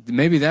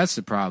 Maybe that's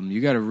the problem.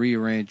 You got to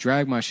rearrange.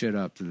 Drag my shit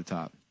up to the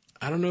top.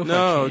 I don't know if I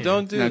No, can.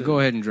 don't do Now that. go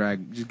ahead and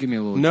drag. Just give me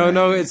a little. No,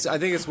 drag. I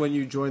think it's when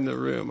you join the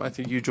room. I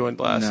think you joined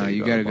last. No, so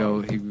you got got to go.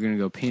 You're gonna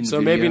go pin. So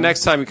video. maybe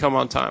next time you come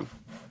on time.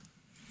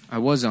 I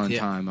was on Yeah.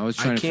 time. I was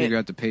trying to figure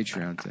out the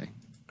Patreon thing.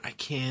 I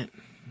can't.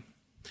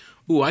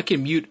 Ooh, I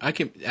can mute.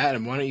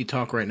 Adam, why don't you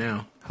talk right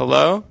now?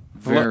 Hello?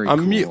 Very I'm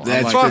cool. mute.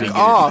 I like Fuck that.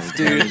 off,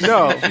 dude.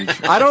 No.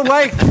 I don't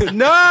like...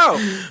 No!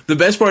 The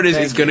best part is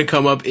Thank it's going to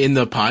come up in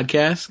the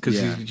podcast because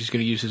Yeah. he's just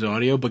going to use his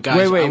audio. But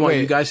guys, Wait, I want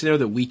wait. you guys to know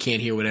that we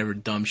can't hear whatever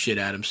dumb shit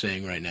Adam's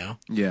saying right now.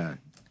 Yeah,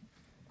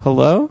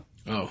 Hello?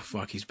 Oh,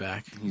 fuck, he's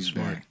back. he's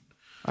Smart. back.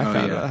 I Oh,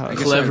 found yeah. out how I to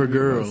guess Clever mute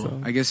girl.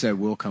 myself. I guess that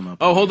will come up.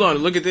 Oh, hold on.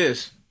 Look at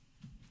this.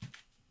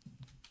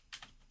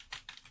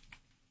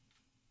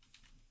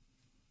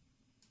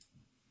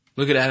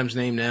 Look at Adam's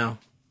name now.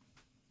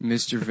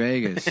 Mr.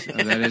 Vegas.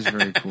 Oh, that is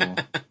very cool.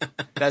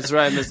 That's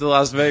right, Mr.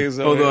 Las Vegas.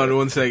 Hold on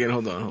 1 second.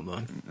 Hold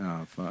on.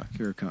 Oh fuck!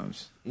 Here it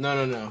comes.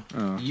 No.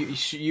 Oh.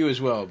 You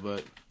as well,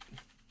 but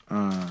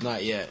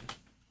not yet.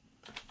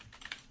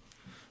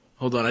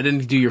 Hold on. I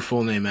didn't do your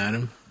full name,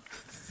 Adam.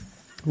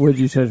 Where'd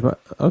you change my...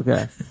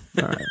 Okay.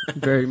 All right.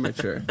 Very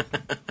mature.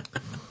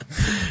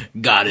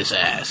 Got his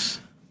ass.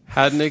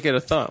 How'd Nick get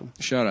a thumb?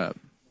 Shut up.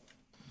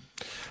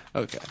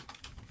 Okay.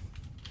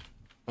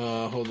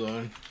 Hold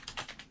on.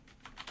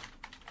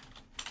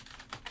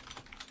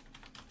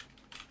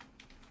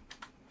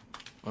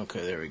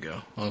 Okay, there we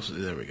go. Also,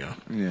 there we go.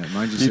 Yeah,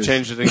 mine just You says,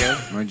 changed it again?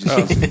 Mine just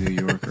says the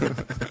New Yorker.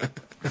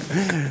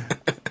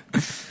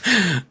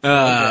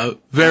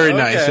 Very Okay.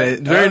 nice. Very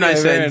Okay,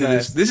 nice very end to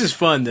nice. this. This is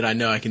fun that I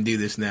know I can do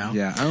this now.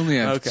 Yeah, I only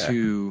have Okay.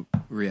 2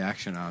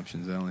 reaction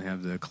options. I only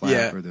have the clap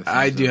Yeah, or the.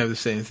 I thumbs do up. have the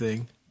same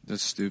thing.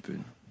 That's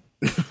stupid.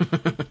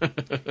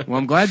 Well,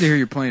 I'm glad to hear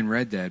you're playing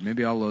Red Dead.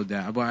 Maybe I'll load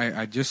that.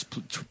 I just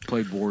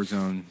played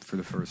Warzone for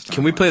the first time.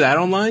 Can we play last that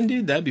night. online,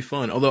 dude? That'd be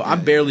fun. Although I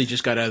barely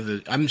just got out of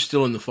the. I'm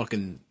still in the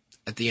fucking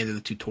at the end of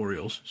the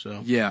tutorials.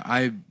 So Yeah,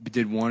 I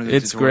did one of the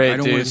It's tutorials. great, I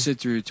don't want dude. to sit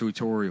through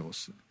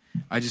tutorials.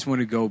 I just want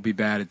to go be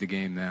bad at the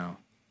game now.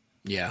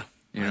 yeah,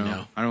 You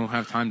know, I don't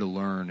have time to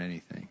learn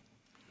anything.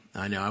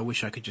 I know. I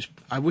wish you could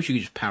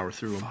just power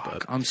through them.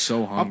 But I'm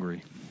so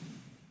hungry.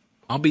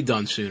 I'll be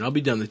done soon. I'll be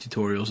done with the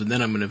tutorials, and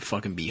then I'm gonna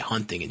fucking be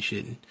hunting and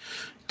shit, and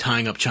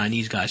tying up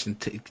Chinese guys and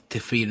to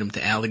feed them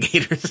to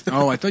alligators.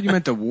 Oh, I thought you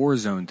meant the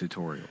Warzone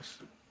tutorials.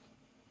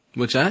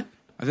 What's that?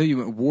 I thought you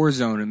meant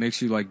Warzone. It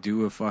makes you like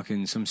do a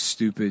fucking some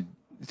stupid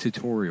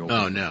tutorial.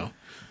 Oh no.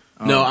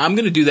 No, I'm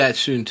gonna do that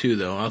soon too,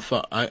 though.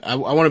 I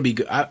want to be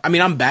good. I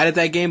mean, I'm bad at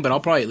that game, but I'll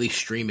probably at least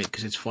stream it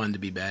because it's fun to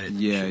be bad at.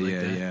 Yeah, shit like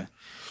yeah, that. yeah.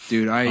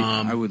 Dude,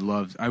 I would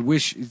love. I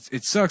wish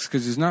it sucks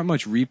because there's not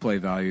much replay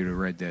value to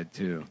Red Dead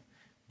 2.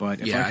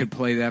 But if Yeah, I could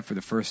play that for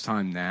the first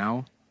time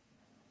now,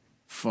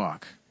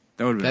 fuck,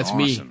 that would have been That's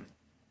me. awesome.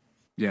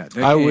 Yeah,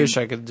 that I game, wish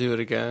I could do it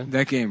again.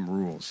 that game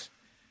rules.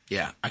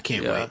 Yeah, I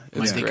can't Yeah, wait.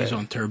 My it's dick great. is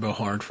on turbo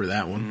hard for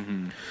that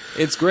one.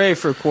 It's great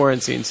for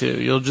quarantine,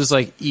 too. You'll just,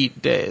 like,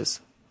 eat days.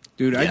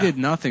 Dude, I Yeah. did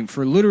nothing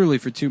for literally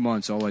for 2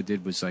 months. All I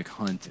did was like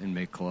hunt and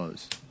make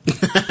clothes.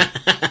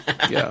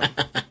 Yeah.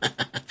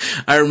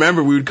 I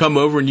remember we would come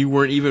over and you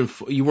weren't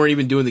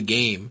even doing the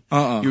game.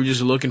 Uh-uh. You were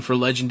just looking for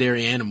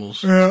legendary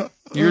animals.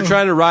 You were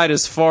trying to ride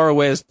as far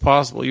away as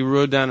possible. You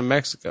rode down to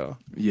Mexico.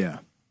 Yeah,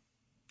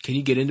 Can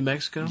you get into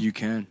Mexico? you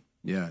can.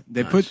 Yeah,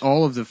 they put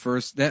all of the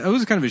first. That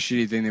was kind of a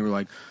shitty thing. They were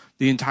like,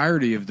 the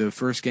entirety of the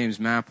first game's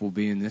map will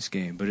be in this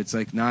game, but it's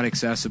like not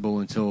accessible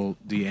until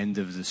the end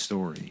of the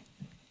story.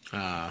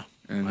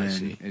 And I then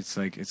see. it's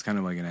like it's kind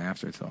of like an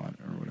afterthought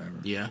or whatever.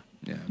 Yeah,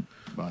 Yeah,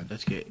 but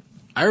that's good.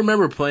 I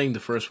remember playing the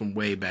first one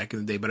way back in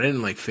the day, but I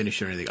didn't like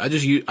finish it or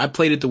anything. I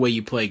played it the way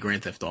you play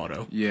Grand Theft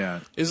Auto.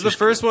 yeah, Is the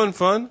first one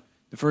fun?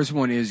 the first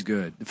one is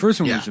good. The first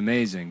one Yeah. was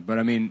amazing, but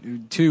I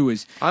mean, 2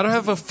 is I don't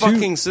have a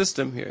fucking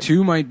system here.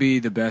 2 might be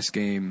the best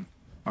game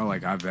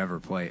like I've ever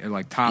played.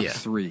 Like top Yeah.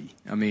 3.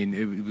 I mean,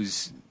 it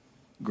was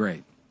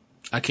great.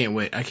 I can't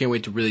wait. I can't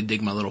wait to really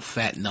dig my little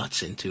fat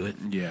nuts into it.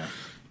 Yeah.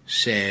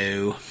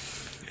 So,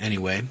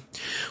 anyway,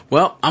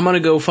 well, I'm gonna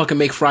go fucking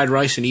make fried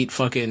rice and eat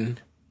fucking,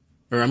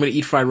 or I'm gonna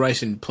eat fried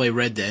rice and play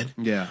Red Dead.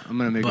 Yeah, I'm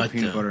gonna make a But,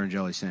 peanut butter and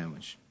jelly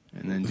sandwich,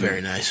 and then do Very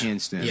a nice.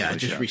 handstand. Yeah, I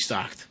just push-up.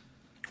 restocked.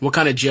 What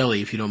kind of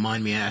jelly, if you don't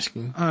mind me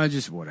asking?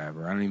 Just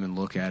whatever. I don't even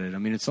look at it. I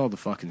mean, it's all the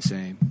fucking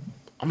same.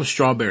 I'm a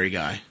strawberry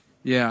guy.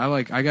 Yeah,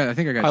 I think I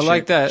got. I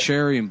like that.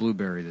 cherry and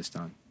blueberry this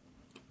time.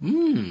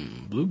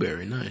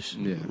 Blueberry, nice.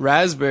 Yeah,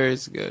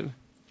 Raspberry's good.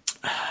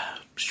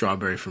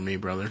 Strawberry for me,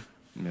 brother.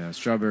 yeah.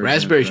 Strawberry.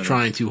 Raspberry's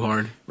trying too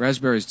hard.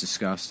 Raspberry's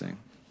disgusting.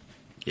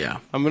 Yeah.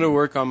 I'm going to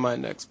work on my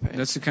next paint.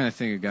 That's the kind of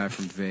thing a guy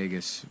from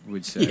Vegas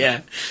would say.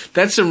 Yeah.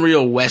 That's some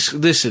real West.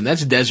 Listen,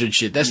 that's desert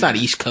shit. That's not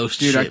East Coast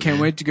Dude, shit. I can't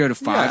man. wait to go to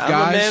Five I'm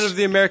Guys. a man of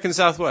the American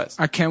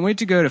Southwest. I can't wait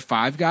to go to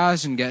Five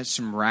Guys and get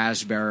some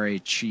raspberry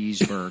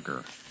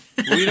cheeseburger.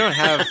 We don't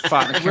have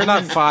five. We're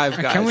not five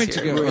guys I can't wait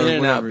to here. go. We're or in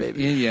and out, whatever.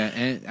 baby. Yeah,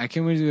 and I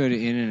can't wait to go to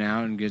In and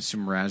Out and get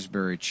some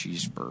raspberry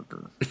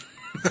cheeseburger.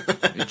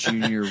 A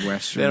Junior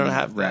Western They don't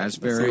have that.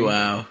 raspberry.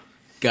 Wow.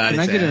 got Can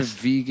I its get a ass.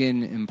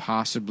 vegan,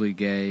 impossibly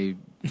gay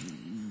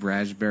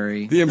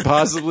raspberry? The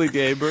impossibly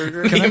gay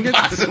burger. Can I get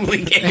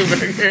Impossibly gay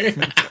burger.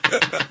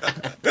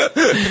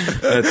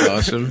 That's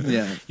awesome.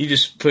 Yeah. You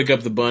just pick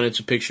up the bun. It's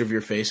a picture of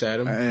your face,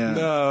 Adam. Yeah.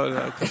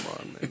 No, come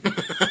on,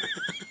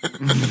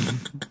 man.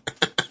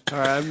 All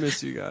right, I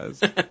miss you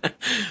guys.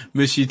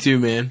 Miss you too,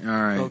 man. All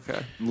right.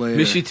 Okay. Later.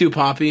 Miss you too,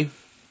 Poppy.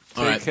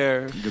 All Take right.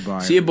 care.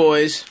 Goodbye. See you,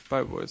 boys.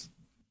 Bye, boys.